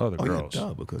 Other Oh, girls, yeah,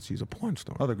 duh, because she's a porn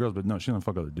star. other girls, but no, she doesn't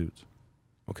fuck other dudes.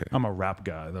 Okay. I'm a rap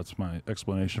guy. That's my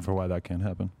explanation for why that can't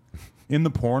happen. In the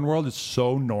porn world, it's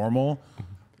so normal.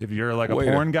 If you're like a Wait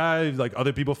a- porn guy, like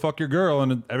other people fuck your girl,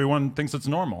 and everyone thinks it's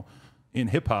normal. In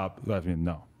hip hop, I mean,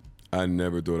 no, I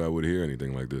never thought I would hear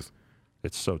anything like this.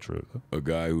 it's so true. A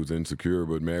guy who's insecure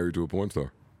but married to a porn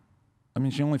star. I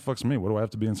mean, she only fucks me. What do I have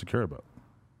to be insecure about?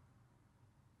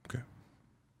 Okay.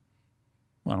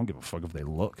 Well, I don't give a fuck if they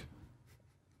look.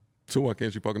 So why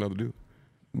can't you fuck another dude?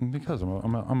 Because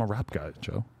I'm a rap guy,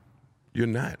 Joe. You're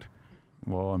not.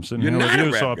 Well, I'm sitting You're here not with a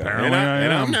you, rap so guy. apparently I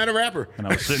and am. I'm not a rapper. And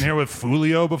I was sitting here with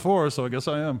Fulio before, so I guess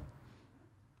I am.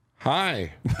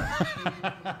 Hi.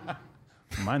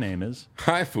 My name is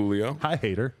Hi, Fulio. Hi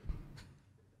Hater.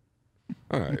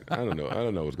 All right. I don't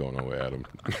know what's going on with Adam.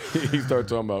 He started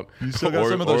talking about. You still got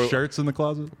some of those shirts in the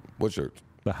closet? What shirt?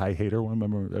 The Hi Hater one.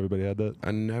 Remember everybody had that?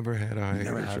 I never had a high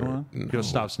Never had shirt. one? No. You a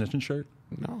Stop Snitching shirt?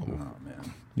 No. Oh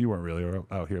man, you weren't really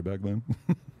out here back then.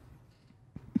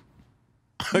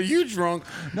 Are you drunk?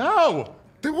 No,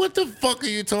 Then what the fuck are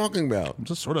you talking about? I'm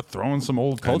just sort of throwing some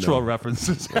old cultural know.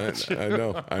 references. At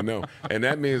you. I know. And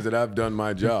that means that I've done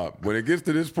my job. When it gets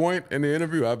to this point in the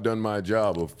interview, I've done my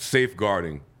job of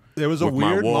safeguarding. There was a with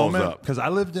my weird walls moment up. because I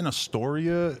lived in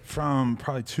Astoria from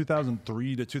probably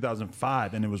 2003 to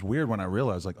 2005, and it was weird when I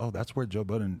realized, like, oh, that's where Joe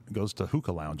Budden goes to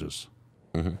hookah lounges.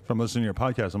 from listening to your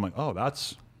podcast. I'm like, oh,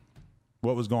 that's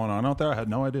what was going on out there. I had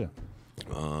no idea.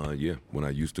 Yeah, when I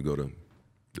used to go to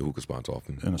the hookah spots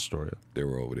often. In Astoria. They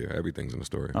were over there. Everything's in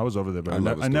Astoria. I was over there, but love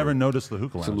I Astoria. never noticed the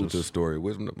hookah lounges. Salute to Astoria.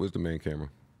 Where's the main camera?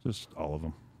 Just all of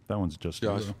them. That one's just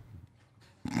Josh.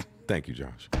 you. Thank you,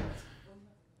 Josh.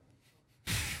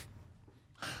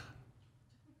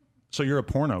 So you're a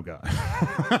porno guy.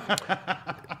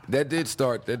 That did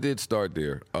start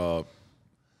there.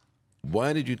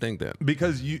 Why did you think that?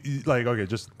 Because you like, okay,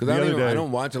 just Because I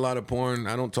don't watch a lot of porn.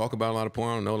 I don't talk about a lot of porn.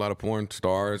 I don't know a lot of porn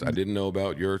stars. I didn't know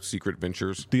about your secret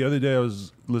ventures. the other day I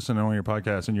was listening to one of your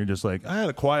podcasts and you're just like, I had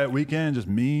a quiet weekend, just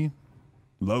me,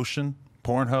 Lotion,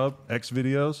 Pornhub, X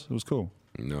videos. It was cool.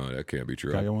 No, that can't be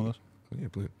true. Can I get one of those? Yeah,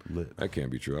 please. Lit. That can't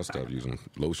be true. I stopped using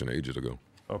Lotion ages ago.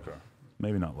 Okay.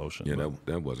 Maybe not Lotion. Yeah, but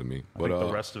that wasn't me. I think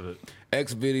the rest of it.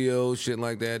 X videos, shit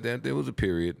like that. There was a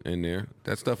period in there.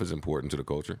 That stuff is important to the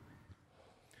culture.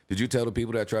 Did you tell the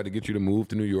people that tried to get you to move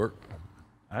to New York?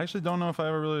 I actually don't know if I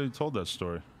ever really told that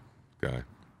story. Guy,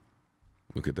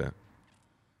 look at that.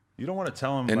 You don't want to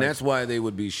tell them. And that's why they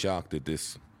would be shocked at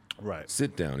this right.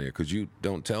 sit down here, because you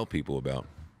don't tell people about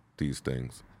these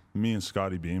things. Me and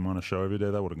Scotty Beam on a show every day,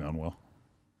 that would have gone well.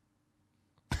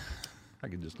 I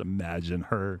can just imagine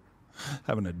her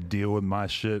having to deal with my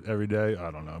shit every day.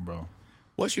 I don't know, bro.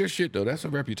 What's your shit though? That's a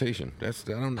reputation. I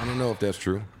don't know if that's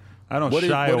true. I don't What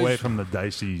shy is- away from the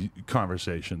dicey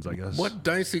conversations, I guess. What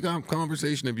dicey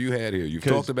conversation have you had here? You've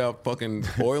talked about fucking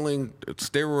oiling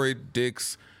steroid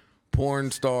dicks,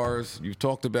 porn stars. You've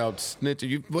talked about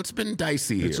snitching. What's been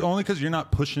dicey here? It's only because you're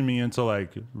not pushing me into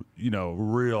like,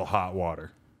 real hot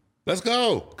water. Let's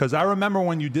go. Because I remember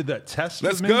when you did that test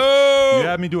Let's with me, go. you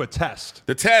had me do a test.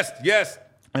 The test, yes.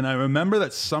 And I remember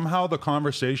that somehow the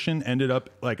conversation ended up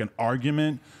like an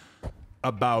argument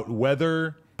about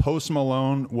whether Post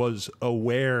Malone was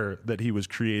aware that he was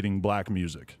creating black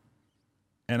music.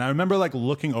 And I remember like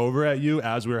looking over at you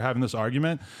as we were having this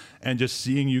argument and just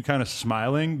seeing you kind of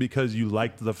smiling because you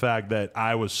liked the fact that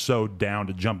I was so down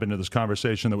to jump into this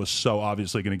conversation that was so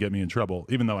obviously going to get me in trouble,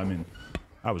 even though,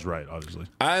 I was right, obviously.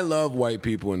 I love white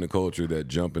people in the culture that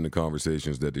jump into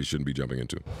conversations that they shouldn't be jumping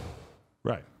into.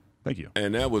 Right. Thank you.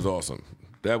 And that was awesome.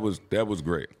 That was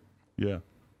great. Yeah.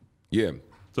 Yeah.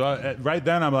 So right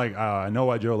then I'm like, I know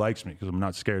why Joe likes me because I'm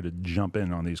not scared to jump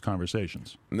in on these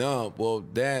conversations. No, well,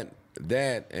 that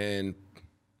and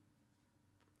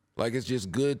like it's just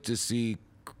good to see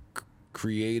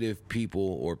creative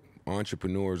people or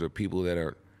entrepreneurs or people that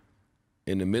are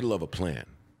in the middle of a plan.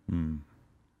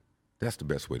 That's the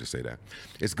best way to say that.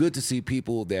 It's good to see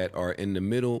people that are in the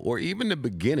middle or even the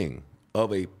beginning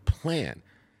of a plan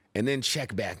and then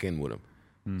check back in with them.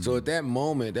 So at that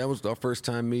moment, that was our first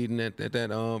time meeting at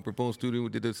that proposed studio. We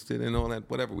did this and all that,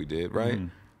 whatever we did, right?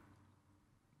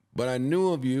 But I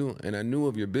knew of you and I knew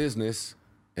of your business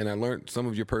and I learned some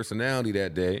of your personality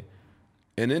that day.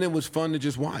 And then it was fun to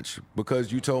just watch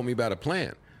because you told me about a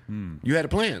plan. You had a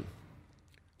plan.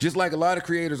 Just like a lot of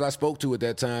creators I spoke to at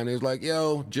that time, it was like,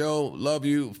 yo, Joe, love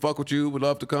you, fuck with you, would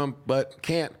love to come, but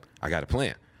can't. I got a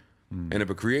plan. And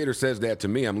if a creator says that to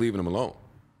me, I'm leaving them alone.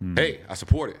 Hey, I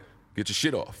support it. Get your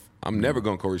shit off. I'm never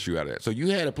going to coerce you out of that. So you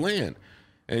had a plan,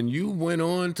 and you went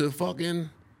on to fucking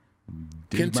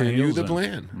continue the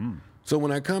plan. So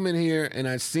when I come in here and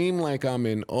I seem like I'm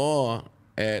in awe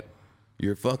at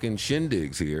your fucking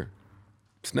shindigs here,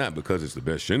 it's not because it's the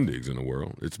best shindigs in the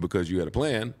world. It's because you had a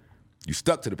plan, you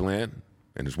stuck to the plan,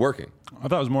 and it's working. I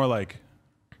thought it was more like,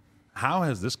 how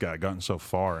has this guy gotten so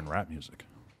far in rap music?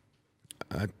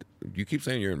 You keep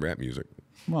saying you're in rap music.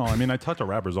 Well, I talk to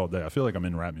rappers all day. I feel like I'm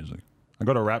in rap music. I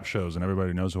go to rap shows and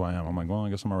everybody knows who I am. I'm like, well, I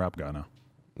guess I'm a rap guy now.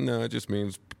 No, it just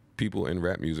means people in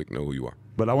rap music know who you are.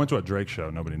 But I went to a Drake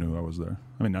show. Nobody knew I was there.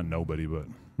 Not nobody, but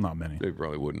not many. They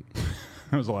probably wouldn't.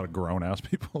 There was a lot of grown-ass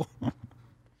people.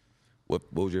 What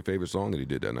was your favorite song that he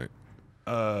did that night?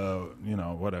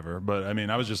 Whatever. But,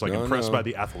 I was just impressed by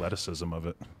the athleticism of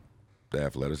it. The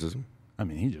athleticism?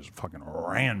 He just fucking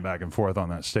ran back and forth on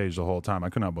that stage the whole time.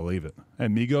 I could not believe it.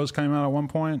 And Migos came out at one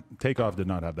point. Takeoff did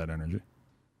not have that energy.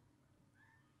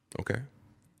 Okay.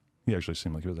 He actually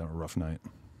seemed like he was having a rough night.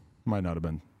 Might not have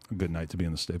been a good night to be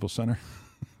in the Staples Center.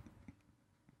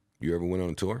 You ever went on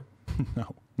a tour?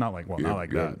 No, not like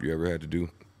that. You ever had to do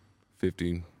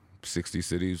 50, 60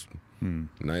 cities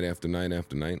night after night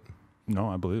after night? No,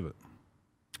 I believe it.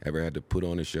 Ever had to put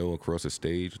on a show across a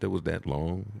stage that was that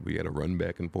long? We had to run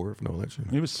back and forth and all that shit?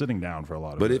 He was sitting down for a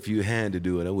lot of it. But if you had to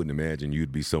do it, I wouldn't imagine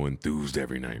you'd be so enthused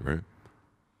every night, right?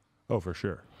 Oh, for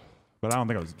sure. But I don't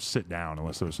think I would sit down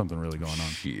unless there was something really going on.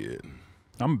 Shit.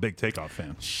 I'm a big Takeoff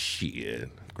fan.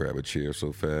 Shit. Grab a chair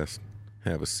so fast.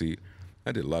 Have a seat.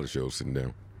 I did a lot of shows sitting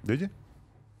down. Did you?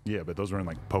 Yeah, but those were in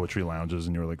like poetry lounges,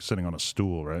 and you were like sitting on a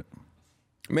stool, right?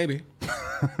 Maybe.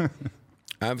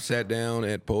 I've sat down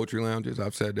at poetry lounges.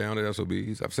 I've sat down at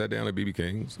SOBs. I've sat down at BB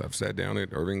King's. I've sat down at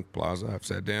Irving Plaza. I've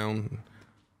sat down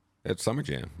at Summer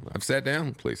Jam. I've sat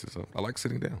down places. I like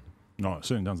sitting down. No,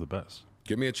 sitting down's the best.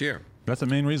 Give me a chair. That's the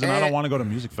main reason I don't want to go to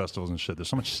music festivals and shit. There's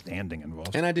so much standing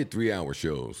involved. And I did 3-hour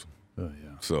shows. Yeah.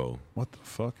 So What the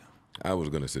fuck? I was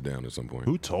going to sit down at some point.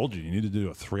 Who told you need to do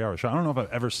a 3-hour show? I don't know if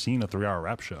I've ever seen a 3-hour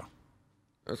rap show.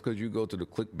 That's because you go to the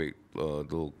clickbait,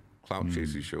 little clout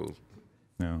chasey shows.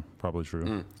 Yeah, probably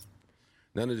true.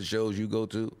 None of the shows you go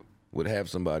to would have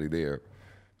somebody there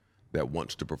that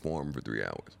wants to perform for 3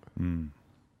 hours.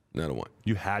 Not a one.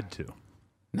 You had to.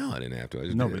 No, I didn't have to. I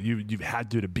just No, did. but you've had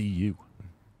to be you.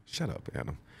 Shut up,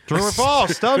 Adam. True or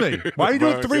false? Tell me. Why are you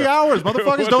doing 3 hours?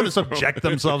 Motherfuckers don't subject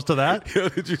themselves to that.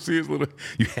 Did you see his little?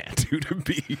 You had to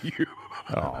be you.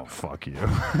 Oh, fuck you.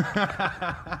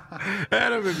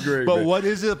 Adam is great. But man. what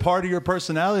is it part of your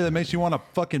personality that makes you want to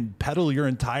fucking peddle your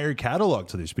entire catalog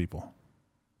to these people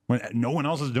when no one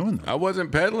else is doing that? I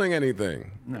wasn't peddling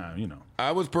anything. No, you know.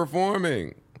 I was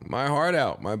performing my heart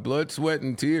out, my blood, sweat,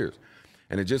 and tears.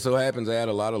 And it just so happens I had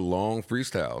a lot of long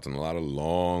freestyles and a lot of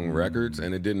long records,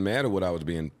 and it didn't matter what I was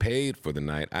being paid for the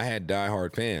night. I had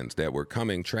diehard fans that were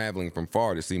traveling from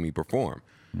far to see me perform.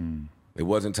 It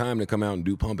wasn't time to come out and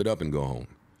do Pump It Up and go home.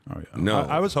 Oh, yeah. No.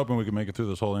 I was hoping we could make it through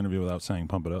this whole interview without saying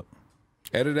 "pump it up."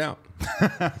 Edit it out.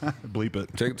 Bleep it.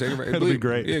 Take a It'll bleep. be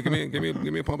great. Yeah, give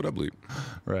me a Pump It Up bleep.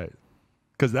 Right.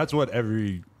 Because that's what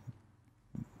every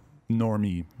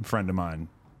normie friend of mine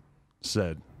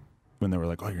said when they were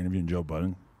like, "Oh, you're interviewing Joe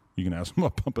Budden. You can ask him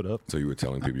about Pump It Up." So you were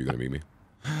telling people you're going to meet me?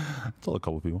 I told a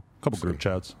couple people, a couple group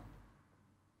chats.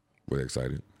 Were they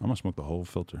excited? I'm gonna smoke the whole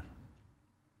filter.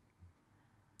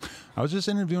 I was just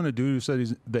interviewing a dude who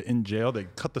said that in jail they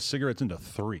cut the cigarettes into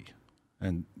 3,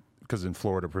 and because in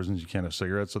Florida prisons you can't have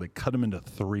cigarettes, so they cut them into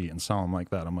 3 and sell them like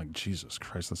that. I'm like, Jesus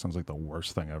Christ, that sounds like the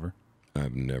worst thing ever.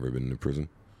 I've never been to prison,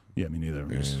 Yeah, me neither.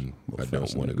 I'm just and a I little don't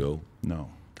want to fascinated. go, No,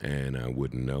 and I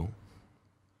wouldn't know.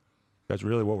 that's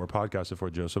really what we're podcasting for,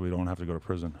 Joe, so we don't have to go to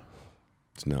prison.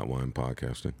 It's not why I'm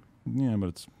podcasting. Yeah, but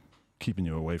it's keeping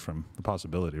you away from the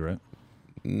possibility, right?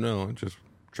 No, I just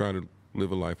try to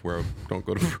live a life where I don't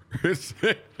go to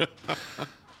prison.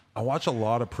 I watch a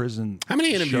lot of prison. How many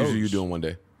interviews shows. are you doing one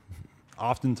day?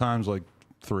 Oftentimes, like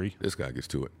 3. This guy gets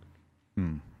to it.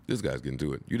 This guy's getting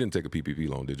to it. You didn't take a PPP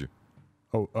loan, did you?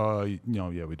 Oh,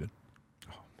 yeah, we did.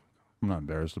 I'm not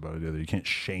embarrassed about it either. You can't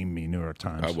shame me, New York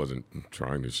Times. I wasn't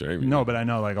trying to shame you. No, but I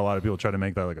know like a lot of people try to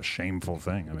make that like a shameful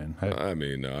thing. I mean, hey, I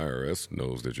mean, the IRS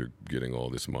knows that you're getting all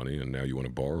this money, and now you want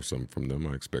to borrow some from them.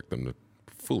 I expect them to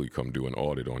fully come do an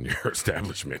audit on your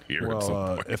establishment here at some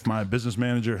well, point. if my business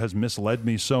manager has misled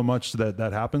me so much that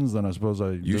happens, then I suppose I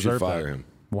You deserve should fire that. him.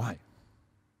 Why?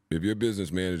 If your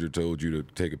business manager told you to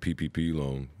take a PPP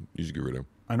loan, you should get rid of him.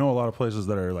 I know a lot of places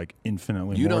that are like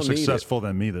infinitely You more don't need successful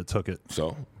than me that took it.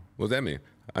 So, what does that mean?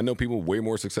 I know people way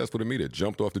more successful than me that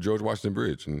jumped off the George Washington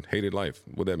Bridge and hated life.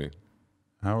 What does that mean?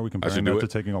 How are we comparing should do that to it.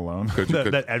 taking a loan Because you- that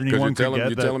because anyone could get? you're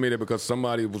that- telling me that because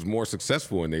somebody was more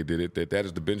successful and they did it, that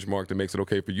is the benchmark that makes it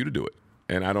okay for you to do it.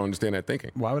 And I don't understand that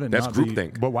thinking. Why would it That's not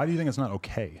groupthink. But why do you think it's not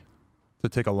okay to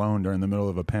take a loan during the middle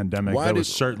of a pandemic Why that did-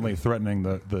 was certainly threatening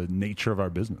the nature of our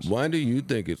business? Why do you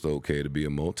think it's okay to be a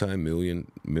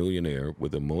millionaire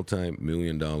with a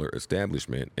multi-million-dollar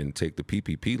establishment and take the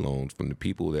PPP loans from the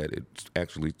people that it's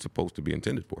actually supposed to be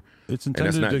intended for? It's And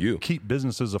that's intended not to you. keep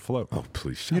businesses afloat. Oh,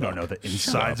 please shut You up. don't know the Shut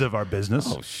insides up. of our business.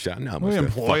 Oh, shut up. We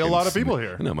employ a lot of people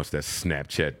here. I know how much that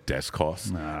Snapchat desk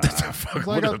costs. It's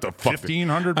What like the fuck?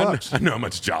 $1,500. I know how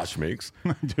much Josh makes.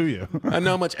 Do you? I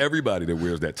know how much everybody that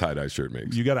wears that tie-dye shirt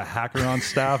makes. You got a hacker on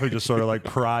staff who just sort of like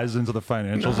pries into the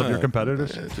financials of your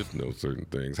competitors? Yeah, just know certain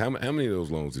things. How many of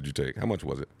those loans did you take? How much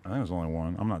was it? I think it was only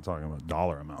one. I'm not talking about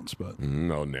dollar amounts, but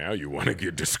No, now you want to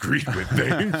get discreet with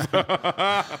things.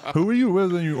 who were you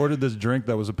with when you ordered this drink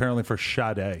that was apparently for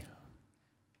Sade?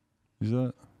 Is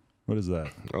that? What is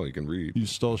that? Oh, you can read. You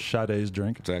stole Sade's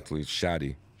drink? It's actually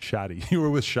shoddy. Shadi. You were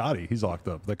with Shadi. He's locked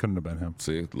up. That couldn't have been him.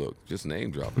 See, look, just name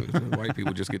dropping. White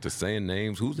people just get to saying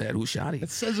names. Who's that? Who's shoddy? It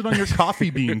says it on your coffee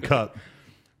bean cup.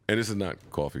 And this is not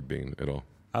coffee bean at all.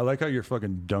 I like how your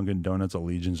fucking Dunkin' Donuts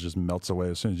allegiance just melts away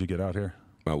as soon as you get out here.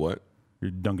 My what? Your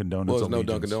Dunkin' Donuts Well, there's no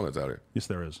allegiance. Dunkin' Donuts out here. Yes,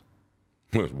 there is.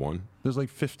 There's one There's like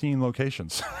 15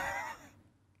 locations.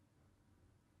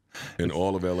 in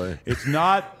all of LA. It's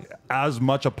not as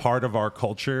much a part of our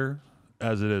culture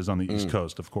as it is on the East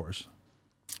Coast, of course.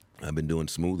 I've been doing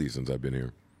smoothies since I've been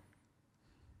here.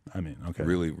 I mean, okay.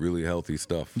 Really, really healthy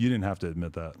stuff. You didn't have to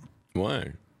admit that.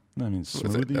 Why? I mean,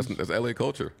 smoothies, That's LA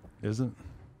culture. isn't?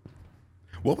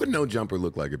 What would No Jumper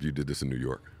look like if you did this in New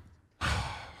York?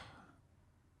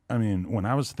 I mean, when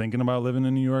I was thinking about living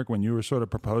in New York, when you were sort of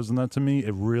proposing that to me,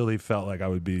 it really felt like I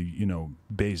would be, you know,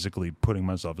 basically putting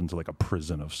myself into like a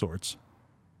prison of sorts.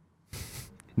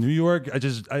 New York,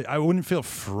 I wouldn't feel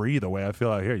free the way I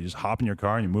feel out here. You just hop in your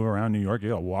car and you move around New York. You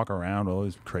gotta walk around with all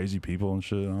these crazy people and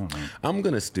shit. I don't know. I'm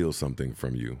going to steal something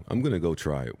from you. I'm going to go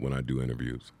try it when I do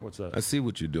interviews. What's that? I see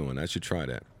what you're doing. I should try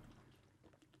that.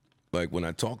 Like, when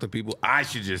I talk to people, I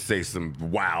should just say some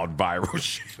wild viral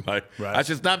shit. Like, Right. I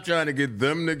should stop trying to get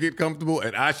them to get comfortable,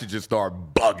 and I should just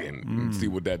start bugging and see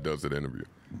what that does to the interview.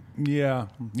 Yeah.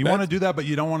 You want to do that, but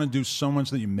you don't want to do so much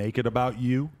that you make it about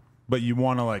you. But you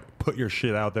want to, like, put your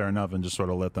shit out there enough and just sort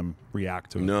of let them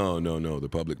react to it. No. The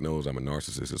public knows I'm a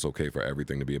narcissist. It's okay for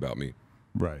everything to be about me.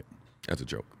 Right. That's a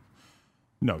joke.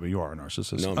 No, but you are a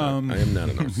narcissist. No, I'm not. I am not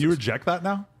a narcissist. You reject that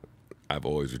now? I've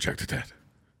always rejected that.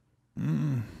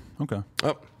 Okay.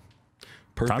 Oh,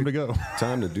 perfect. Time to go.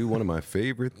 Time to do one of my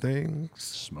favorite things,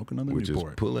 Smoke another which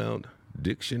Newport. is pull out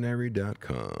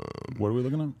dictionary.com. What are we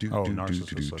looking at?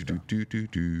 Narcissist.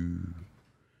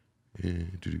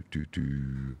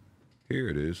 Here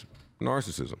it is.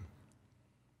 Narcissism.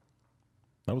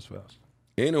 That was fast.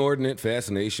 Inordinate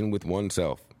fascination with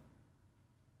oneself.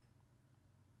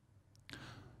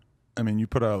 I mean, you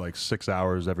put out like 6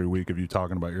 hours every week of you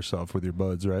talking about yourself with your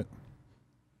buds, right?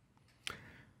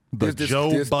 The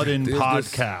Joe Budden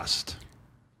podcast.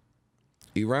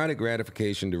 Erotic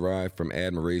gratification derived from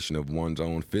admiration of one's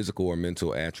own physical or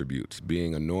mental attributes,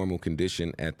 being a normal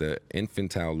condition at the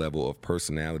infantile level of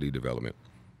personality development.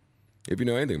 If you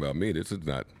know anything about me, this is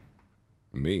not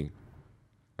me.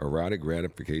 Erotic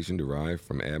gratification derived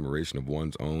from admiration of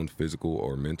one's own physical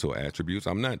or mental attributes.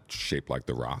 I'm not shaped like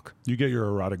The Rock. You get your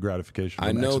erotic gratification.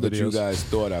 I from know X that you videos. guys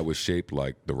thought I was shaped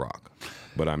like The Rock,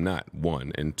 but I'm not,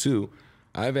 one. And two,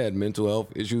 I've had mental health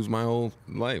issues my whole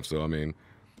life. So, I mean,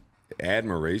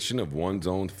 admiration of one's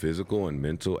own physical and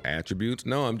mental attributes?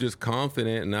 No, I'm just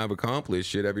confident and I've accomplished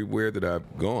shit everywhere that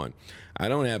I've gone. I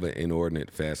don't have an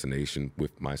inordinate fascination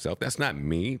with myself. That's not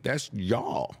me. That's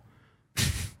y'all.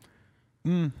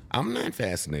 I'm not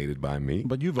fascinated by me.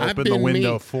 But you've I've opened the been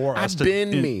window me. for us I've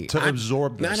been me. to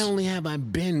absorb this. Not only have I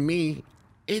been me,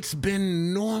 it's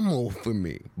been normal for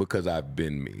me because I've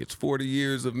been me. It's 40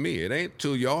 years of me. It ain't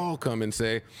till y'all come and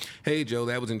say, hey, Joe,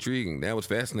 that was intriguing. That was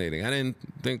fascinating. I didn't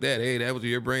think that. Hey, that was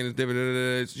your brain is different.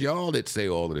 It's y'all that say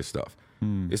all of this stuff.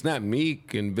 It's not me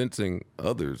convincing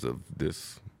others of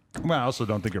this. Well, I also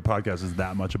don't think your podcast is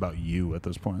that much about you at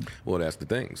this point. Well, that's the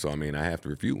thing. So, I mean, I have to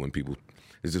refute when people...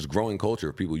 There's this growing culture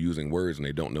of people using words and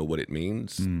they don't know what it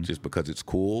means just because it's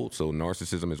cool. So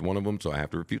narcissism is one of them. So I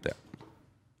have to refute that.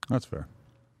 That's fair.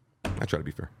 I try to be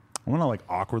fair. I want to like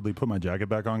awkwardly put my jacket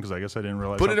back on because I guess I didn't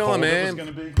realize Put how it on, cold man. was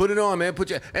gonna be. Put it on, man.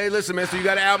 Hey, listen, man. So you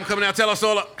got an album coming out. Tell us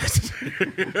all.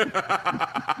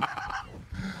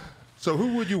 So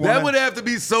who would you want? That would have to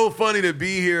be so funny to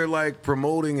be here, like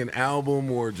promoting an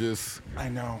album or just. I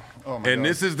know. Oh my And God.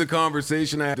 this is the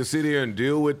conversation I have to sit here and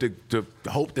deal with to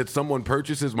hope that someone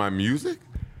purchases my music.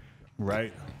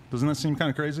 Right. Doesn't that seem kind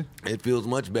of crazy? It feels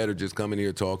much better just coming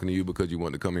here talking to you because you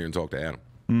want to come here and talk to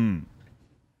Adam.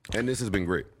 And this has been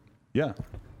great. Yeah.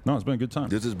 No, it's been a good time.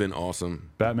 This has been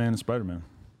awesome. Batman and Spider-Man.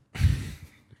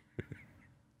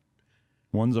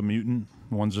 One's a mutant.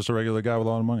 One's just a regular guy with a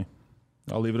lot of money.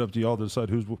 I'll leave it up to y'all to decide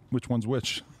which one's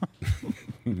which.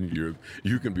 You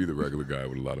can be the regular guy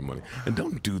with a lot of money. And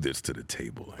don't do this to the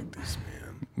table like this,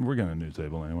 man. We're getting a new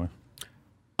table anyway.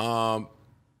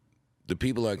 The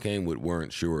people I came with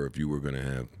weren't sure if you were going to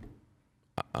have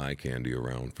eye candy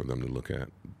around for them to look at.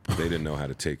 They didn't know how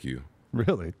to take you.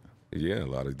 Really? Yeah, a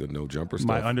lot of the no jumper stuff.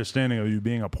 My understanding of you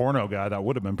being a porno guy, that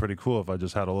would have been pretty cool if I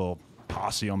just had a little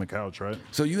posse on the couch, right?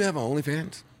 So you have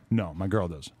OnlyFans? No, my girl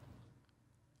does.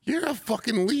 You're a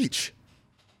fucking leech.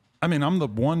 I mean, I'm the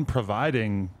one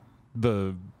providing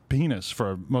the penis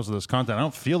for most of this content. I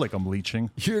don't feel like I'm leeching.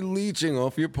 You're leeching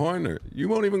off your partner. You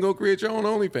won't even go create your own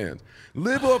OnlyFans.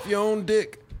 Live off your own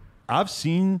dick. I've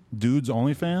seen dudes'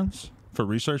 OnlyFans for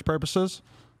research purposes.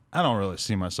 I don't really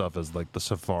see myself as like the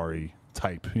Safari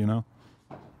type, you know?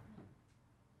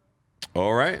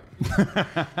 All right.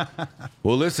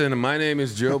 Well, listen, my name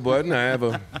is Joe Budden. I have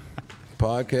a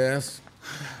podcast.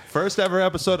 First ever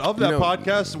episode of that You know-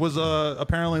 podcast was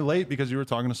apparently late because you were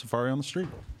talking to Safari on the street.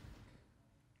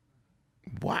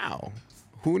 Wow.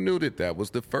 Who knew that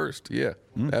was the first? Yeah.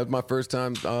 That was my first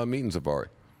time meeting Safari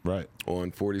Right.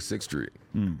 on 46th Street.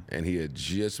 And he had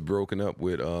just broken up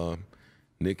with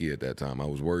Nikki at that time. I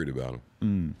was worried about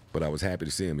him. But I was happy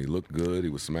to see him. He looked good. He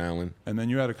was smiling. And then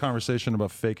you had a conversation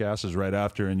about fake asses right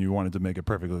after, and you wanted to make it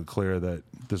perfectly clear that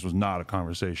this was not a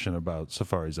conversation about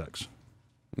Safari's ex.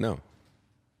 No.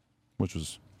 Which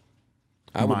was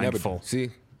I would mindful. never see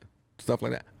stuff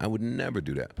like that. I would never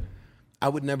do that. I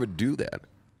would never do that.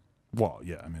 Well,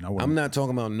 yeah. I mean, I wouldn't. I'm not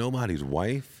talking about nobody's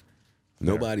wife,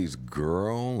 nobody's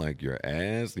girl, like your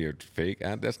ass, your fake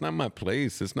ass. That's not my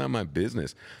place. It's not my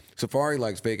business. Safari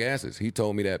likes fake asses. He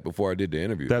told me that before I did the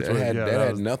interview. That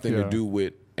had nothing to do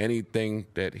with anything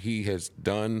that he has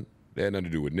done. That had nothing to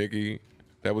do with Nikki.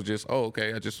 That was just,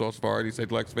 okay, I just saw Safari. He said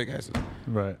he likes fake asses.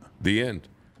 Right. The end.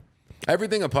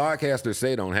 Everything a podcaster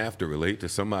say don't have to relate to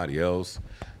somebody else.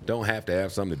 Don't have to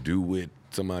have something to do with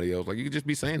somebody else. Like, you could just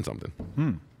be saying something.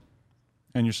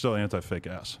 And you're still anti-fake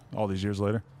ass all these years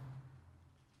later?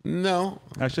 No.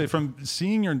 Actually, from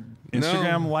seeing your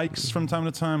Instagram likes from time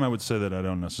to time, I would say that I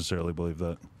don't necessarily believe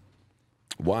that.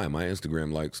 Why? My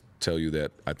Instagram likes tell you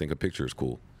that I think a picture is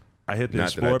cool. I hit the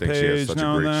Not that I explore think she has page such a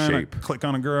now and great then. shape. I click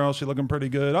on a girl. She looking pretty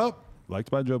good. Oh,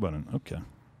 liked by Joe Budden. Okay.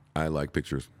 I like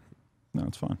pictures. No,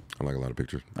 it's fine. I like a lot of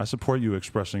pictures. I support you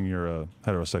expressing your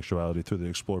heterosexuality through the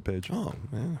explore page. Oh,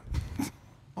 man.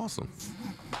 Awesome.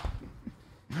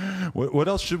 What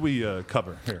else should we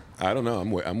cover here? I don't know.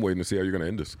 I'm waiting to see how you're going to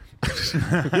end this.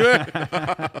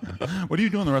 What are you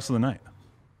doing the rest of the night?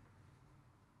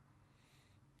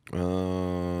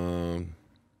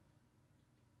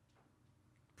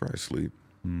 Probably sleep.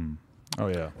 Oh,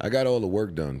 yeah. I got all the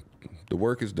work done. The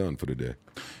work is done for the day.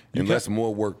 Unless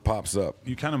more work pops up.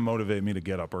 You kind of motivate me to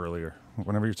get up earlier.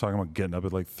 Whenever you're talking about getting up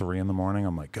at like 3 in the morning,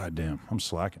 I'm like, God damn, I'm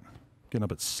slacking. Getting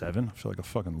up at 7, I feel like a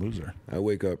fucking loser. I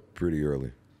wake up pretty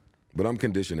early. But I'm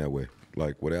conditioned that way.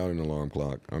 Like, without an alarm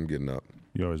clock, I'm getting up.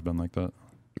 You always been like that?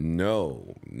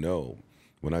 No.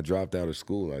 When I dropped out of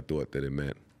school, I thought that it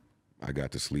meant I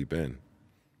got to sleep in.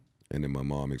 And then my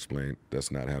mom explained,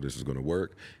 that's not how this is going to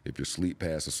work. If you sleep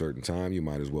past a certain time, you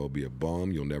might as well be a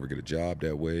bum. You'll never get a job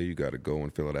that way. You got to go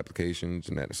and fill out applications,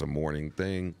 and that's a morning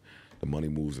thing. The money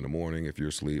moves in the morning if you're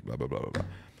asleep, blah, blah, blah, blah, blah.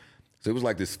 So it was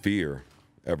like this fear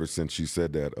ever since she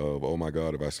said that of, oh, my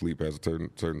God, if I sleep past a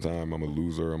certain time, I'm a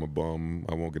loser, I'm a bum,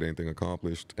 I won't get anything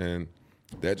accomplished. And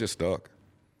that just stuck.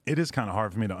 It is kind of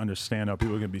hard for me to understand how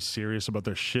people can be serious about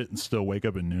their shit and still wake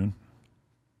up at noon.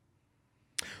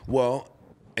 Well,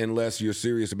 unless you're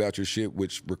serious about your shit,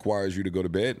 which requires you to go to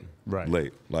bed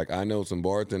late. Like, I know some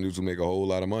bartenders who make a whole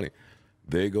lot of money.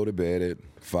 They go to bed at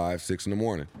 5, 6 in the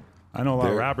morning. I know a lot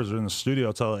of rappers are in the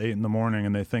studio till 8 in the morning,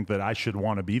 and they think that I should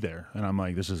want to be there. And I'm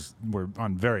like, we're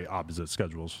on very opposite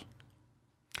schedules.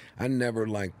 I never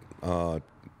liked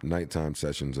nighttime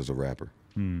sessions as a rapper.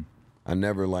 I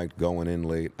never liked going in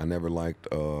late. I never liked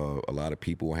a lot of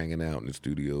people hanging out in the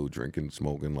studio, drinking,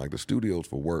 smoking. Like, the studio's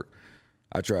for work.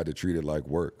 I tried to treat it like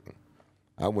work.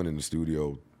 I went in the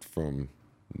studio from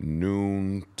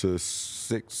noon to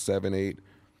 6, 7, 8,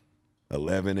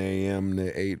 11 a.m.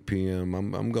 to 8 p.m.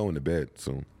 I'm going to bed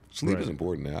soon. Sleep is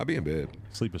important now. I'll be in bed.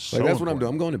 Sleep is so so that's what important. I'm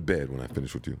doing. I'm going to bed when I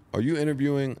finish with you. Are you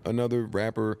interviewing another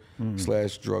rapper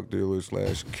 / drug dealer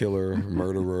 / killer,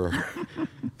 murderer,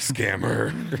 scammer?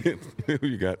 Who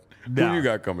you got? Nah. Who you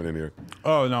got coming in here?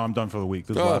 Oh, no, I'm done for the week.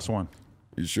 This is the last one.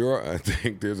 You sure? I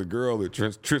think there's a girl that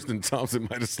Tristan Thompson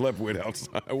might have slept with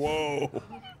outside. Whoa.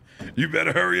 You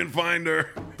better hurry and find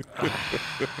her.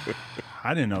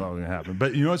 I didn't know that was going to happen.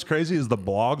 But you know what's crazy is the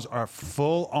blogs are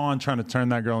full on trying to turn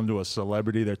that girl into a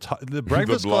celebrity. They're the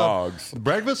Breakfast Club. blogs. The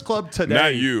Breakfast Club today.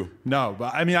 Not you. No,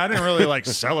 but I mean, I didn't really like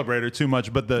celebrate her too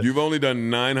much. But You've only done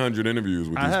 900 interviews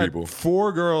with I these had people.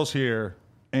 4 girls here,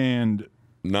 and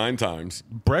 9 times.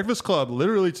 Breakfast Club,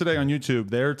 literally today on YouTube,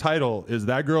 their title is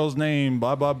that girl's name,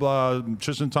 blah, blah, blah,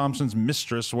 Tristan Thompson's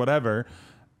mistress, whatever.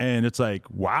 And it's like,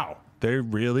 wow, they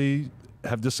really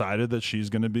have decided that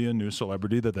she's going to be a new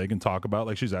celebrity that they can talk about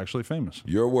like she's actually famous.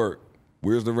 Your work.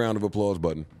 Where's the round of applause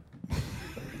button?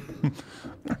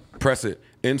 Press it.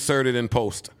 Insert it in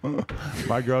post.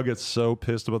 My girl gets so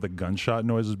pissed about the gunshot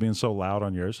noises being so loud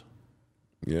on yours.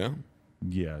 Yeah?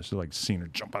 Yeah, she's like seen her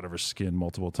jump out of her skin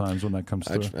multiple times when that comes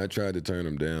through. I tried to turn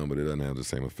them down, but it doesn't have the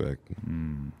same effect.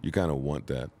 You kind of want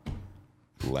that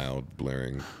loud,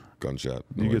 blaring gunshot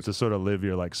noise. You get to sort of live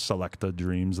your like selecta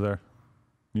dreams there.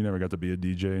 You never got to be a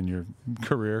DJ in your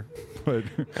career, but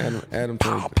Adam,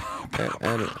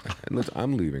 listen,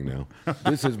 I'm leaving now.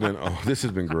 This has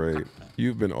been great.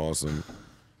 You've been awesome.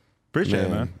 appreciate it,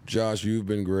 man. Josh, you've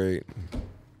been great.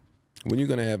 When you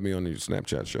gonna have me on your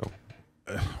Snapchat show?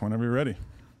 Whenever you're ready.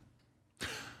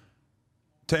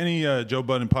 To any Joe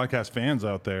Budden podcast fans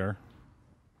out there,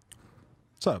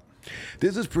 what's up?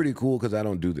 This is pretty cool because I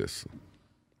don't do this.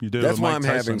 You did That's it with why Mike I'm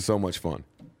Tyson. having so much fun.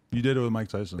 You did it with Mike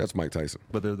Tyson. That's Mike Tyson.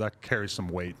 But that carries some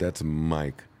weight. That's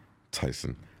Mike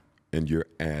Tyson. And you're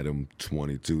Adam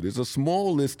 22. There's a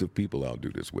small list of people I'll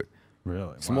do this with. Really?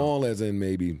 Wow. Small as in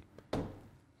maybe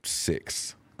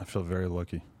 6. I feel very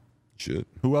lucky. Should.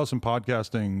 Who else in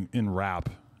podcasting in rap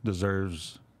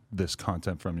deserves this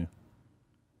content from you?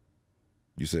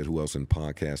 You said who else in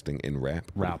podcasting in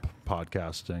rap? Rap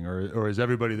podcasting, or is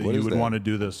everybody that What you is would that? want to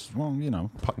do this? Well, you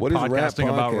know, What is rap podcasting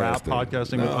about rap, podcasting?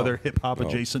 podcasting with No. other hip hop No.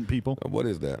 adjacent people. What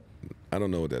is that? I don't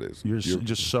know what that is. You're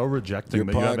just so rejecting your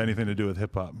that you have pod- anything to do with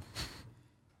hip hop.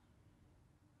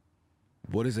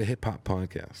 What is a hip hop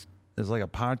podcast? It's like a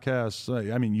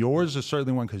podcast. I mean, yours is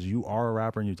certainly one because you are a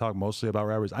rapper and you talk mostly about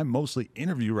rappers. I mostly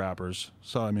interview rappers,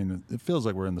 so I mean, it feels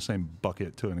like we're in the same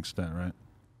bucket to an extent, right?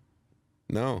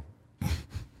 No.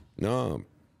 No.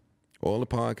 All the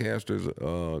podcasters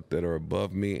that are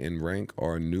above me in rank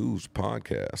are news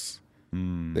podcasts.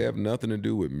 They have nothing to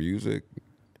do with music,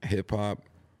 hip hop.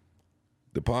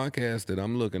 The podcasts that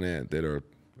I'm looking at that are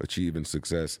achieving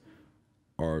success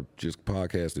are just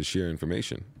podcasts that share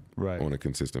information on a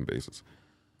consistent basis.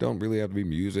 Don't really have to be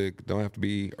music. Don't have to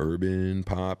be urban,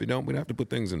 pop. We don't have to put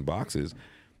things in boxes.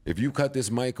 If you cut this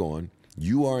mic on,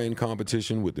 you are in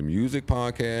competition with the music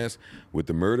podcast, with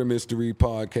the murder mystery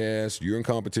podcast. You're in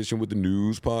competition with the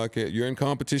news podcast. You're in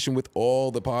competition with all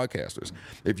the podcasters.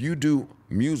 If you do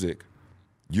music,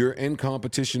 you're in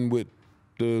competition with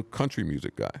the country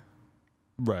music guy.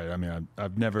 Right. I mean,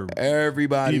 I've never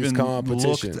Everybody's even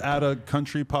competition. looked at a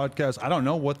country podcast. I don't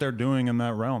know what they're doing in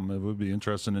that realm. It would be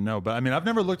interesting to know. But I mean, I've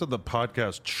never looked at the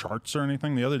podcast charts or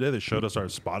anything. The other day they showed us our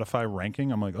Spotify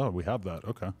ranking. I'm like, oh, we have that.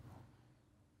 Okay.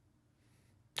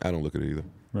 I don't look at it either.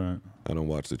 Right. I don't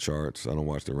watch the charts. I don't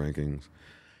watch the rankings.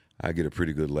 I get a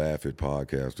pretty good laugh at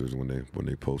podcasters when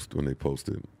they post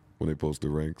the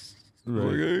ranks. Right.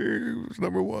 Like, hey, it's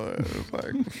number one. It's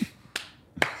like,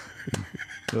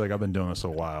 I feel like I've been doing this a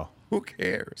while. who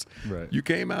cares? Right. You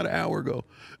came out an hour ago.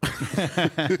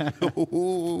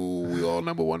 Ooh, we all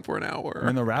number one for an hour. I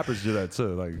mean, the rappers do that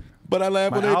too. Like, But I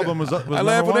laugh my when they album was up. Was I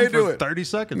laugh number when they one do for it. 30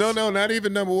 seconds. No, not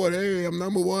even number one. Hey, I'm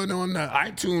number one on the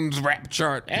iTunes rap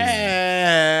chart.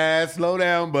 Slow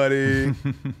down, buddy.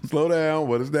 Slow down.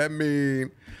 What does that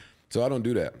mean? So I don't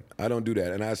do that.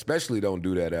 And I especially don't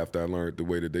do that after I learned the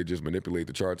way that they just manipulate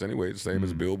the charts anyway, the same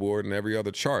as Billboard and every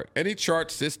other chart. Any chart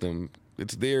system,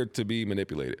 it's there to be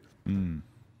manipulated.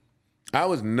 I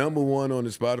was number one on the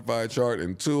Spotify chart,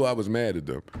 and 2, I was mad at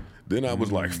them. Then I was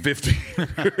like 50.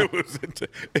 it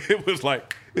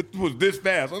was this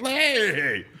fast. I was like,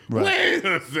 hey, wait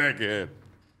a second.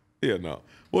 Yeah, no.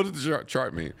 What does the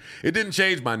chart mean? It didn't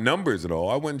change my numbers at all.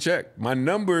 I went and checked. My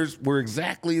numbers were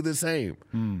exactly the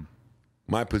same.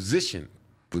 My position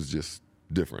was just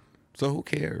different. So who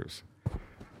cares?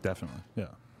 Definitely. Yeah.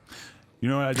 You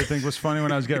know what I did think was funny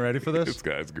when I was getting ready for This this?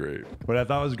 guy's great. What I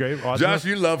thought was great. Josh,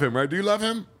 you love him, right? Do you love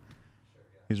him?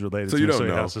 He's related So to you me, don't so he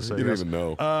know. has to say You don't yes. even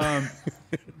know.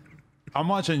 I'm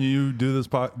watching you do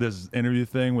this interview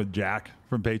thing with Jack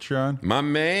from Patreon. My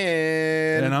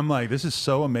man. And I'm like, this is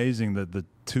so amazing that the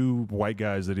 2 white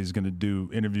guys that he's going to do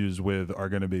interviews with are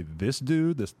going to be this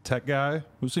dude, this tech guy,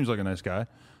 who seems like a nice guy,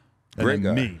 and Great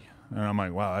then guy. me. And I'm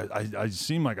like, wow, I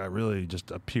seem like I really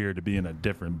just appear to be in a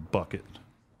different bucket.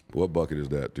 What bucket is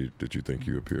that that you think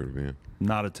you appear to be in?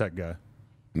 Not a tech guy.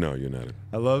 No, you're not.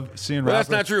 I love seeing Well, rappers.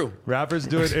 that's not true. Rappers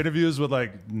doing interviews with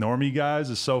like normie guys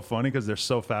is so funny because they're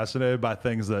so fascinated by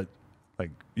things that,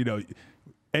 like, you know,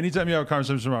 anytime you have a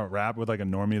conversation about rap with like a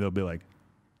normie, they'll be like,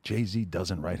 Jay-Z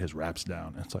doesn't write his raps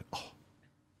down. And it's like, oh,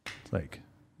 it's like,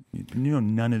 you know,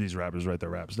 none of these rappers write their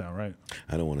raps down, right?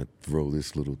 I don't want to throw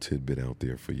this little tidbit out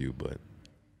there for you, but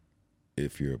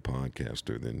if you're a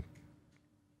podcaster, then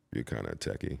you're kind of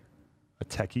techie. A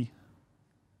techie?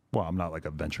 Well, I'm not like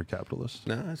a venture capitalist.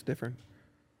 No, it's different.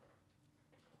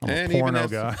 I'm a And even porno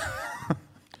as- guy.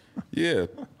 Yeah,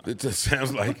 it just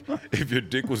sounds like if your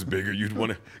dick was bigger, you'd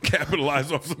want to capitalize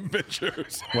off some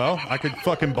ventures. Well, I could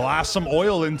fucking blast some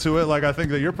oil into it like I think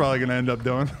that you're probably going to end up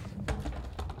doing.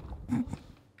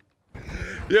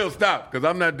 Yo, stop, because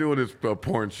I'm not doing this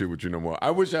porn shit with you no more.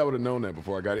 I wish I would have known that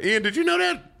before I got it. Ian, did you know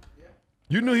that? Yeah.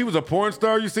 You knew he was a porn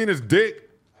star? You seen his dick?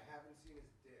 I haven't seen his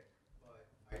dick,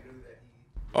 but I knew that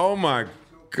he. Oh, my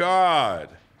God.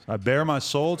 I bare my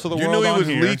soul to the You world knew he on was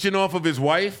here. leeching off of his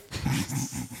wife?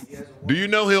 Do you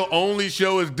know he'll only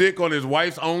show his dick on his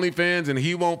wife's OnlyFans and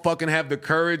he won't fucking have the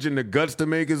courage and the guts to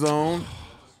make his own?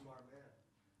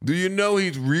 Do you know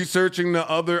he's researching the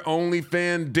other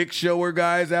OnlyFans dick shower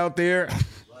guys out there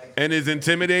and is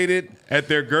intimidated at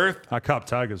their girth? I cop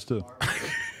tigers too.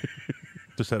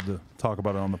 Just had to talk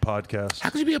about it on the podcast. How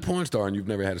could you be a porn star and you've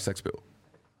never had a sex bill?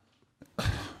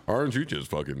 Aren't you just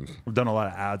fucking... We've done a lot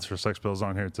of ads for sex pills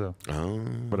on here too, Oh.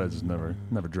 but I just never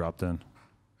dropped in.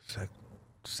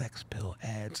 Sex pill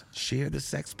ads. Share the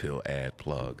sex pill ad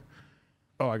plug.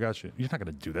 Oh, I got you. You're not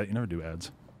gonna do that. You never do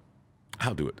ads.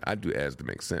 I'll do it. I do ads that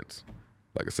make sense,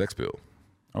 like a sex pill.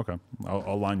 Okay,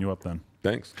 I'll line you up then.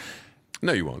 Thanks.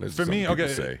 No, you won't. That's For just me, something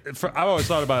okay. people say. I've always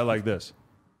thought about it like this.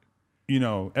 You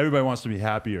know, everybody wants to be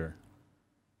happier,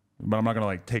 but I'm not gonna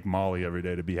like take Molly every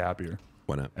day to be happier.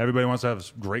 Why not? Everybody wants to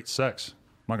have great sex.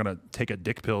 I'm not gonna take a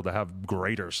dick pill to have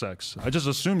greater sex. I just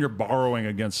assume you're borrowing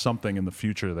against something in the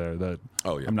future there that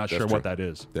I'm not that's sure true. what that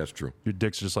is. That's true. Your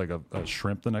dick's just like a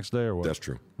shrimp the next day or what? That's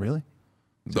true. Really?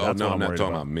 No, that's no, what I'm I'm not worried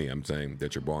talking about. about me. I'm saying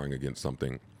that you're borrowing against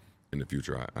something in the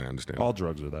future. I understand. All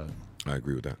drugs are that. I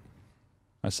agree with that.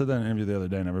 I said that in an interview the other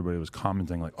day, and everybody was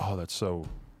commenting like, "Oh, that's so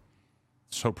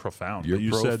profound." You're But you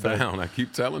profound. said that I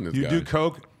keep telling this you guy. do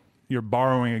coke, you're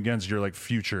borrowing against your like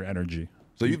future energy.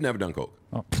 So you've never done coke?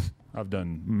 Oh, I've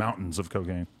done mountains of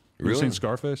cocaine. You Really? ever seen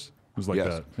Scarface? It was like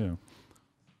Yes. that. Yeah.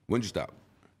 When'd you stop?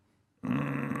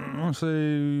 I want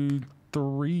to say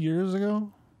 3 years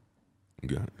ago.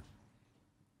 Got it.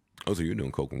 Oh, so you were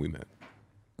doing coke when we met?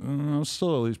 I was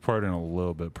still at least partying a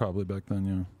little bit, probably back then.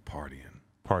 Yeah. Partying.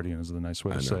 Partying is the nice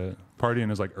way to know. say it.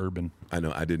 Partying is like urban. I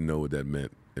know. I didn't know what that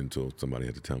meant until somebody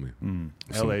had to tell me.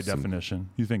 LA definition.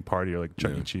 You think party or like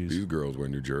Chuck Yeah, E. Cheese. These girls were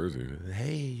in New Jersey.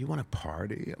 Hey, you want to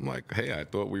party? I'm like, hey, I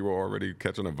thought we were already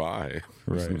catching a vibe.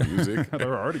 Right. Some music. They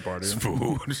were already partying.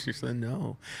 Food. She said,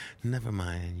 no, never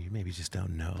mind. You maybe just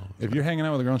don't know. If you're hanging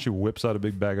out with a girl and she whips out a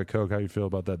big bag of coke, how you feel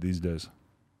about that these days?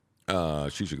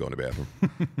 She should go in the bathroom.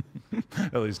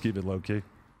 At least keep it low key.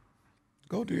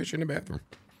 Go do your shit in the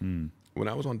bathroom. When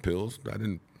I was on pills, I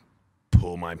didn't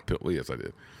pull my pill. Well, yes, I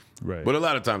did. Right. But a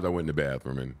lot of times I went in the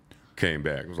bathroom and came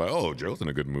back. It was like, oh, Joe's in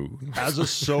a good mood. as a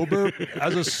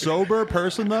sober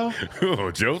person though,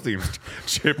 Oh, Joe seems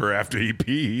chipper after he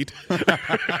peed.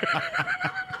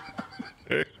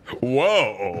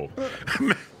 Whoa.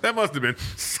 That must have been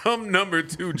some number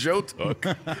 2 Joe took.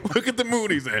 Look at the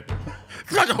mood he's in.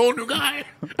 It's like a whole new guy.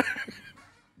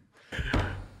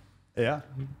 yeah.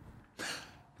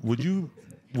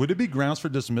 Would it be grounds for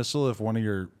dismissal if one of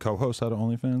your co-hosts had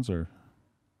OnlyFans or?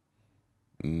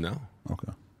 No.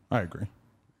 Okay, I agree.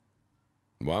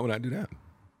 Why would I do that?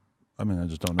 I mean, I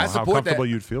just don't know I how support comfortable that.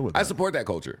 you'd feel with that. I support that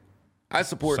culture. I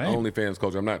support Same. OnlyFans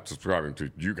culture. I'm not subscribing to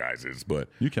you guys', but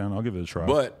You can. I'll give it a try.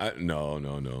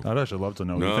 no. I'd actually love to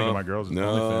know what you think of my girls'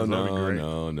 OnlyFans. That'd be great.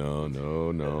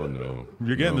 No.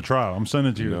 You're getting the trial. I'm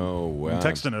sending it to you. No way. I'm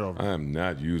texting it over. I'm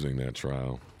not using that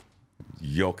trial.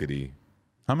 Yokety.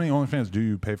 How many OnlyFans do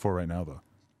you pay for right now, though?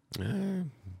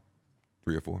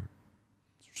 3 or 4.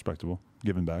 It's respectable.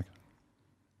 Giving back.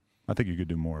 I think you could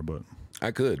do more, but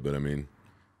I could, but I mean,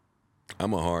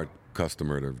 I'm a hard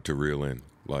customer to reel in.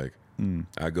 Like,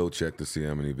 I go check to see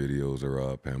how many videos are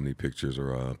up, how many pictures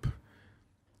are up.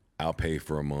 I'll pay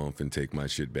for a month and take my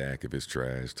shit back if it's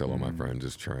trash. Tell all my friends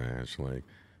it's trash. Like,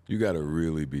 you got to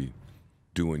really be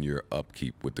doing your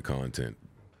upkeep with the content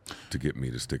to get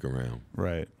me to stick around.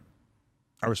 right.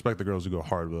 I respect the girls who go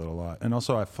hard with it a lot, and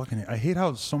also I hate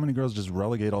how so many girls just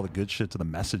relegate all the good shit to the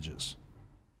messages.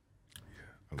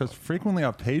 Because frequently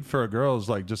I've paid for a girl's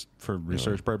like just for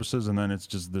research purposes, and then it's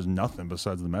just there's nothing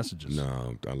besides the messages.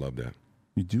 No, I love that.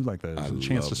 You do like that. It's a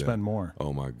chance to spend more.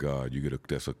 Oh my God, you get a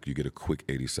quick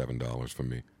 $87 from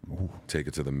me. Take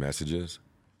it to the messages.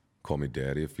 Call me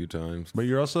daddy a few times. But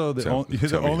you're also Tell you're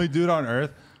the me. only dude on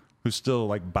earth who's still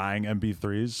like buying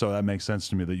MP3s, so that makes sense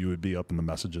to me that you would be up in the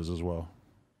messages as well.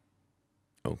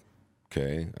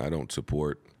 Okay, I don't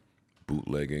support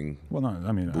bootlegging. Well, no,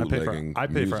 I mean Bootlegging I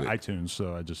pay for music. iTunes,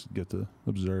 so I just get to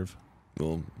observe.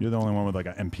 Well, You're the only one with like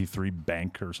an MP3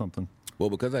 bank or something.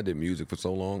 because I did music for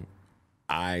so long,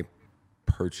 I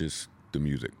purchased the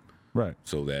music Right.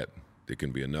 so that there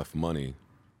can be enough money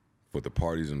for the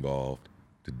parties involved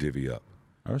to divvy up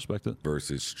I respect it.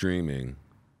 versus streaming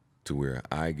to where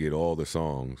I get all the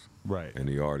songs Right. and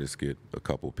the artists get a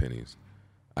couple pennies.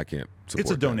 I can't support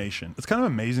It's a that. donation. It's kind of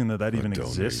amazing that even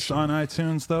exists donation. on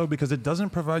iTunes, though, because it doesn't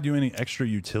provide you any extra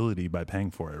utility by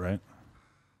paying for it, right?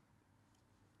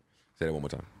 Say that one more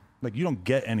time. Like, you don't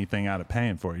get anything out of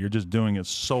paying for it. You're just doing it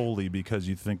solely because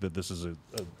you think that this is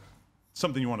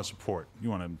something you want to support. You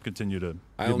want to continue to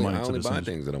I give only money to buy this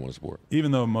industry. things that I want to support.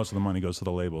 Even though most of the money goes to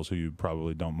the labels who you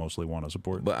probably don't mostly want to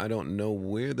support. But I don't know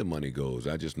where the money goes.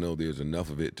 I just know there's enough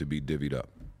of it to be divvied up.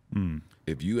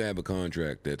 If you have a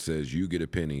contract that says you get a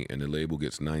penny and the label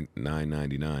gets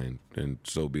 $9.99, then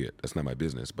so be it. That's not my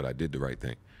business, but I did the right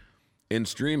thing. In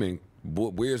streaming,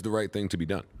 where's the right thing to be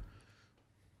done?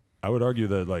 I would argue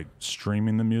that like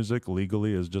streaming the music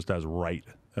legally is just as right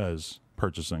as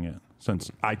purchasing it,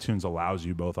 since iTunes allows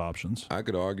you both options. I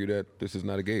could argue that this is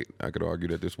not a gate. I could argue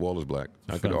that this wall is black.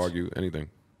 I could Fence. argue anything.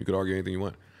 You could argue anything you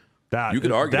want. You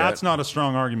could argue that's that. not a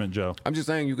strong argument, Joe. I'm just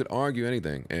saying you could argue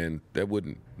anything, and that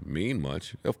wouldn't mean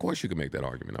much. Of course you could make that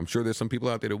argument. I'm sure there's some people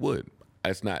out there that would.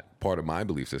 That's not part of my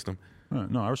belief system.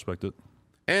 No, I respect it.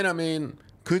 And I mean,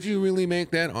 could you really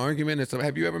make that argument?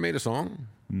 Have you ever made a song?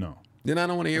 No. Then I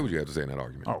don't want to hear what you have to say in that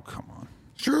argument. Oh, come on.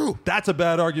 It's true. That's a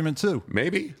bad argument, too.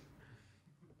 Maybe.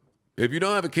 If you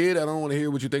don't have a kid, I don't want to hear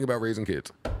what you think about raising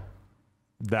kids.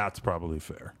 That's probably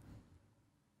fair.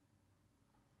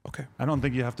 Okay. I don't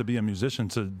think you have to be a musician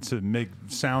to make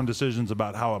sound decisions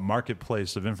about how a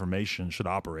marketplace of information should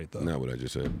operate, though. Not what I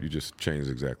just said. You just changed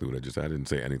exactly what I just said. I didn't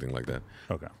say anything like that.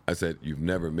 Okay. I said you've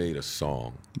never made a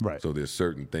song. Right. So there's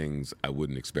certain things I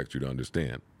wouldn't expect you to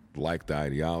understand, like the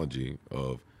ideology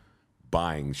of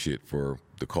buying shit for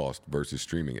the cost versus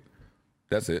streaming it.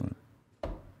 That's it.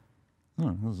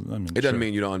 It doesn't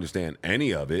mean you don't understand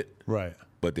any of it. Right.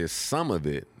 But there's some of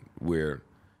it where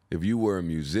if you were a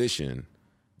musician,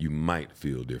 you might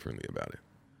feel differently about it.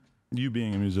 You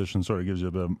being a musician sort of gives you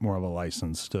a bit more of a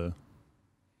license to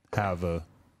have a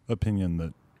opinion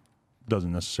that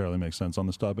doesn't necessarily make sense on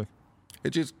this topic.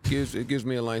 It just gives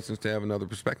me a license to have another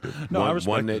perspective. No, I respect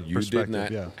one that the you did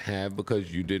perspective, not have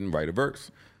because you didn't write a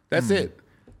verse. That's it.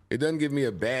 It doesn't give me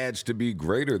a badge to be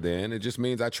greater than. It just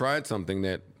means I tried something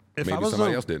that maybe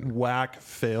somebody else didn't. If I was a whack,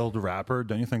 failed rapper,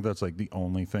 don't you think that's like the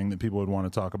only thing that people would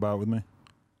want to talk about with me?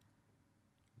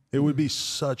 It would be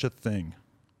such a thing.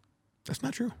 That's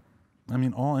not true. I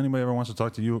mean, all anybody ever wants to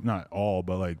talk to you, not all,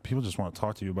 but like people just want to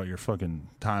talk to you about your fucking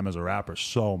time as a rapper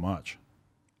so much.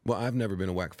 Well, I've never been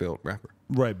a whack failed rapper.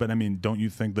 Right, but I mean, don't you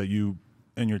think that you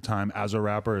and your time as a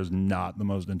rapper is not the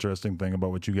most interesting thing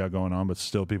about what you got going on, but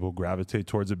still people gravitate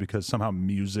towards it because somehow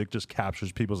music just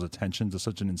captures people's attention to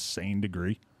such an insane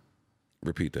degree?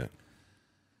 Repeat that.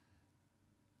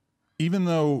 Even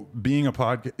though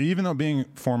being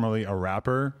formerly a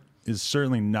rapper is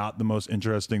certainly not the most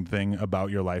interesting thing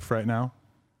about your life right now,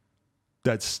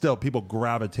 that still people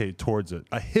gravitate towards it.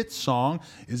 A hit song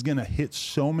is going to hit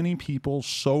so many people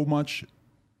so much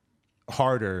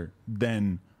harder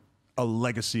than a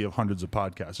legacy of hundreds of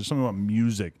podcasts. There's something about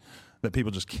music that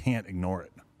people just can't ignore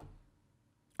it.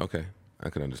 Okay, I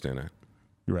can understand that.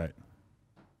 You're right.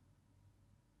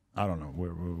 I don't know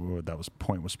where that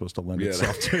point was supposed to lend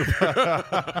itself to.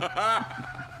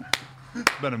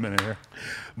 It's been a minute here.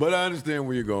 But I understand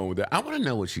where you're going with that. I want to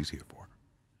know what she's here for.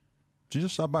 She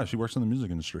just stopped by. She works in the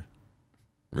music industry.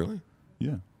 Really?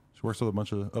 Yeah. She works with a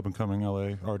bunch of up-and-coming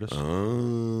LA artists.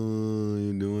 Oh,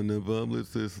 you're doing the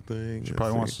publicist thing. She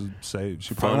probably wants to say,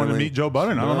 she probably wanted to meet Joe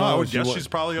Budden. I don't know. I would guess she's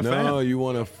probably a fan. No, you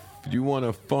want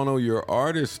to funnel your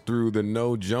artist through the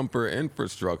no jumper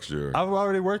infrastructure. I've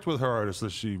already worked with her artists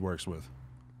that she works with.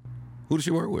 Who does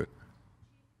she work with?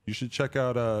 You should check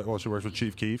out, she works with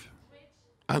Chief Keef.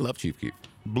 I love Chief Keef.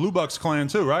 Blue Bucks Clan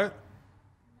too, right?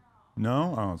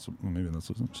 No? Oh, maybe that's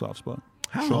a soft spot.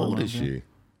 How old is she?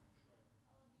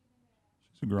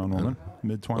 She's a grown woman,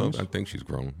 mid-20s. Well, I think she's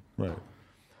grown. Right.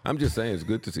 I'm just saying it's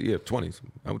good to see. Yeah, 20s,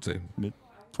 I would say.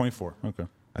 Mid-24, okay.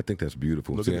 I think that's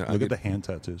beautiful. Look at the hand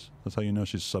tattoos. That's how you know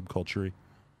she's subculture-y.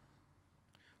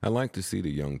 I like to see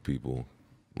the young people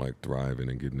like thriving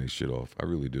and getting their shit off. I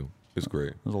really do. It's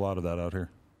great. There's a lot of that out here.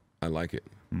 I like it.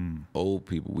 Old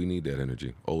people, we need that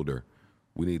energy. Older,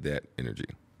 we need that energy.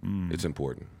 It's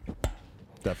important.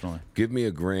 Definitely. Give me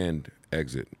a grand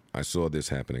exit. I saw this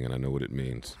happening and I know what it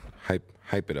means.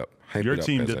 Hype it up. Your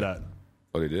team did that.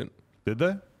 Oh, they did? Did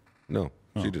they? No,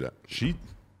 she did that.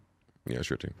 Yeah, it's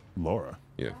your team. Laura.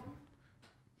 Yeah.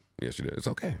 Yes, she did. It's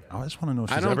okay. I just want to know if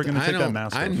she's ever going to take that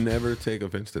mask off. I never take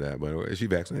offense to that, by the way. Is she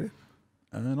vaccinated?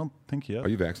 I don't think yet. Are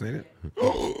you vaccinated?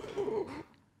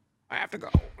 I have to go.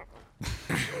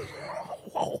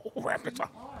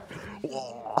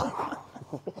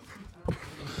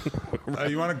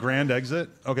 You want a grand exit?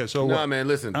 Okay, so No, man,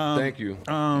 listen. Thank you.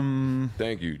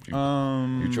 Thank you.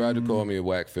 You tried to call me a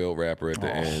whack failed rapper at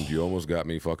the end. You almost got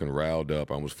me fucking riled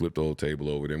up. I almost flipped the whole table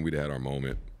over. Then we'd had our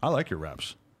moment. I like your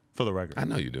raps, for the record. I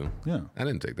know you do. Yeah. I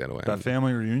didn't take that away. That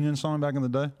family reunion song back in the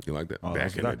day? You like that? Oh,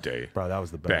 back in the day. Bro, that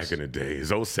was the best. Back in the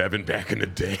days. 07, back in the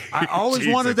day. I always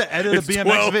Jesus. wanted to edit a It's BMX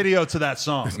 12. video to that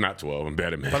song. It's not 12. I'm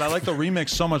bad at math. But I like the remix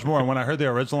so much more. And when I heard the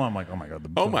original, I'm like, oh my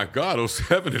God. Oh my God,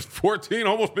 07 is 14,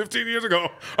 almost 15 years ago.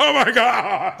 Oh my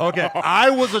God. Okay,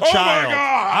 I was a child. my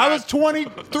God. I was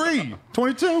 23,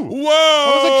 22. Whoa.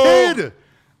 I was a kid.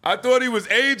 I thought he was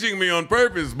aging me on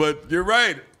purpose, but you're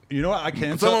right. You know what? I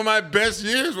can't. Some of my best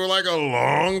years were like a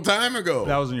long time ago.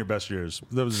 That wasn't your best years.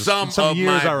 There was some of years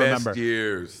my I remember. best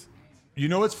years. You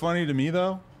know what's funny to me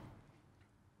though?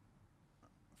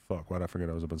 Fuck, what did I forget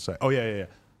I was about to say? Oh yeah.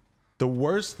 The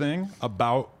worst thing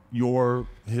about your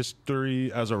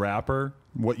history as a rapper,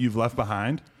 what you've left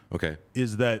behind, Okay.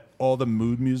 is that all the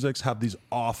mood musics have these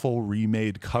awful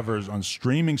remade covers on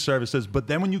streaming services, but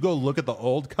then when you go look at the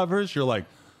old covers, you're like,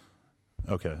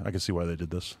 okay, I can see why they did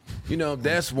this. You know,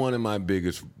 that's one of my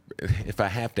biggest, if I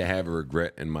have to have a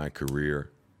regret in my career,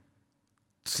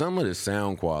 some of the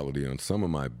sound quality on some of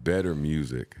my better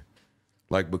music,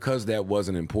 like because that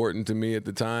wasn't important to me at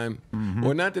the time,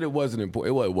 or not that it wasn't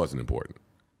important, well, it wasn't important,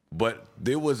 but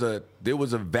there was a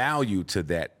value to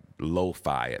that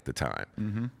lo-fi at the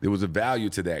time. There was a value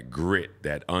to that grit,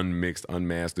 that unmixed,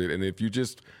 unmastered, and if you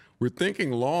just were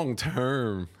thinking long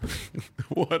term,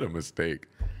 what a mistake.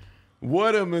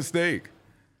 What a mistake.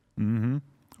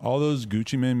 All those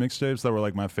Gucci Mane mixtapes that were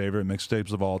like my favorite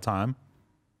mixtapes of all time.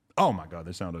 Oh my God,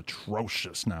 they sound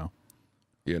atrocious now.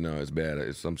 Yeah, no, it's bad.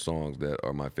 It's some songs that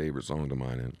are my favorite songs of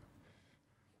mine, and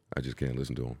I just can't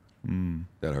listen to them.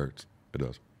 That hurts. It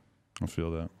does. I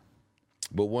feel that.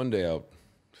 But one day I'll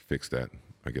fix that,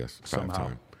 I guess. Somehow.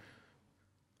 Time.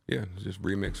 Yeah, just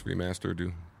remix, remaster,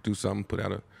 do something, put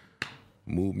out a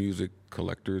Mood Music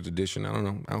Collector's Edition. I don't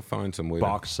know. I'll find some way.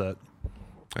 Box set.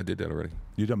 I did that already.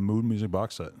 You did a Mood Music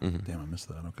box set. Damn, I missed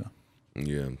that. Okay.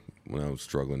 Yeah, when I was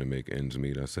struggling to make ends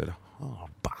meet, I said, "Oh,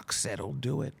 box set'll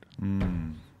do it."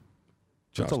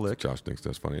 That's a lick. Josh thinks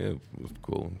that's funny. It was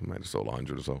cool. Might have sold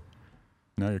 100 or so.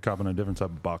 Now you're copping a different type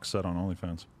of box set on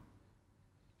OnlyFans.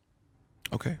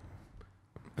 Okay,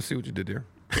 I see what you did there.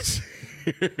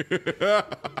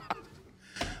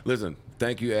 Listen,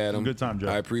 thank you, Adam. Good time, Joe.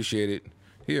 I appreciate it.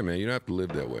 Here, man, you don't have to live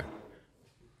that way.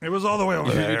 It was all the way over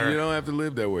You there. don't have to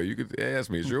live that way. You could ask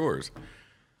me. It's yours.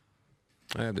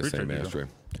 I have the Appreciate same you, ashtray.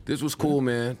 This was cool,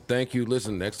 man. Thank you.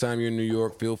 Listen, next time you're in New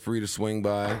York, feel free to swing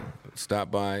by,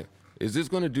 stop by. Is this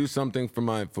going to do something for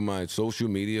my social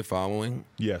media following?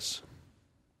 Yes.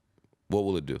 What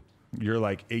will it do? Your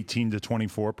like 18 to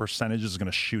 24 percentage is going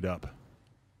to shoot up.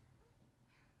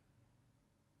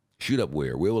 Shoot up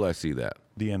where? Where will I see that?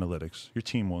 The analytics. Your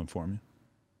team will inform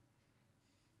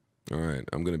All right.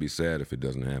 I'm going to be sad if it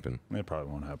doesn't happen. you. It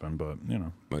probably won't happen, but you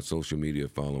know, My social media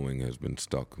following has been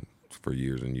stuck for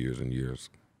years and years and years.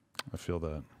 I feel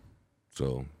that.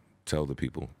 So tell the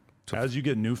people. As you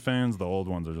get new fans, the old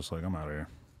ones are just like, I'm out of here.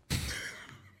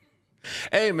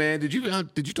 Hey, man, did you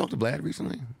talk to Vlad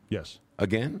recently? Yes.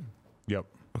 Again? Yep.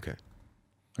 Okay.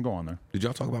 I go on there. Did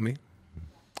y'all talk about me?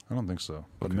 I don't think so.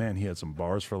 But man, he had some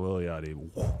bars for Lil Yachty.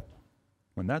 Whoa.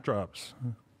 When that drops,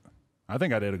 I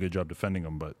think I did a good job defending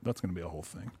him, but that's going to be a whole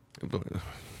thing.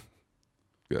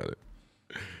 Got it.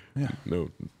 Yeah. No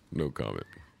comment.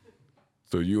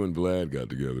 So you and Vlad got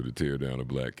together to tear down a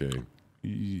Black King.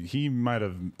 He might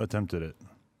have attempted it.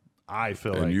 I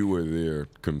feel And like you were there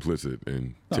complicit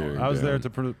in tearing I was down, there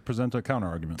to present a counter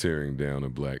argument. tearing down a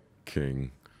Black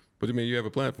King. But I mean, you have a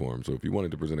platform, so if you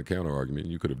wanted to present a counter argument,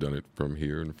 you could have done it from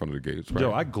here in front of the gates. Right?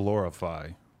 Joe, I glorify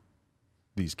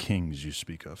these kings you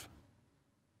speak of.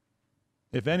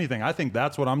 If anything, I think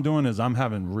that's what I'm doing is I'm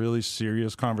having really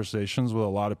serious conversations with a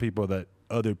lot of people that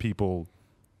other people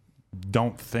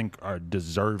don't think are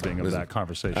deserving of that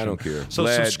conversation. I don't care. So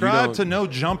Vlad, subscribe to No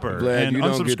Jumper Vlad, and you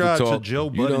don't get unsubscribe to talk, to Joe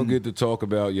Budden. You don't get to talk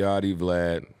about Yachty,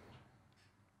 Vlad.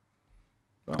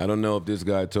 I don't know if this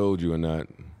guy told you or not.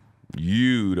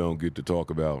 You don't get to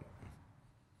talk about.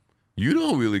 You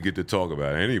don't really get to talk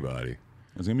about anybody.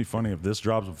 It's going to be funny if this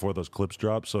drops before those clips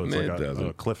drop, so it's Man, like it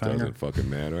a cliffhanger. doesn't fucking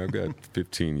matter. I've got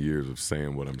 15 years of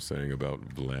saying what I'm saying about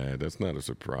Vlad. That's not a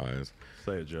surprise.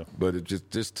 Say it, Joe. But it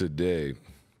just today,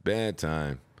 bad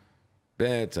time,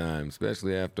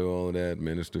 especially after all of that.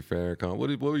 Minister Farrakhan. What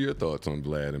were your thoughts on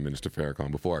Vlad and Minister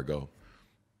Farrakhan before I go?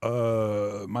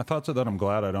 My thoughts are that I'm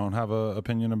glad I don't have an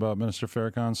opinion about Minister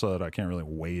Farrakhan, so that I can't really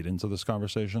wade into this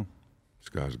conversation. This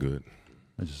guy's good.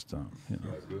 I just, you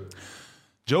know.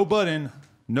 Joe Budden,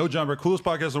 No Jumper, coolest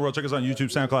podcast in the world. Check us out on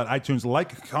YouTube, SoundCloud, iTunes.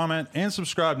 Like, comment, and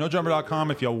subscribe. NoJumper.com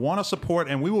if you want to support,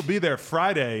 and we will be there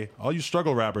Friday. All you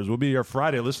struggle rappers, we'll be here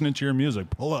Friday listening to your music.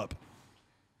 Pull up.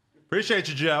 Appreciate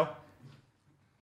you, Joe.